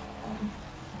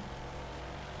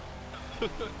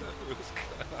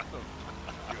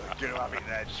 You're gonna have it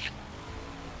then.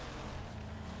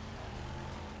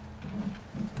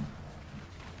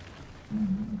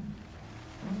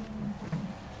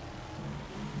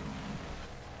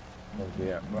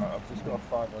 Yeah, right, I've just got to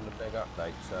find on the big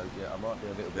update, so yeah, I might be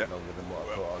a little bit longer than what I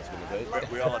thought I was going to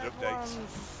do. We all had updates.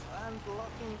 And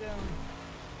locking down.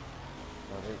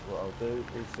 I think what I'll do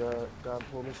is go and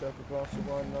pour myself a glass of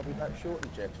wine and I'll be back shortly,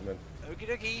 gentlemen. Okie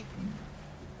dokie.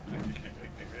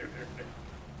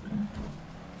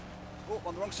 Oh,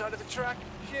 on the wrong side of the track.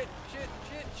 Shit.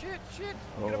 Get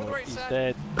over the right He's side.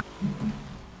 dead.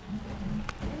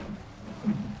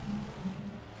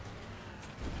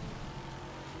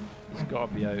 He's got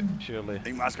to be out, surely. I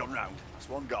think mine's gone round. That's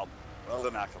one gone. Well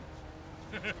done, Ackle.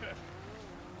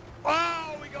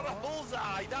 Oh, we got a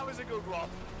bullseye. That was a good one.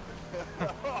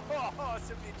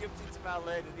 Somebody jumped into my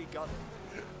lane and he got it.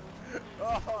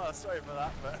 Oh, sorry for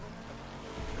that, but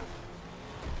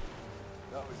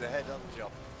that was a head-on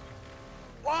job.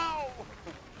 Wow!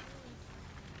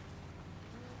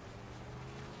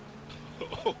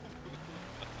 It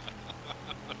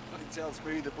tells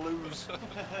me the blues.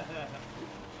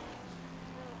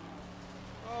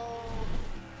 Oh.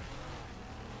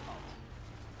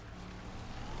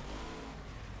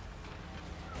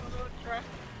 Track.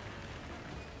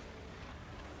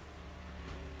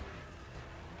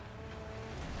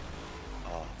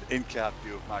 Oh, the in-car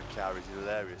view of my car is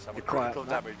hilarious. I'm a You're quiet, critical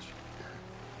Matt. damage.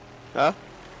 Huh?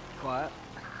 Quiet.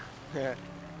 Yeah.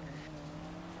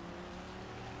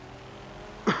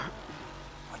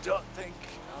 I don't think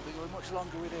I'll be going much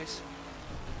longer with this.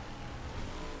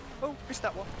 Oh, missed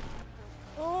that one.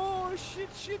 Oh, shit.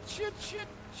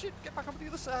 Get back up on the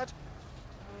other side.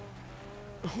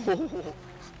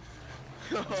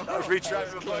 I was really trying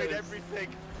to avoid everything.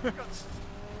 I got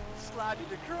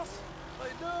sliding across.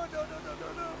 Like, no.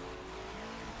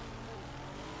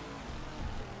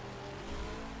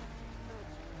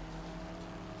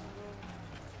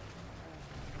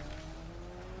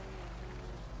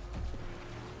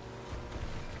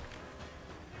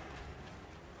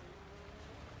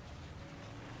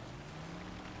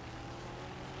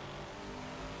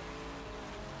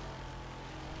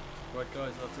 Right,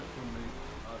 guys, that's it from me.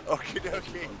 Okie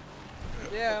dokie.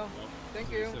 Yeah,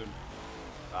 thank you.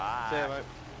 Bye. See ya, mate.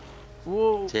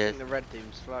 Whoa. I think the red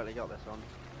team slightly got this one.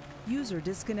 User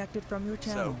disconnected from your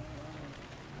channel.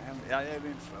 I am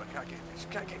in. I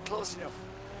can't get close enough.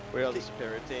 We are the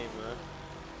superior team, man.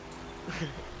 It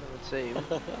would seem.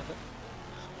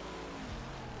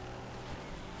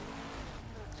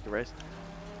 It's a good race.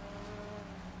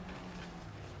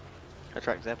 That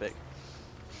track's epic.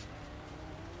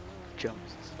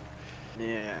 Jumps and stuff.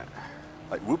 Yeah.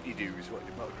 Like whoop-de-doo is what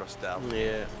your motocross style.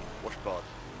 Yeah. Washboard.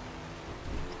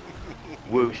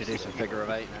 Woo, we should do some figure of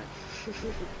 8 now.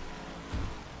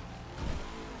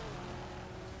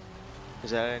 Is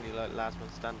there any like last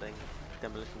man standing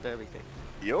demolition derby thing?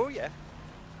 Oh yeah.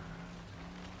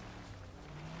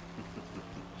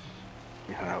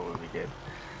 Yeah, that would be good.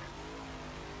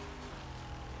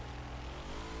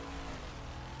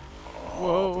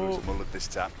 Oh, there was a mullet this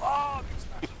time. Oh, good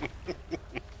smash.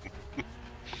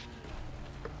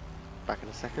 Back in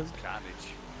a second.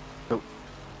 Carnage. Oh.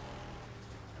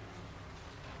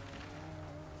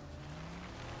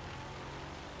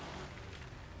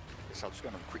 Guess I'll just go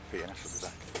and have a quick pee and I shall be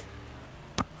back.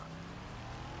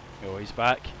 Oh, he's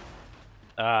back.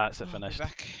 Ah, it's a finish.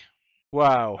 Back.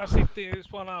 Wow. I think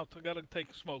there's one out. I gotta take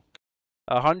a smoke.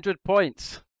 100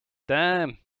 points.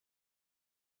 Damn.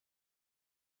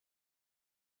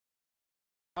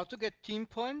 How to get team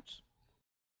points?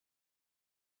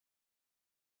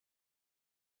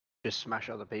 Just smash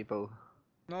other people.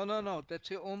 No. That's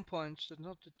your own points. That's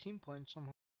not the team points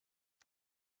somehow.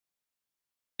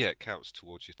 Yeah, it counts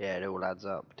towards you. Yeah, it all adds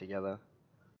up together.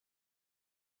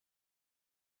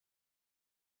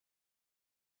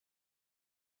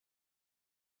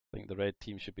 I think the red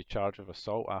team should be charged with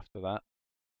assault after that.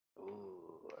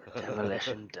 Ooh,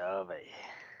 demolition derby.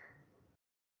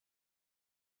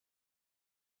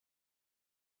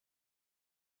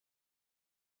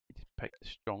 Just pick the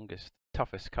strongest,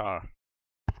 toughest car.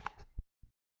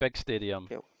 Big stadium.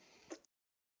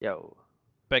 Yo.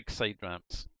 Big side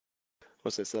ramps.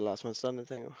 What's this, the last man standing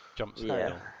thing? Jump Yeah.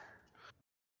 style.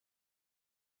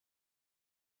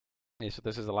 Yeah, so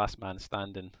this is the last man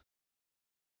standing.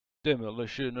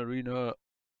 Demolition arena.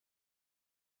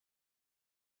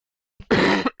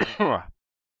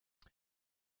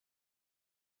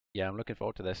 Yeah, I'm looking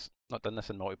forward to this. Not done this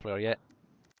in multiplayer yet.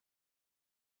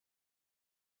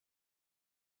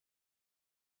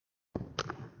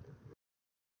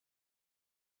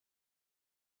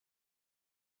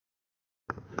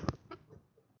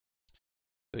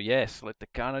 yes, let the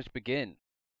carnage begin.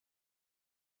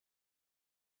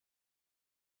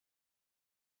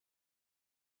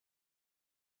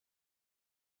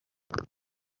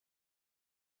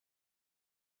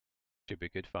 Should be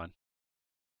good fun.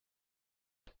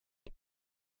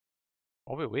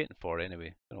 What are we waiting for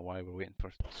anyway? Don't know why we're waiting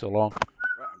for so long.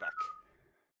 Right, I'm back.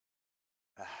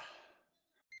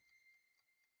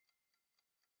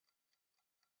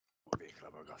 What vehicle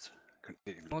have I got?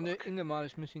 Didn't even On the look. Ingemar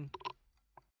is missing.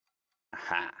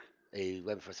 Aha. He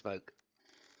went for a smoke.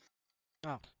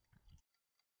 Oh.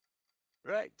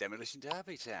 Right, demolition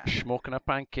derby time. Smoking a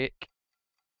pancake.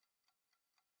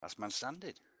 Last man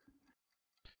standing.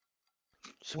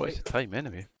 What is the time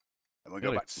anyway? And we'll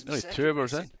go back to some nearly circuit 2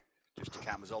 hours racing, in. just to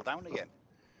calm us all down again.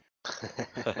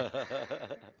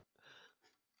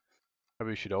 Maybe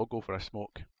we should all go for a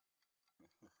smoke.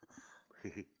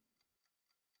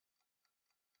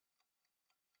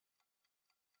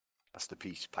 That's the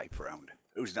peace pipe round.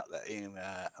 Who's not there?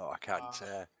 Oh, I can't.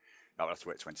 I'll have to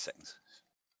wait 20 seconds.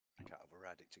 I can't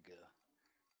override it to go.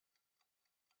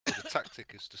 The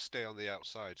tactic is to stay on the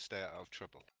outside, stay out of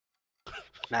trouble.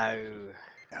 No.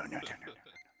 No.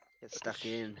 Get stuck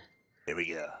in. Here we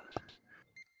go.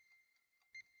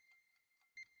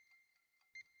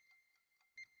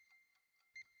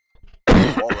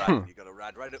 All right, you got to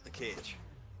ride right up the cage.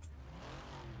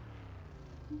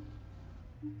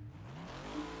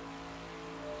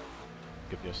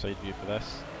 Give you a side view for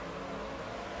this.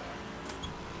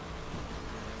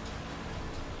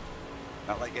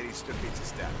 Not like getting stuck into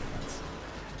stand.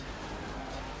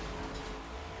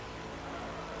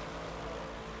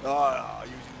 Oh,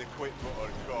 using the quit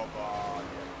button. Come on,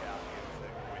 you can't use the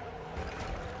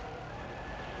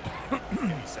quit.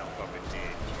 Get yourself up a ditch.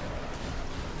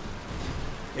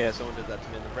 Yeah, someone did that to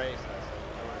me in the race.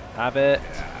 Have it.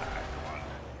 Yeah, come on.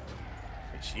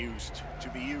 It's used to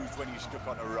be used when you're stuck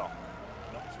on a rock,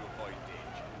 not to avoid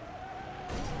danger.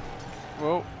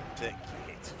 Whoa. Take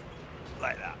the hit.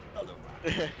 Like that. Other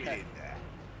man. Get in there.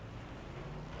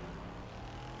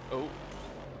 Oh.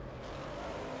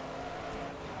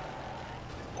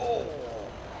 Oh.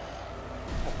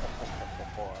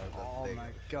 Oh my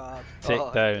god.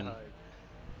 Take down. No.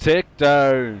 Take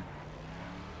down.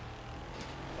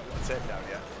 Take down,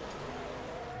 yeah.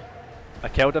 I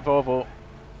killed a Volvo.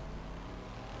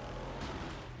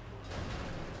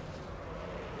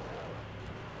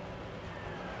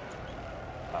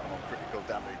 I'm on critical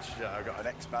damage. I've got an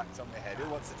X-Max on my head. Who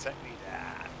wants to take me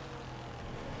down?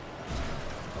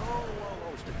 Oh,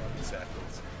 spinning on the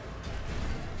circles.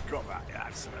 Come on,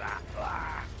 have some of that.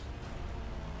 Ah.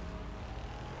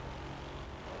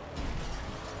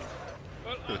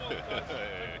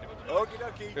 Okie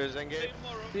dokie. Here's Engate.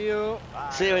 See you.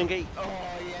 See you, Engate. Oh,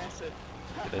 yes.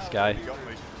 Look at this guy.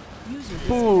 User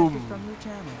Boom. disconnected from your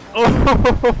channel.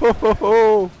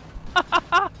 Oh!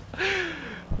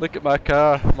 Look at my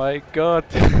car. My God.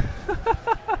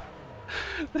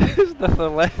 There's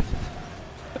nothing left.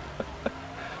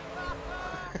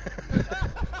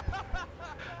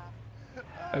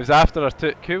 It was after I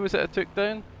took. Who was it I took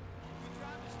down?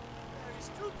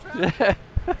 Yeah.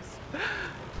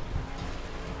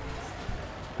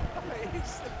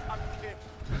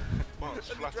 Well, it's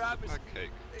flat on the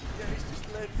pancake. Yeah, he's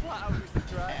just laid flat out with the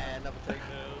drive. And another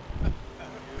takedown.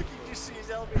 We can just see his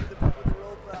helmet in the back of the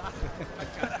roll bar. I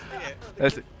can't see it.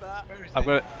 That's it. I'm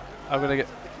gonna get.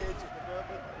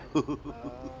 Oh,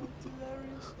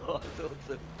 that's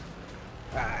awesome.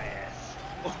 Ah, yes.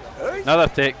 Another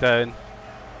takedown.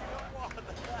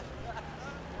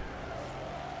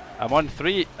 I'm on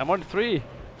 3. I'm on 3.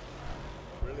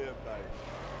 Brilliant, mate.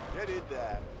 Get in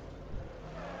there.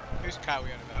 Whose car are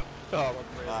we on about? Oh,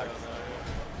 I'm Nice.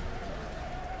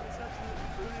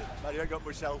 Man, you ain't got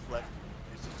much health left.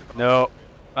 It's just a No,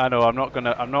 I know. I'm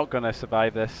not gonna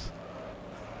survive this.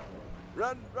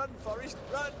 Run, Forrest,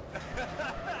 run!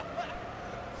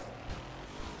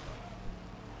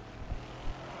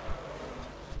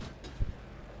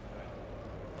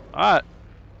 Alright.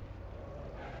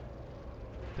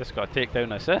 Just got a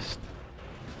takedown assist.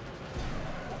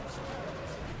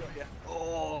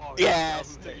 Oh,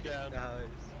 yes! Takedown. Nice.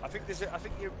 I think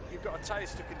you've got a tyre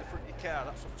stuck in the front of your car.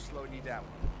 That's what's slowing you down.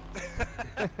 I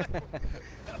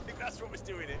think that's what was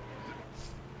doing it.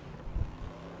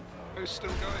 Who's still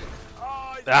going?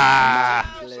 Oh,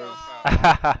 Ah! It's all your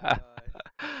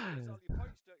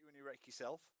points, don't you, when you wreck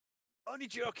yourself? Only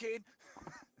joking.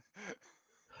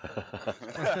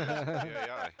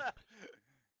 Yeah.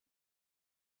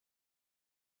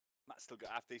 Matt's still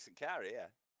got a half decent car here.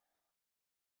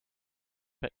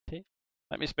 Spectate.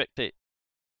 Let me spectate.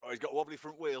 Oh, he's got a wobbly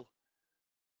front wheel.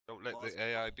 Don't let the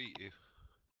AI beat you.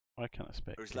 Why can't I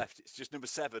spec? Who's left? It's just number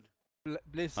 7.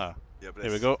 Bliss. Ah, yeah, Bliss.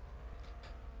 here we go.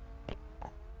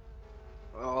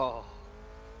 Oh.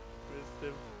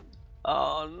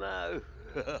 Oh no!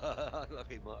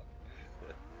 Lucky Mark.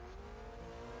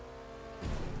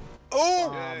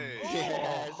 Oh!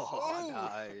 Yes! Oh!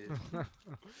 Nice.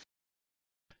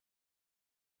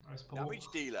 Nice pull. Damage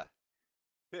dealer.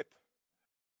 Pip.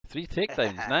 3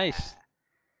 takedowns, nice.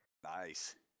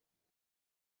 Nice.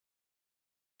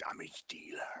 Damage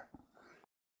dealer.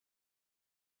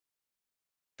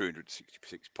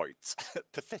 266 points.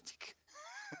 Pathetic.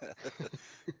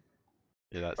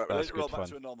 Yeah, that's right, that's roll good back fun.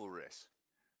 to a normal race.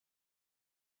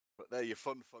 But they're your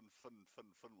fun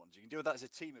ones. You can do that as a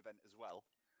team event as well.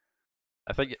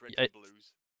 I think Red and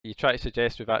blues. you try to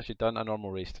suggest we've actually done a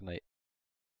normal race tonight.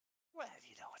 Well,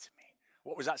 you know what I mean.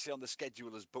 What was actually on the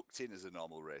schedule as booked in as a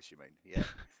normal race, you mean? Yeah.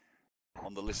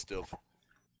 On the list of...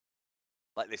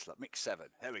 Like this, like mix 7.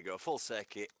 There we go, full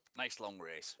circuit. Nice long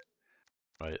race.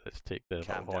 Right, let's take the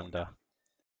Calm little down Honda. now.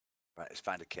 Right, let's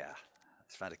find a car.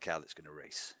 Let's find a car that's going to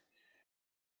race.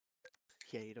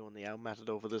 Yeah, you don't want the Al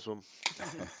Matador for this one.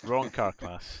 Wrong car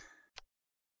class.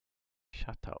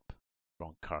 Shut up.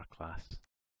 Wrong car class.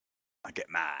 I get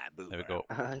mad. Boomer. There we go.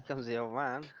 Here comes the old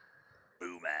man.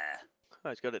 Boomer. Oh,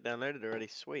 it's got it downloaded already.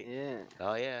 Sweet. Yeah.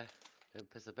 Oh yeah. Don't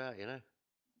piss about, you know.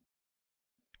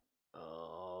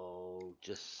 Oh,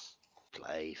 just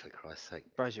play for Christ's sake.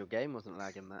 Surprised your game wasn't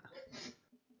lagging that.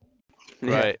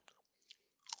 Right.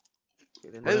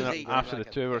 Good Who's Running he up gonna after the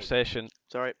like a 2-hour pig? session.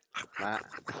 Sorry. Matt.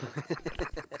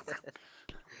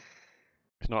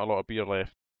 There's not a lot of beer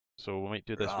left, so we might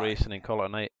do this Right. race and then call it a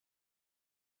night.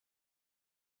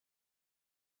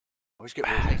 Always get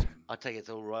rid I take it's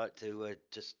all right to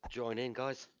just join in,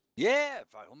 guys. Yeah,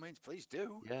 by all means, please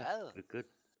do. Yeah, Hell. good.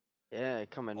 Yeah,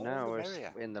 come in All now. the We're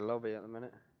merrier. in the lobby at the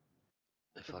minute.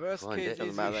 If The I worst can find case it. Doesn't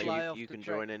is matter. fly You, off you the can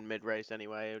track. join in mid-race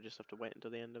anyway. You'll just have to wait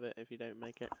until the end of it if you don't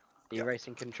make it. Are you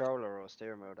racing controller or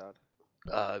steering wheel,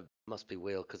 Dad? Must be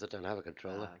wheel because I don't have a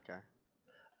controller. Okay.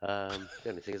 The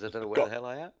only thing is I don't know where the hell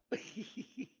I am.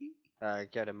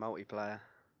 Go to multiplayer.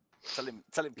 Tell him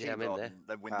Yeah, I'm keep in on, there.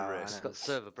 then win Oh, the I race. It's got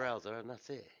server browser and that's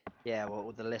it. Yeah, well,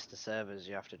 with the list of servers,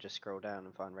 you have to just scroll down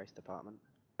and find race department.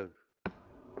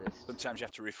 Sometimes you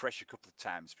have to refresh a couple of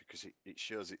times because it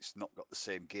shows it's not got the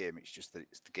same game. It's just that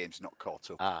the game's not caught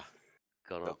up. Ah,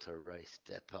 gone up to race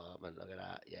department. Look at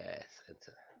that. Yes.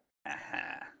 Enter.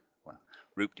 Aha. Well,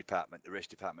 route department, the race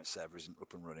department server isn't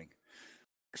up and running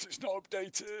because it's not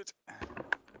updated.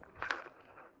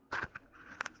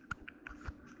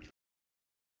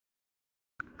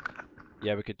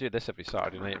 Yeah, we could do this every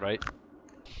Saturday night, right?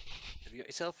 Have you got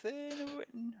yourself in?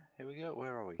 Here we go.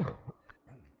 Where are we?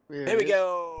 Yeah, Here we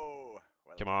go.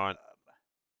 Well Come on.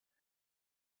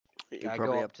 You I probably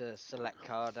go have up to select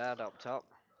car, Dad, up top.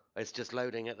 It's just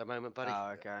loading at the moment, buddy.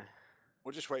 Oh, okay.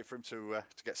 We'll just wait for him to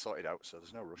get sorted out, so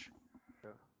there's no rush.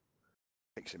 Sure.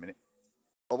 Takes a minute.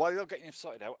 Well, while you're getting him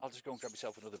sorted out, I'll just go and grab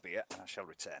myself another beer, and I shall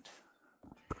return.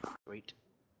 Sweet.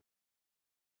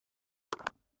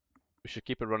 We should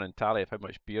keep a running tally of how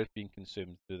much beer is being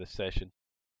consumed through this session.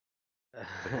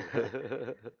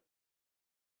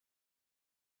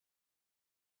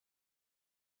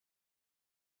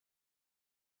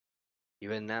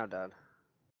 You in now, Dad?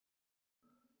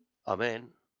 I'm in.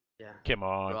 Yeah. Come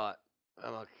on. Right.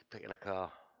 I'm picking a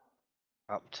car.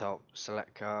 Up top,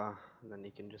 select car, and then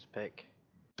you can just pick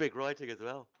Big writing as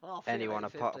well. Oh, anyone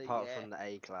apart 850, yeah. from the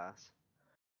A class.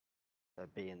 The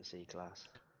B and C class.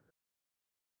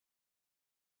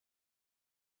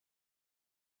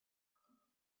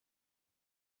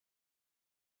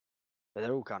 But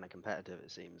they're all kind of competitive,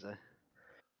 it seems, eh?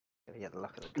 Gotta get the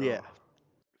luck of the draw. Yeah.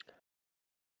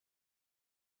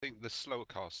 I think the slower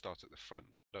cars start at the front,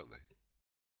 don't they?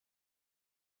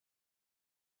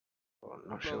 Well, I'm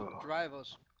not Well, sure.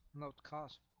 drivers, not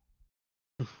cars.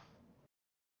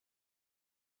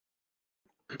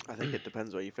 I think it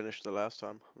depends where you finished the last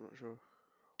time. I'm not sure.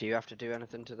 Do you have to do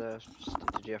anything to the?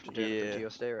 Did you have to do anything Yeah. to your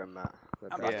steering, Matt?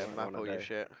 That I'm Brad Yeah, didn't map wanna all your do?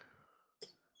 shit.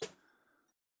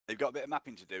 They've got a bit of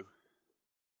mapping to do.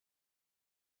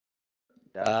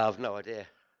 I've no idea.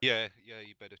 Yeah,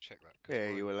 you better check that. 'cause Yeah,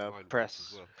 you mine- will have. mine was Press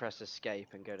as well. press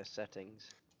escape and go to settings,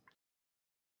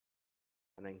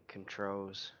 and then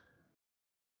controls.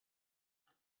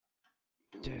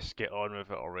 Just get on with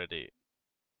it already.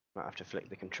 Might have to flick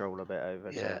the controller bit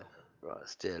over. Yeah. To... Right,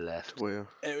 steer left. Wheel.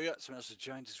 Here we got someone else has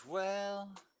joined as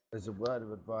well. As a word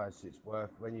of advice, it's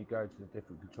worth, when you go to the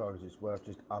different controllers, it's worth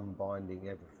just unbinding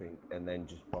everything and then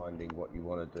just binding what you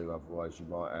want to do. Otherwise, you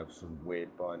might have some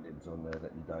weird bindings on there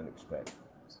that you don't expect.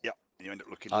 Yep, and you end up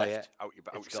looking Oh, left yeah. out your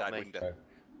It's got outside me. window.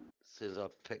 As soon as I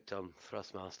picked on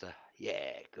Thrustmaster,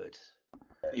 Yeah, good.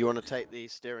 You want to take the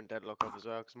steering deadlock off as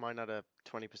well, because mine had a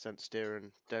 20%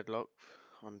 steering deadlock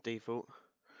on default.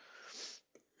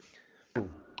 Is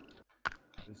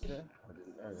there? I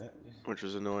didn't know that. Which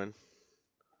was annoying.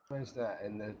 Where's that?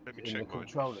 In the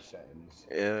controller settings?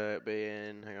 Yeah, it'd be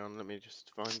in. Hang on, let me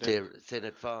just find it. It's in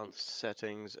advanced.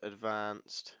 Settings,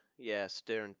 advanced. Yeah,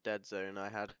 steering dead zone. I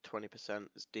had 20%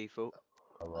 as default.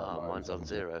 Mine's on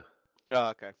 0. Oh,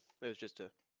 okay. It was just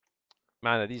a.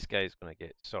 Man, are these guys gonna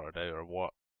get sorted out or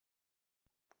what?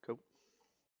 Cool.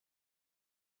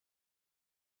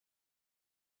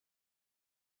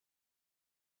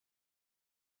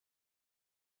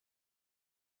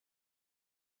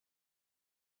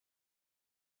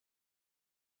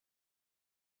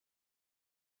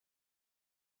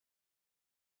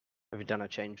 Have you done a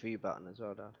change view button as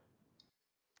well, Dad?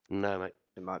 No, mate.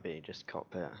 It might be just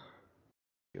cockpit.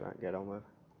 You won't get on with.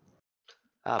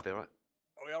 I'll be alright.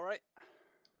 Are we alright?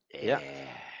 Yeah.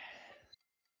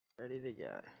 Ready to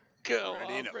go. Go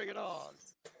Ready on, up. bring it on.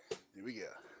 Here we go.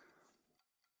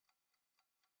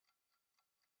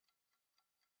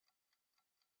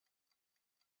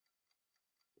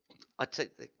 I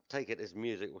take it as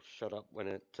music will shut up when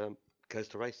it goes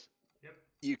to race. Yep.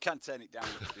 You can turn it down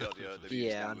with the audio. The music's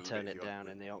Yeah, down a I'll little turn bit if it you down want,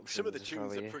 in the but options. some of the as tunes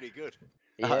well, are yeah. pretty good.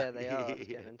 Yeah, they are. I was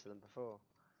getting into them before.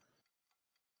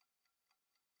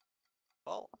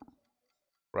 Oh.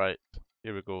 Right,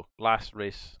 here we go. Last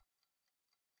race.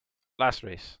 Last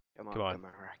race. Come Come on.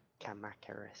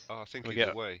 Kamakaris. Oh, I think We he's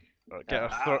get away. Get our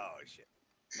third, Oh, shit.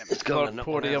 It's gonna third knock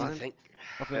one out, podium I think.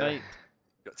 of the night.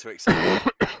 Got too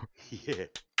excited. Yeah.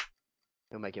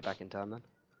 You'll make it back in time then.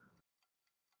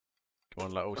 Come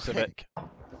on, little Civic.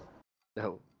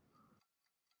 No.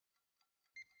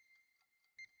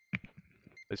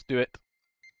 Let's do it.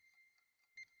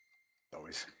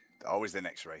 Always the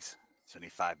next race. It's only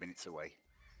 5 minutes away.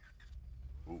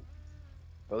 Ooh.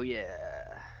 Oh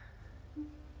yeah.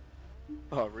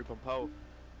 Oh, Rip on pole.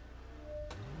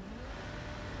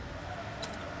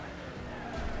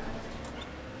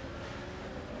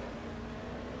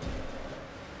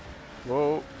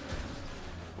 Whoa.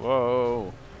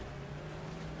 Whoa.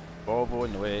 Volvo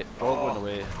in the way. Volvo in the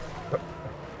way.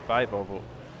 Bye, Volvo.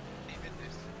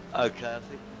 Okay, I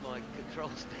think my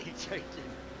controls need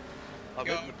changing. I'm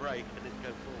hitting the brake and it's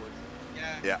going forward.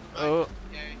 Yeah. Oh.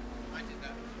 Yeah, I did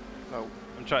that. Oh.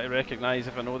 I'm trying to recognise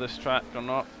if I know this track or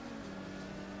not.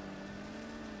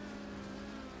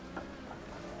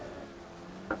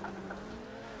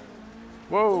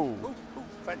 Whoa! Ooh,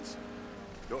 fence.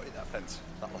 Don't hit that fence.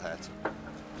 That'll hurt.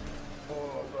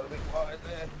 Oh, I've got a bit quiet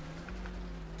there.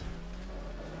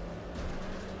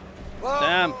 Whoa!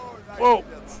 Damn! Nice Whoa!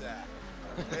 build, sir.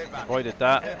 Payback. Avoided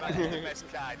that. Payback is the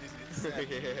best kind, isn't it, sir?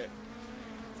 It's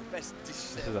the best dish.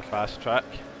 This is a fast track.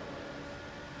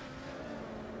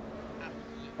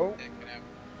 Oh.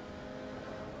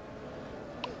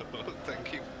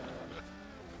 Thank you.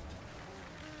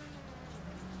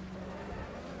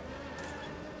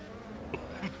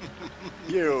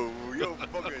 You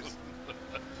buggers.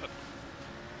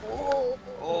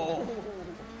 Oh.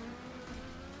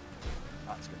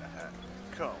 That's gonna hurt.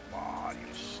 Come on,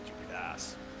 you stupid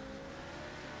ass.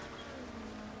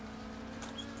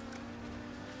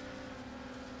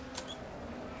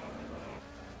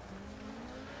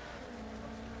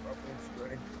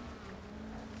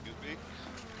 Excuse me.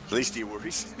 At least he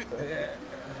worries. Yeah.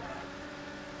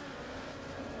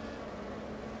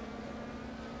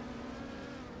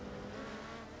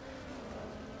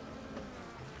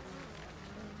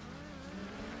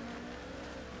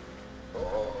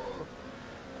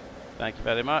 Thank you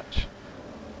very much.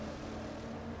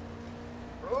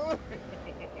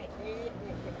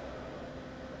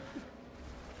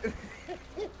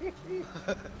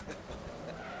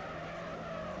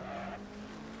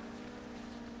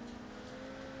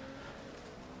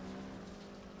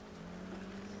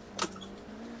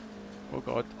 Oh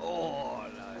god. Oh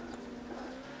no.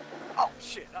 Oh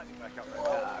shit, that didn't work out very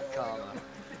well. Karma.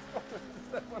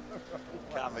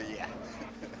 Karma, yeah.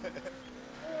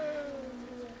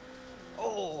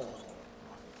 Oh.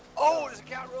 Oh, there's a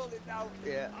cat rolling now.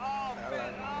 Yeah. Oh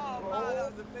man, oh man, that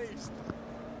was a beast.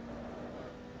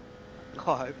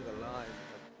 Oh, over the line.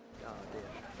 Oh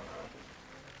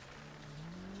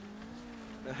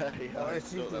dear. Oh,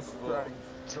 this is the strange.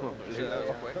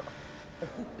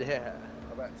 Yeah.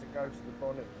 I've had to go to the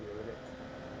bonnet view and it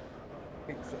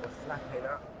keeps sort of flapping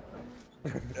up.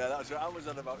 Yeah, that's what I was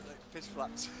on about, like piss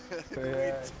flaps.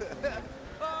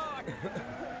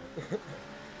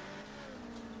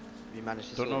 You managed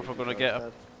to Don't know if we're gonna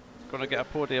get a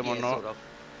podium or not. Sort of.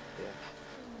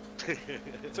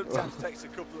 Sometimes it takes a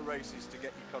couple of races to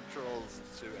get your controls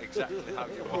to exactly how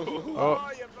you want.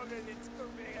 Oh, you're bugging, it's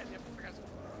coming, and you're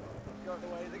going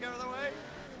away, they're going away.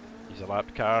 He's a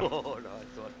lap car. Oh,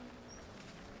 nice one.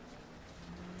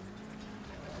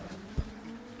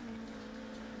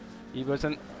 He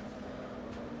wasn't.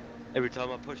 Every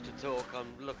time I push to talk, I'm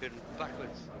looking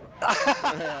backwards.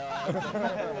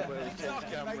 Keep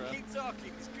talking, mate, keep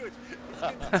talking, it's good. It's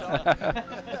good to talk.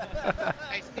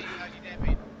 Hey Steve, how you doing,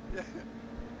 mate?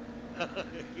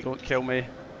 Don't kill me.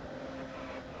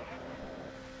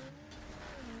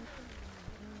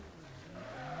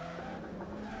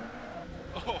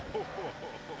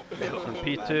 And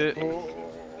P2.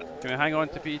 Can we hang on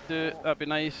to P2? That'd be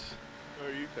nice.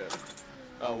 Where are you, Pip?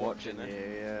 Oh, watching you,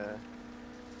 yeah.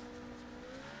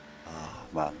 Oh,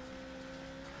 man.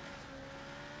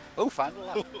 Oh, final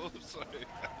lap. Oh, sorry.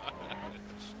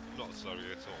 Not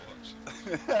sorry at all,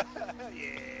 actually.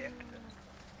 Yeah.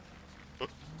 Oh,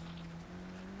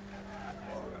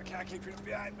 I can't keep it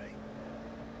behind me.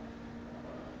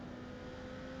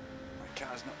 My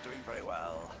car's not doing very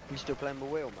well. You still playing the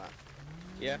wheel, Matt?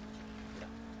 Yeah.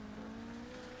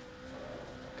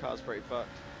 Car's pretty fucked.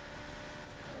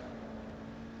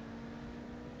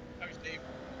 How is Steve?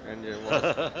 Engine was.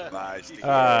 Nice. Steve.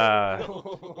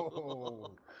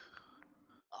 Oh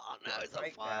no, it's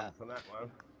on fire. For that one.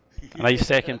 A nice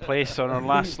second place on our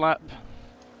last lap.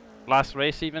 Last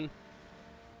race even.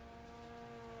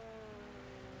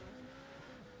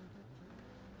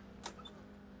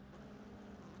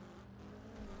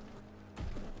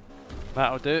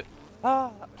 That'll do.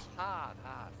 Ah, that was hard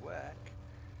work.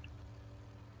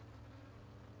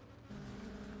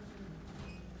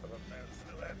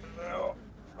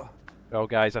 Well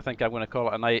guys, I think I'm going to call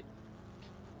it a night.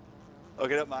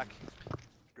 Okay up, Mac.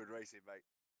 Good racing, mate.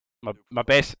 My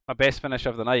best finish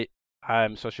of the night.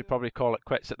 So I should probably call it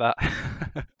quits at that.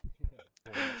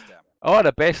 Oh,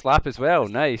 the best lap as well.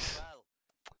 Nice.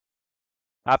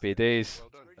 Happy days.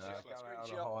 Go out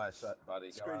on a high,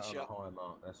 buddy. Go out on a high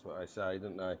mark. That's what they say,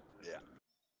 don't they? Yeah.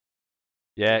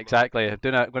 Yeah, exactly. I'm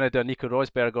going to do a Nico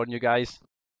Rosberg on you guys.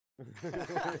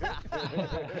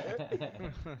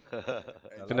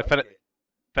 Going to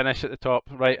finish at the top.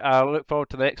 Right, I'll look forward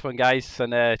to the next one, guys.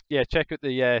 And yeah, check out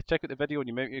the video, and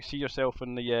you might see yourself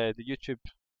in the YouTube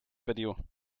video.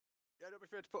 Yeah, don't be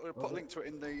afraid to put a link to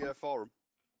it in the forum.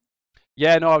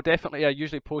 Yeah, no, I'll definitely. I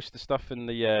usually post the stuff in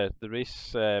the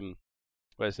race.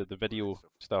 What is it? The video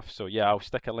stuff. So yeah, I'll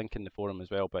stick a link in the forum as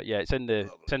well. But yeah, it's in the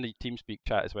TeamSpeak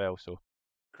chat as well. So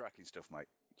cracking stuff, mate.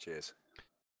 Cheers.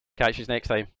 Catch you next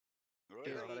time.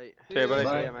 Cheers, buddy. Cheers, buddy.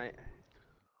 Bye, mate.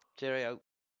 Cheerio.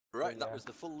 Right, that was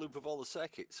the full loop of all the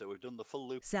circuits. So we've done the full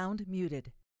loop. Sound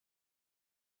muted.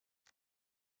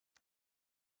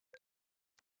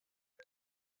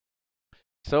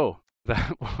 So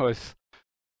that was.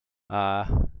 I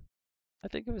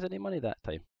didn't give us any money that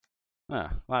time.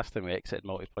 Last time we exited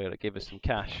multiplayer, it gave us some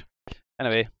cash.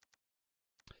 Anyway.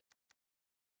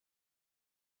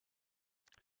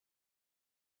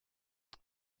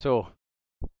 So,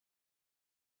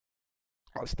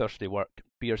 that's Thursday work.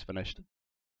 Beer's finished.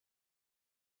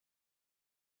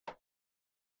 So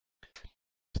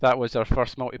that was our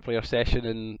first multiplayer session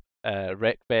in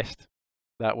Wreckfest.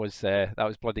 That was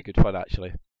bloody good fun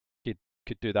actually.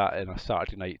 Could do that in a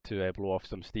Saturday night to blow off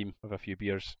some steam with a few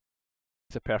beers.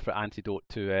 It's a perfect antidote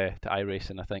to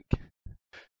iRacing, I think.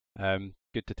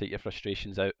 Good to take your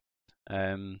frustrations out.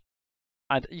 And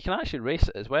you can actually race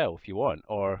it as well if you want,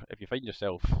 or if you find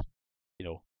yourself, you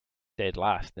know, dead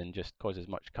last, then just cause as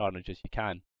much carnage as you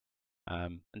can.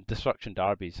 And Destruction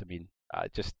Derbies, I mean,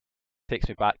 it just takes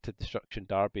me back to Destruction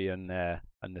Derby on the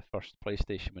first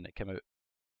PlayStation when it came out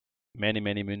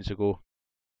many moons ago.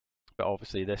 But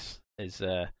obviously this is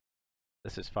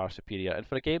far superior, and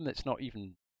for a game that's not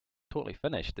even totally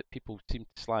finished, that people seem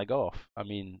to slag off. I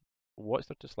mean, what's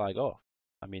there to slag off?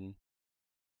 I mean,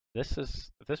 if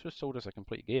this was sold as a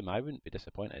complete game, I wouldn't be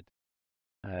disappointed.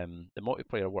 The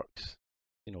multiplayer works,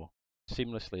 you know,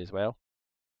 seamlessly as well.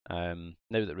 Now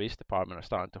that ReceDepartment are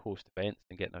starting to host events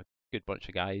and getting a good bunch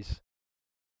of guys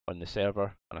on the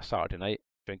server on a Saturday night,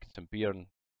 drinking some beer and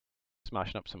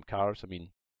smashing up some cars, I mean,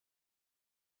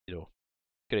 you know,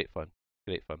 great fun.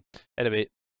 Anyway,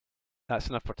 that's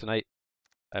enough for tonight.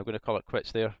 I'm going to call it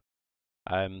quits there.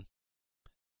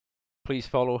 Please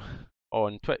follow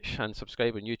on Twitch and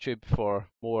subscribe on YouTube for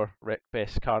more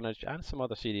Wreckfest carnage and some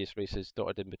other serious races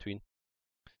dotted in between.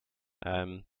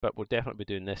 But we'll definitely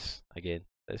be doing this again.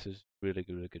 This is really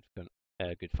good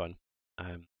fun.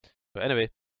 But anyway,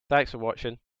 thanks for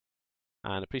watching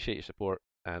and appreciate your support,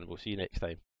 and we'll see you next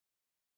time.